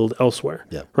to build elsewhere.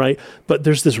 Yeah. Right? But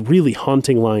there's this really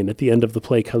haunting line at the end of the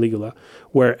play Caligula,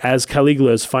 where as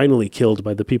Caligula is finally killed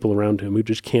by the people around him who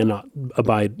just cannot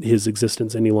abide his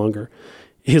existence any longer,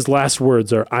 his last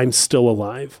words are, "I'm still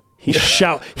alive."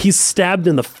 He's stabbed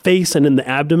in the face and in the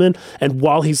abdomen, and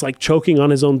while he's like choking on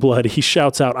his own blood, he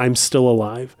shouts out, "I'm still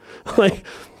alive." Like,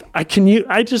 I've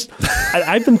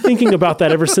been thinking about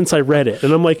that ever since I read it.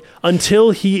 And I'm like, until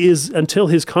his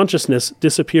consciousness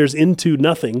disappears into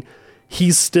nothing,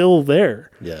 he's still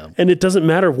there. Yeah. And it doesn't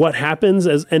matter what happens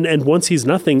and once he's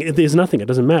nothing, it is nothing. It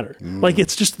doesn't matter. Like,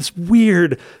 it's just this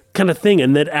weird kind of thing,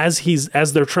 and that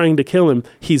as they're trying to kill him,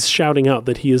 he's shouting out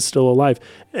that he is still alive,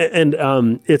 and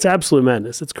it's absolute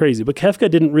madness. It's crazy. But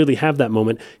Kefka didn't really have that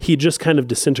moment. He just kind of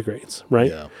disintegrates, right?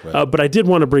 Yeah, right. But I did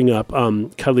want to bring up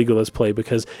Caligula's play,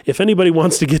 because if anybody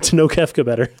wants to get to know Kefka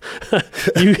better,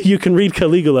 you can read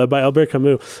Caligula by Albert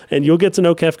Camus, and you'll get to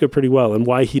know Kefka pretty well and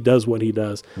why he does what he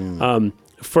does.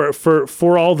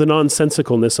 For all the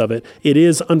nonsensicalness of it, it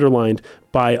is underlined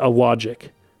by a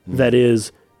logic that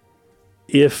is.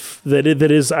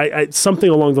 Something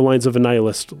along the lines of a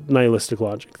nihilistic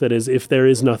logic. That is, if there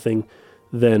is nothing,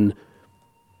 then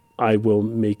I will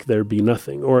make there be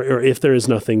nothing. Or if there is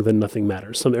nothing, then nothing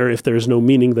matters. Or if there is no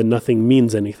meaning, then nothing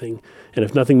means anything. And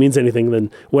if nothing means anything,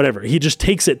 then whatever. He just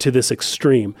takes it to this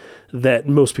extreme that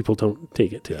most people don't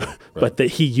take it to. Yeah, right. But that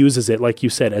he uses it, like you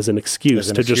said, as an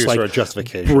excuse to just or a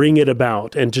justification. bring it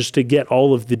about and just to get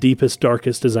all of the deepest,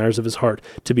 darkest desires of his heart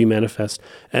to be manifest.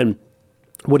 And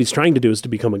what he's trying to do is to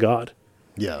become a god.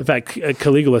 Yeah. In fact,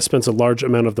 Caligula spends a large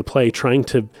amount of the play trying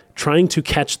to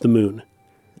catch the moon.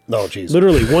 Oh, geez.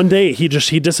 Literally, one day he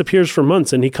disappears for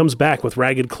months, and he comes back with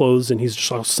ragged clothes, and he's just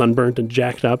all sunburnt and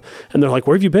jacked up. And they're like,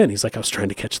 "Where have you been?" He's like, "I was trying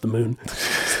to catch the moon."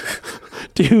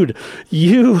 Dude,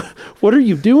 what are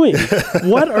you doing?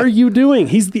 What are you doing?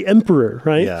 He's the emperor,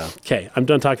 right? Yeah. Okay, I'm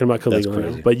done talking about Caligula That's now,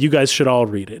 crazy. but you guys should all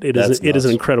read it. It is That's an nuts.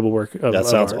 incredible work. That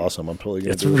sounds art. awesome. I'm totally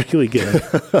going It's to do it. really good.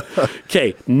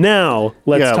 Okay, now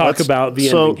let's talk about the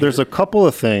So ending. there's a couple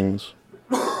of things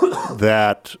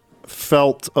that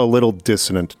felt a little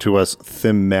dissonant to us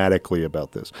thematically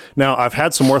about this. Now, I've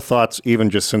had some more thoughts even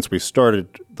just since we started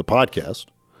the podcast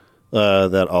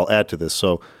that I'll add to this.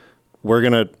 So we're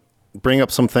going to bring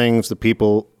up some things that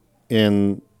people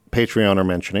in Patreon are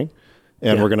mentioning,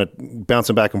 and we're going to bounce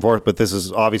them back and forth. But this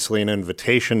is obviously an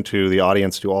invitation to the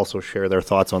audience to also share their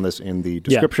thoughts on this in the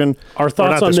description. Our Or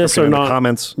thoughts not on this description, are in the not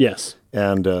comments. Yes,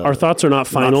 And our thoughts are not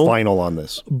final. Not final on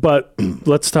this. But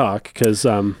let's talk, because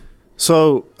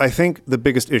So I think the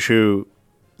biggest issue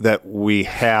that we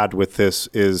had with this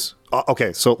is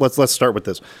okay. So let's start with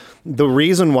this. The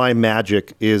reason why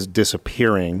magic is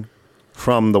disappearing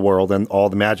from the world and all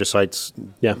the magicites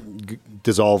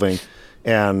dissolving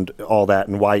and all that,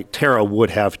 and why Tara would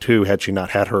have too had she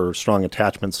not had her strong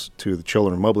attachments to the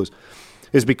children of Moblius,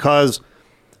 is because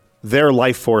their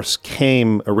life force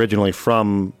came originally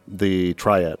from the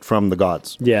Triad, from the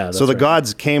gods. Yeah, that's so the right.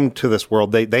 gods came to this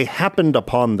world. They happened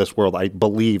upon this world, I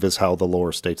believe, is how the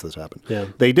lore states this happened. Yeah.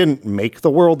 They didn't make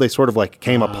the world. They sort of like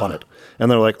came upon it.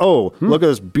 And they're like, oh, look at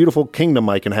this beautiful kingdom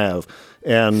I can have.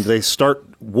 And they start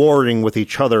warring with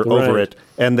each other over Right. it.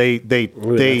 And they that's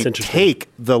interesting. take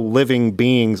the living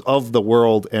beings of the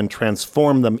world and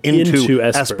transform them into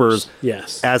Espers. espers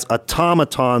Yes. as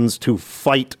automatons to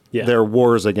fight Yeah. their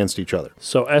wars against each other.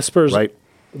 So espers Right.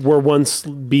 were once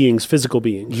beings, physical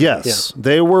beings. Yes, Yeah.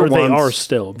 they were Or once. they are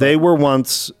still, but- They were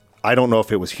once. I don't know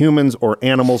if it was humans or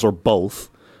animals or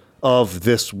both of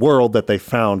this world that they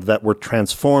found that were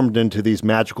transformed into these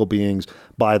magical beings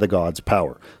by the gods'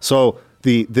 power. So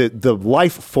the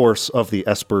life force of the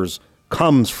espers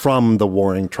comes from the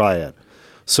warring triad.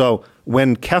 So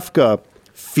when Kefka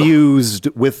fused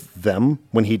with them,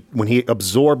 when he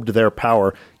absorbed their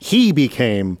power, he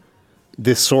became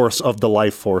the source of the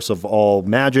life force of all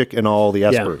magic and all the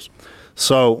espers.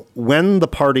 So when the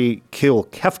party kill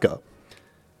Kefka,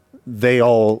 they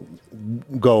all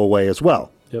go away as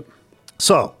well. Yep.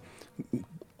 So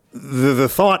the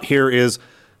thought here is,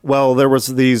 well, there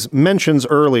was these mentions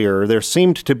earlier. There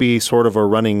seemed to be sort of a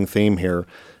running theme here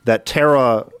that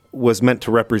Tara was meant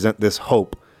to represent this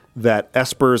hope that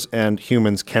espers and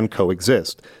humans can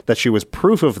coexist, that she was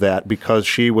proof of that because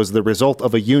she was the result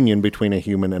of a union between a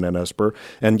human and an esper.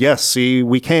 And yes, see,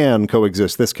 we can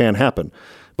coexist. This can happen.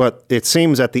 But it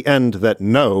seems at the end that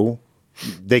no,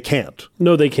 they can't.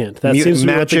 No, they can't. That seems to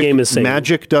be what the game is saying.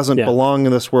 Magic doesn't belong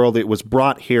in this world. It was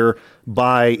brought here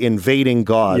by invading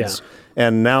gods. Yeah.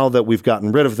 And now that we've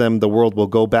gotten rid of them, the world will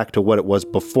go back to what it was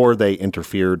before they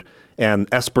interfered. And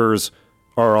espers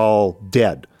are all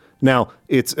dead. Now,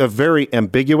 it's a very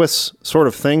ambiguous sort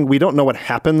of thing. We don't know what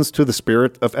happens to the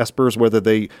spirit of espers, whether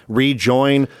they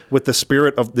rejoin with the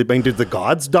spirit of the... I mean, did the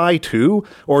gods die too?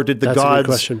 Or did the That's a good gods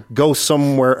question. go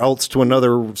somewhere else to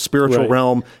another spiritual Right.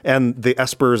 realm and the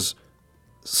espers'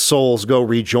 souls go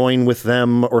rejoin with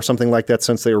them or something like that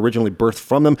since they originally birthed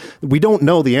from them? We don't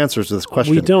know the answers to this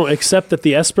question. We don't, except that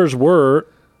the espers were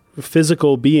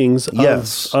physical beings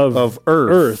Yes, of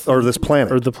Earth or this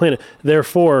planet. or the planet.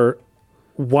 Therefore,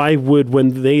 why would,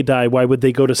 when they die, why would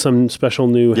they go to some special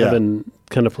new Yeah. heaven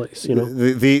kind of place? You know,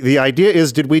 The idea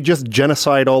is, did we just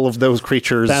genocide all of those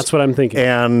creatures? that's what I'm thinking.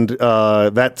 And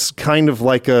that's kind of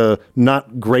like a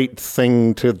not great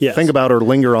thing to Yes. think about or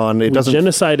linger on. It We doesn't.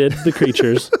 genocided the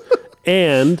creatures,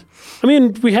 and I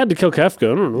mean, we had to kill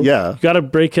Kefka. I don't know. Yeah. You got to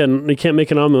break in. You can't make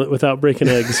an omelet without breaking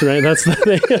eggs, right? That's the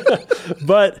thing.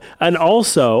 But and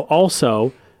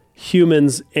also,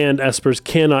 humans and espers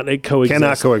cannot coexist.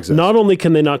 Cannot coexist. Not only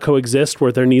can they not coexist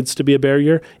where there needs to be a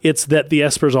barrier, it's that the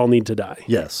espers all need to die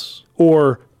Yes.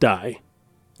 or die.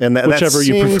 And that Whichever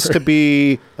you seems prefer. to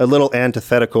be a little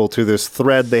antithetical to this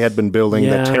thread they had been building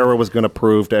that Yeah. Terra was going to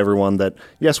prove to everyone that,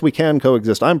 yes, we can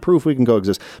coexist. I'm proof we can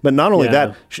coexist. But not only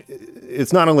Yeah. that,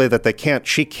 it's not only that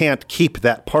she can't keep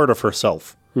that part of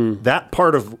herself. That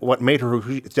part of what made her,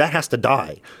 that has to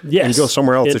die and Yes. go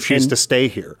somewhere else It- if she's and- to stay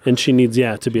here. And she needs,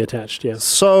 to be attached. Yeah.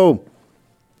 So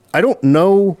I don't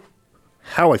know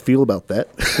how I feel about that.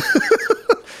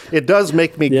 It does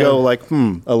make me Yeah. go like,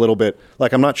 a little bit.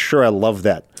 Like, I'm not sure I love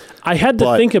that. I had to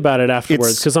But think about it afterwards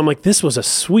it's- because I'm like, this was a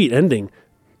sweet ending,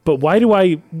 but why do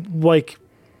I like?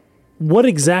 What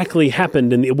exactly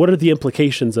happened, and what are the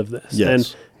implications of this?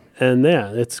 Yes. And yeah,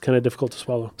 it's kind of difficult to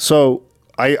swallow. So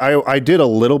I did a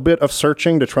little bit of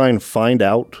searching to try and find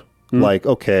out, like,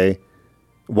 okay,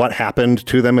 what happened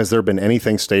to them? Has there been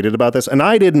anything stated about this? And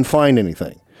I didn't find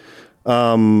anything.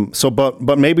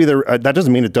 But maybe there. That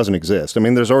doesn't mean it doesn't exist. I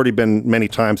mean, there's already been many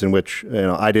times in which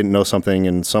I didn't know something,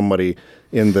 and somebody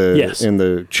in the Yes. in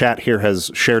the chat here has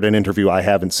shared an interview I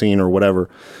haven't seen or whatever.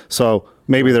 So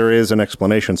maybe there is an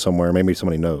explanation somewhere. Maybe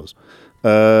somebody knows.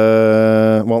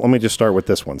 Well, let me just start with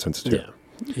this one since it's here.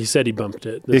 Yeah, he said he bumped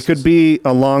it. It could be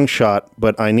a long shot,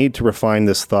 but I need to refine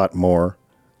this thought more.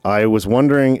 I was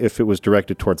wondering if it was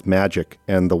directed towards magic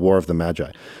and the War of the Magi.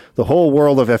 The whole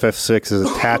world of FF6 is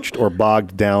attached or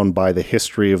bogged down by the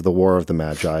history of the War of the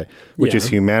Magi, which Yeah. is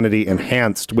humanity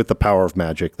enhanced with the power of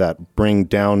magic that bring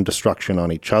down destruction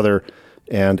on each other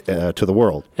and to the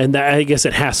world. And I guess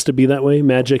it has to be that way.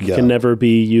 Magic Yeah. can never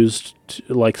be used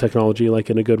like technology,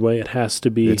 like in a good way. It has to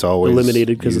be It's always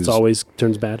eliminated because it's used- always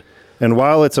turns bad. And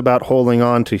while it's about holding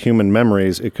on to human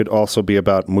memories, it could also be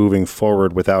about moving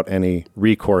forward without any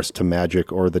recourse to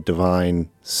magic or the divine,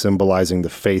 symbolizing the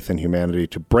faith in humanity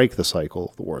to break the cycle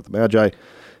of the War of the Magi,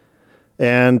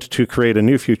 and to create a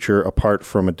new future apart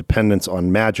from a dependence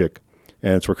on magic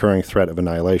and its recurring threat of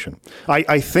annihilation.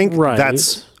 I think Right.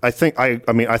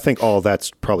 I think all of that's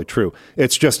probably true.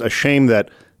 It's just a shame that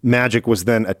magic was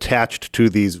then attached to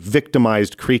these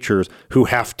victimized creatures who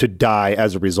have to die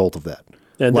as a result of that.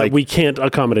 And Like- that we can't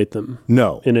accommodate them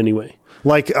No. in any way.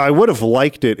 Like, I would have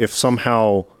liked it if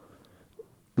somehow,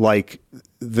 like,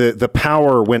 the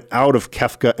power went out of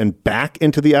Kefka and back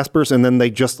into the Espers, and then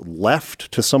they just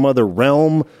left to some other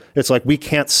realm. It's like, we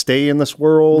can't stay in this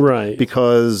world, Right.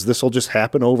 because this will just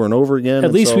happen over and over again. At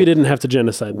And least so we didn't have to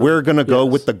genocide them. We're gonna go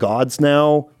Yes. with the gods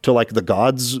now to like the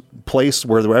gods' place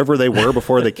wherever they were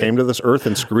before they came to this earth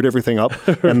and screwed everything up,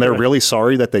 and they're really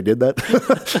sorry that they did that.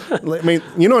 I mean,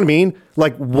 you know what I mean?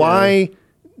 Like, why?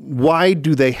 Why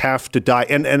do they have to die?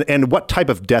 And what type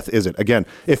of death is it? Again,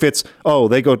 if it's,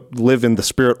 they go live in the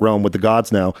spirit realm with the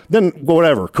gods now, then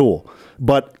whatever, cool.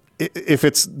 But if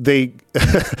it's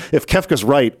if Kefka's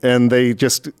right and they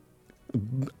just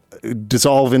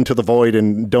dissolve into the void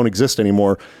and don't exist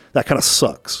anymore, that kind of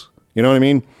sucks. You know what I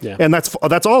mean? Yeah. And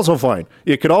that's also fine.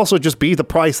 It could also just be the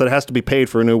price that has to be paid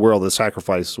for a new world, the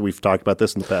sacrifice. We've talked about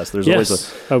this in the past. There's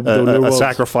Yes. always The new a world.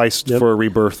 sacrifice Yep. for a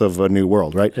rebirth of a new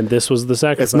world, right? And this was the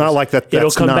sacrifice. It's not like that. It'll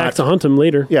That's come not, back to hunt him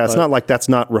later. Yeah, it's but- not like that's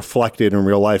not reflected in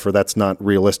real life, or that's not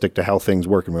realistic to how things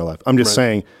work in real life. I'm just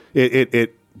saying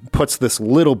it puts this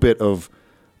little bit of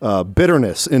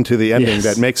bitterness into the ending Yes.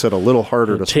 that makes it a little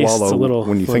harder to tastes swallow a little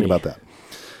when you think funny. about that.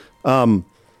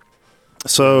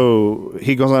 So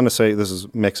he goes on to say, this is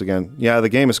Mix again. Yeah, the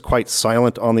game is quite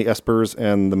silent on the Espers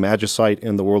and the Magicite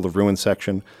in the World of Ruin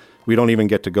section. We don't even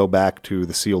get to go back to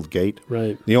the Sealed Gate.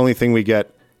 Right. The only thing we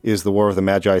get is the War of the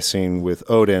Magi scene with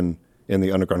Odin in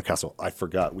the underground castle. I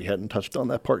forgot we hadn't touched on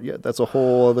that part yet. That's a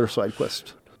whole other side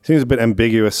quest. Seems a bit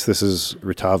ambiguous. This is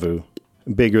Ritavu.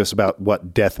 Ambiguous about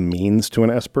what death means to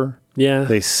an Esper. Yeah.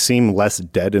 They seem less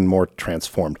dead and more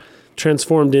transformed.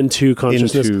 Transformed into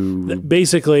consciousness.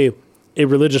 Basically, a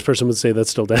religious person would say that's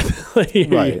still death.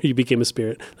 Right. You became a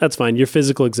spirit. That's fine. Your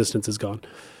physical existence is gone.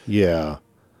 Yeah.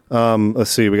 Let's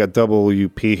see. We got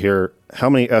WP here. How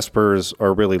many Espers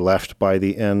are really left by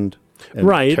the end? And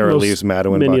Right. Terra leaves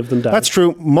Maduin. Many of them died. That's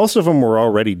true. Most of them were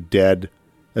already dead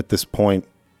at this point.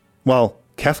 Well,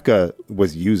 Kefka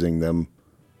was using them.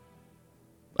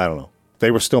 I don't know.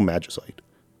 They were still Magicite.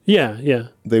 Yeah.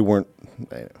 They weren't.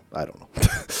 I don't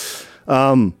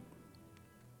know.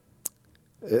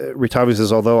 Ritavi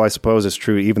says, although I suppose it's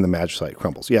true, even the Magicite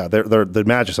crumbles. Yeah, the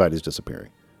Magicite is disappearing.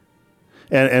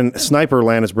 And Sniper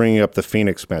Land is bringing up the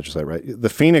Phoenix Magicite, right? The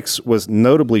Phoenix was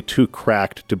notably too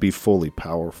cracked to be fully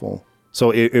powerful.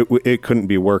 So it couldn't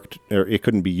be worked, or it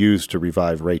couldn't be used to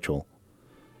revive Rachel.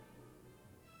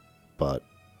 But.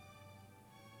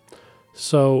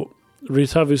 So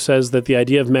Ritavu says that the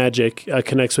idea of magic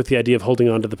connects with the idea of holding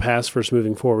on to the past versus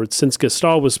moving forward, since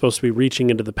Gestalt was supposed to be reaching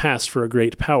into the past for a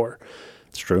great power.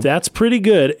 It's true. That's pretty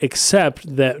good,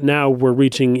 except that now we're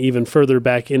reaching even further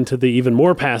back into the even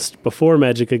more past before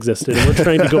magic existed, and we're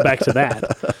trying to go back to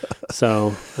that.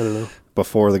 So, I don't know.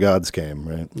 Before the gods came,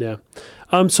 right? Yeah.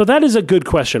 So that is a good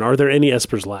question. Are there any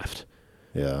Espers left?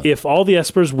 Yeah. If all the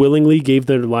Espers willingly gave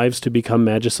their lives to become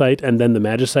Magicite, and then the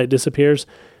Magicite disappears,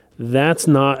 that's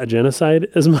not a genocide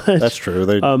as much. That's true.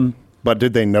 But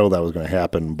did they know that was going to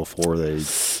happen before they...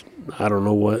 I don't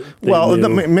know what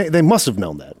they must have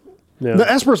known that. Yeah. The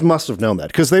Espers must have known that,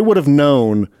 because they would have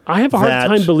known. I have a hard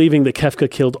time believing that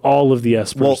Kefka killed all of the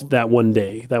Espers that one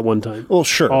day, that one time. Well,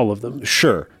 sure. All of them.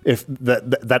 Sure. If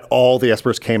that all the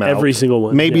Espers came out. Every single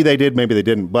one. Maybe they did, maybe they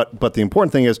didn't. But the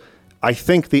important thing is, I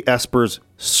think the Espers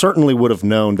certainly would have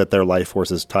known that their life force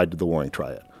is tied to the Warring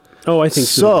Triad. Oh, I think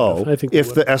so. I think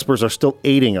if the Espers are still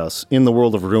aiding us in the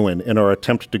world of ruin in our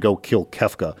attempt to go kill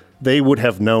Kefka, they would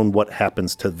have known what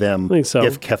happens to them I think so.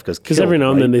 if Kefka's killed. Because every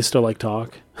now and then they still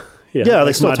talk. Yeah,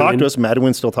 they still talk to us.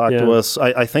 Maduin still talk to us.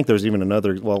 I think there's even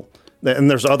another,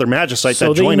 and there's other Magicites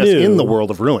that join us in the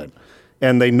world of ruin.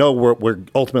 And they know what we're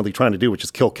ultimately trying to do, which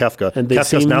is kill Kefka. And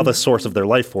Kefka's now the source of their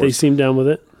life force. They seem down with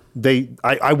it?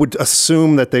 I would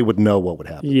assume that they would know what would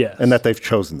happen. Yes. And that they've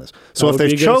chosen this. So if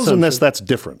they've chosen this, that's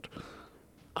different.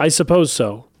 I suppose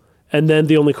so. And then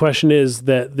the only question is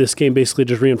that this game basically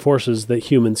just reinforces that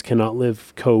humans cannot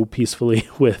live peacefully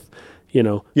with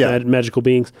magical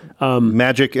beings.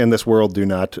 Magic and this world do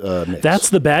not mix. That's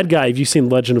the bad guy. Have you seen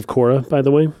Legend of Korra, by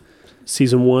the way?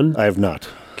 Season 1? I have not.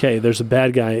 Okay, there's a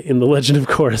bad guy in the Legend of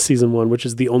Korra Season 1, which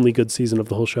is the only good season of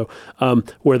the whole show,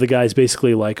 where the guy's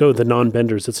basically like, oh, the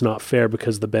non-benders, it's not fair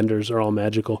because the benders are all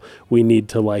magical. We need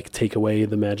to take away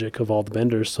the magic of all the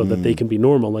benders so that they can be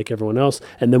normal like everyone else,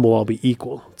 and then we'll all be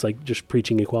equal. It's like just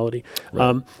preaching equality.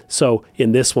 Right. So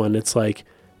in this one, it's like,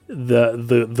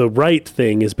 the right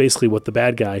thing is basically what the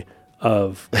bad guy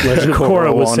of Legend of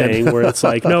Korra was saying, where it's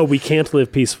like, no, we can't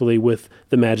live peacefully with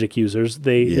the magic users.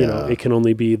 It can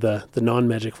only be the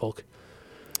non-magic folk.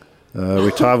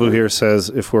 Ritavu here says,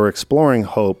 if we're exploring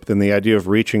hope, then the idea of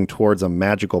reaching towards a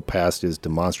magical past is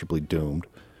demonstrably doomed.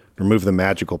 Remove the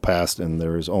magical past and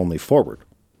there is only forward.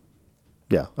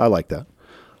 Yeah, I like that.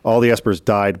 All the Espers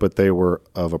died, but they were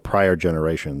of a prior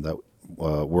generation. That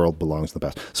world belongs to the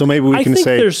past. So maybe we can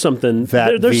say there's something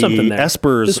that there's something there.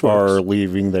 Espers are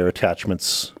leaving their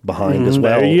attachments behind as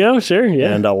well. There you go, sure,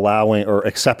 yeah. And allowing or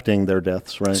accepting their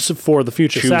deaths, right? So for the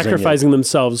future, sacrificing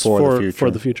themselves for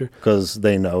the future. Because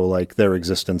they know their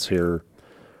existence here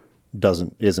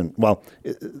isn't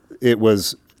it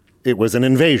was an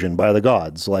invasion by the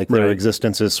gods. Their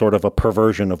existence is sort of a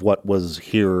perversion of what was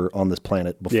here on this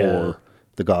planet before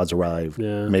the gods arrived.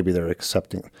 Yeah. Maybe they're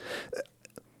accepting.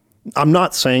 I'm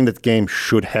not saying that the game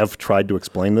should have tried to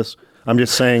explain this. I'm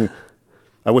just saying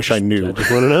I wish I knew. I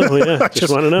just want to know. Yeah,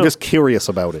 just want to know. I'm just curious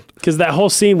about it. Because that whole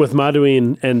scene with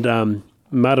Maduin and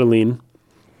Madeline,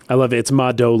 I love it. It's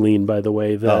Madoline, by the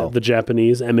way, the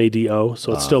Japanese, M-A-D-O.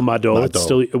 So it's still Mado. It's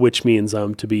still, which means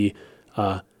to be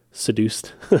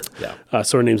seduced. Yeah.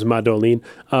 So her name's Madoline.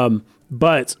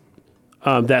 But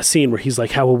that scene where he's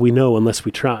like, how will we know unless we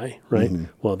try, right? Mm-hmm.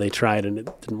 Well, they tried and it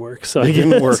didn't work. So it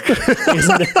didn't work.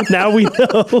 Now we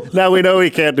know. Now we know he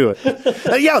can't do it.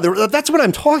 That's what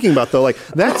I'm talking about, though.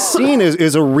 That scene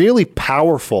is a really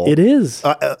powerful. It is.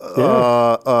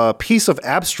 Piece of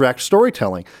abstract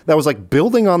storytelling that was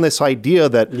building on this idea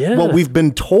that, we've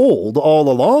been told all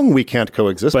along we can't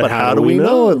coexist, but how do we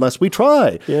know unless we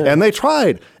try? Yeah. And they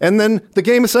tried. And then the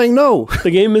game is saying, no.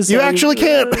 The game is saying, you actually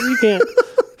can't. You can't.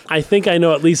 I think I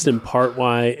know at least in part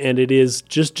why, and it is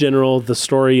just the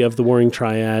story of the Warring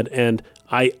Triad, and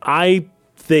I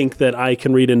think that I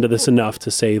can read into this enough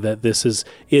to say that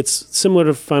it's similar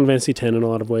to Final Fantasy X in a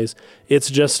lot of ways. It's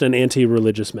just an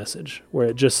anti-religious message, where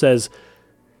it just says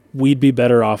we'd be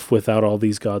better off without all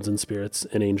these gods and spirits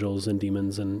and angels and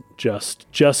demons and just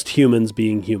humans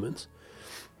being humans.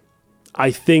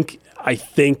 I think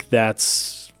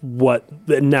that's what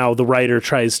now the writer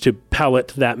tries to palette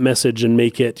that message and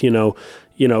make it,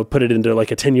 put it into a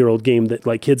 10-year-old game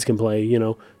that kids can play,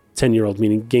 10-year-old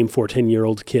meaning game for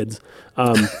 10-year-old kids.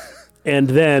 And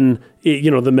then,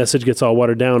 the message gets all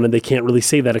watered down and they can't really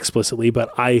say that explicitly,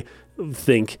 but I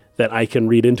think that I can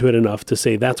read into it enough to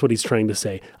say that's what he's trying to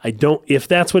say. If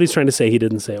that's what he's trying to say, he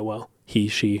didn't say it well. He,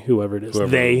 she, whoever it is.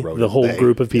 They, the whole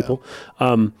group of people.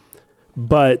 Yeah.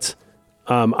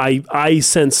 I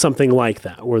sense something like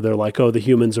that, where they're like, oh, the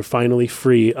humans are finally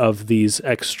free of these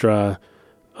extra,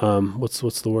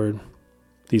 what's the word?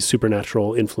 These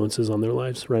supernatural influences on their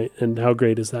lives, right? And how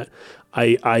great is that?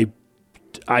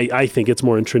 I think it's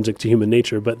more intrinsic to human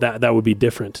nature, but that would be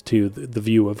different to the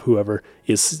view of whoever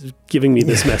is giving me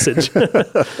this message.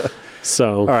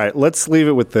 So, all right, let's leave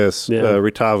it with this. Yeah.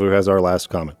 Ritavu has our last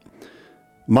comment.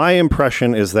 My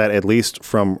impression is that, at least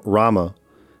from Rama,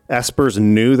 Espers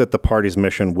knew that the party's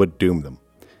mission would doom them.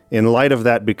 In light of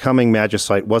that, becoming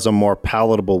Magicite was a more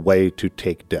palatable way to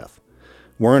take death.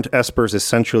 Weren't Espers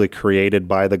essentially created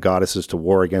by the goddesses to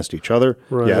war against each other?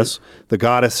 Right. Yes. The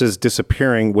goddesses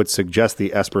disappearing would suggest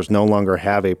the Espers no longer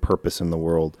have a purpose in the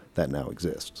world that now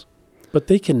exists. But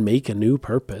they can make a new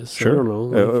purpose. Sure. I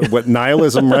don't know. What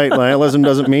nihilism, right? Nihilism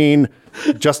doesn't mean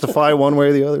justify one way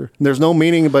or the other. There's no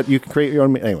meaning, but you can create your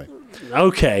own meaning. Anyway.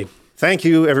 Okay. Thank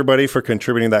you, everybody, for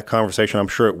contributing to that conversation. I'm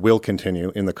sure it will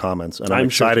continue in the comments, and I'm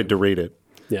excited to read it.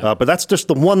 Yeah. But that's just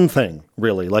the one thing,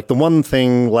 really. Like, the one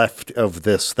thing left of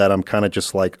this that I'm kind of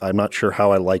just like, I'm not sure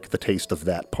how I like the taste of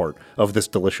that part of this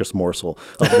delicious morsel.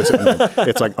 Of this,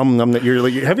 it's like, you're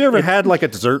like, have you ever had like a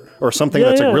dessert or something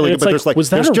that's like really good? But there's like, was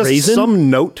that there's a just raisin? some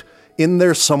note in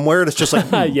there somewhere that's just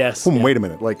like, Yes. Wait a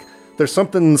minute. Like, there's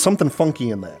something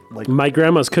funky in that. Like, My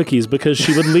grandma's cookies, because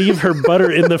she would leave her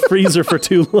butter in the freezer for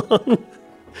too long.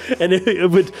 And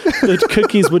the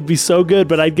cookies would be so good,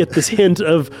 but I'd get this hint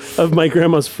of my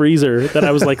grandma's freezer that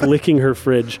I was like licking her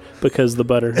fridge because the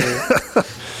butter.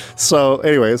 So,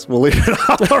 anyways, we'll leave it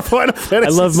on our Final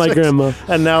Fantasy I love my VI grandma.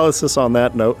 analysis on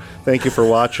that note. Thank you for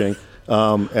watching,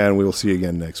 and we will see you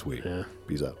again next week. Yeah.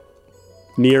 Peace out.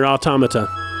 Nier Automata.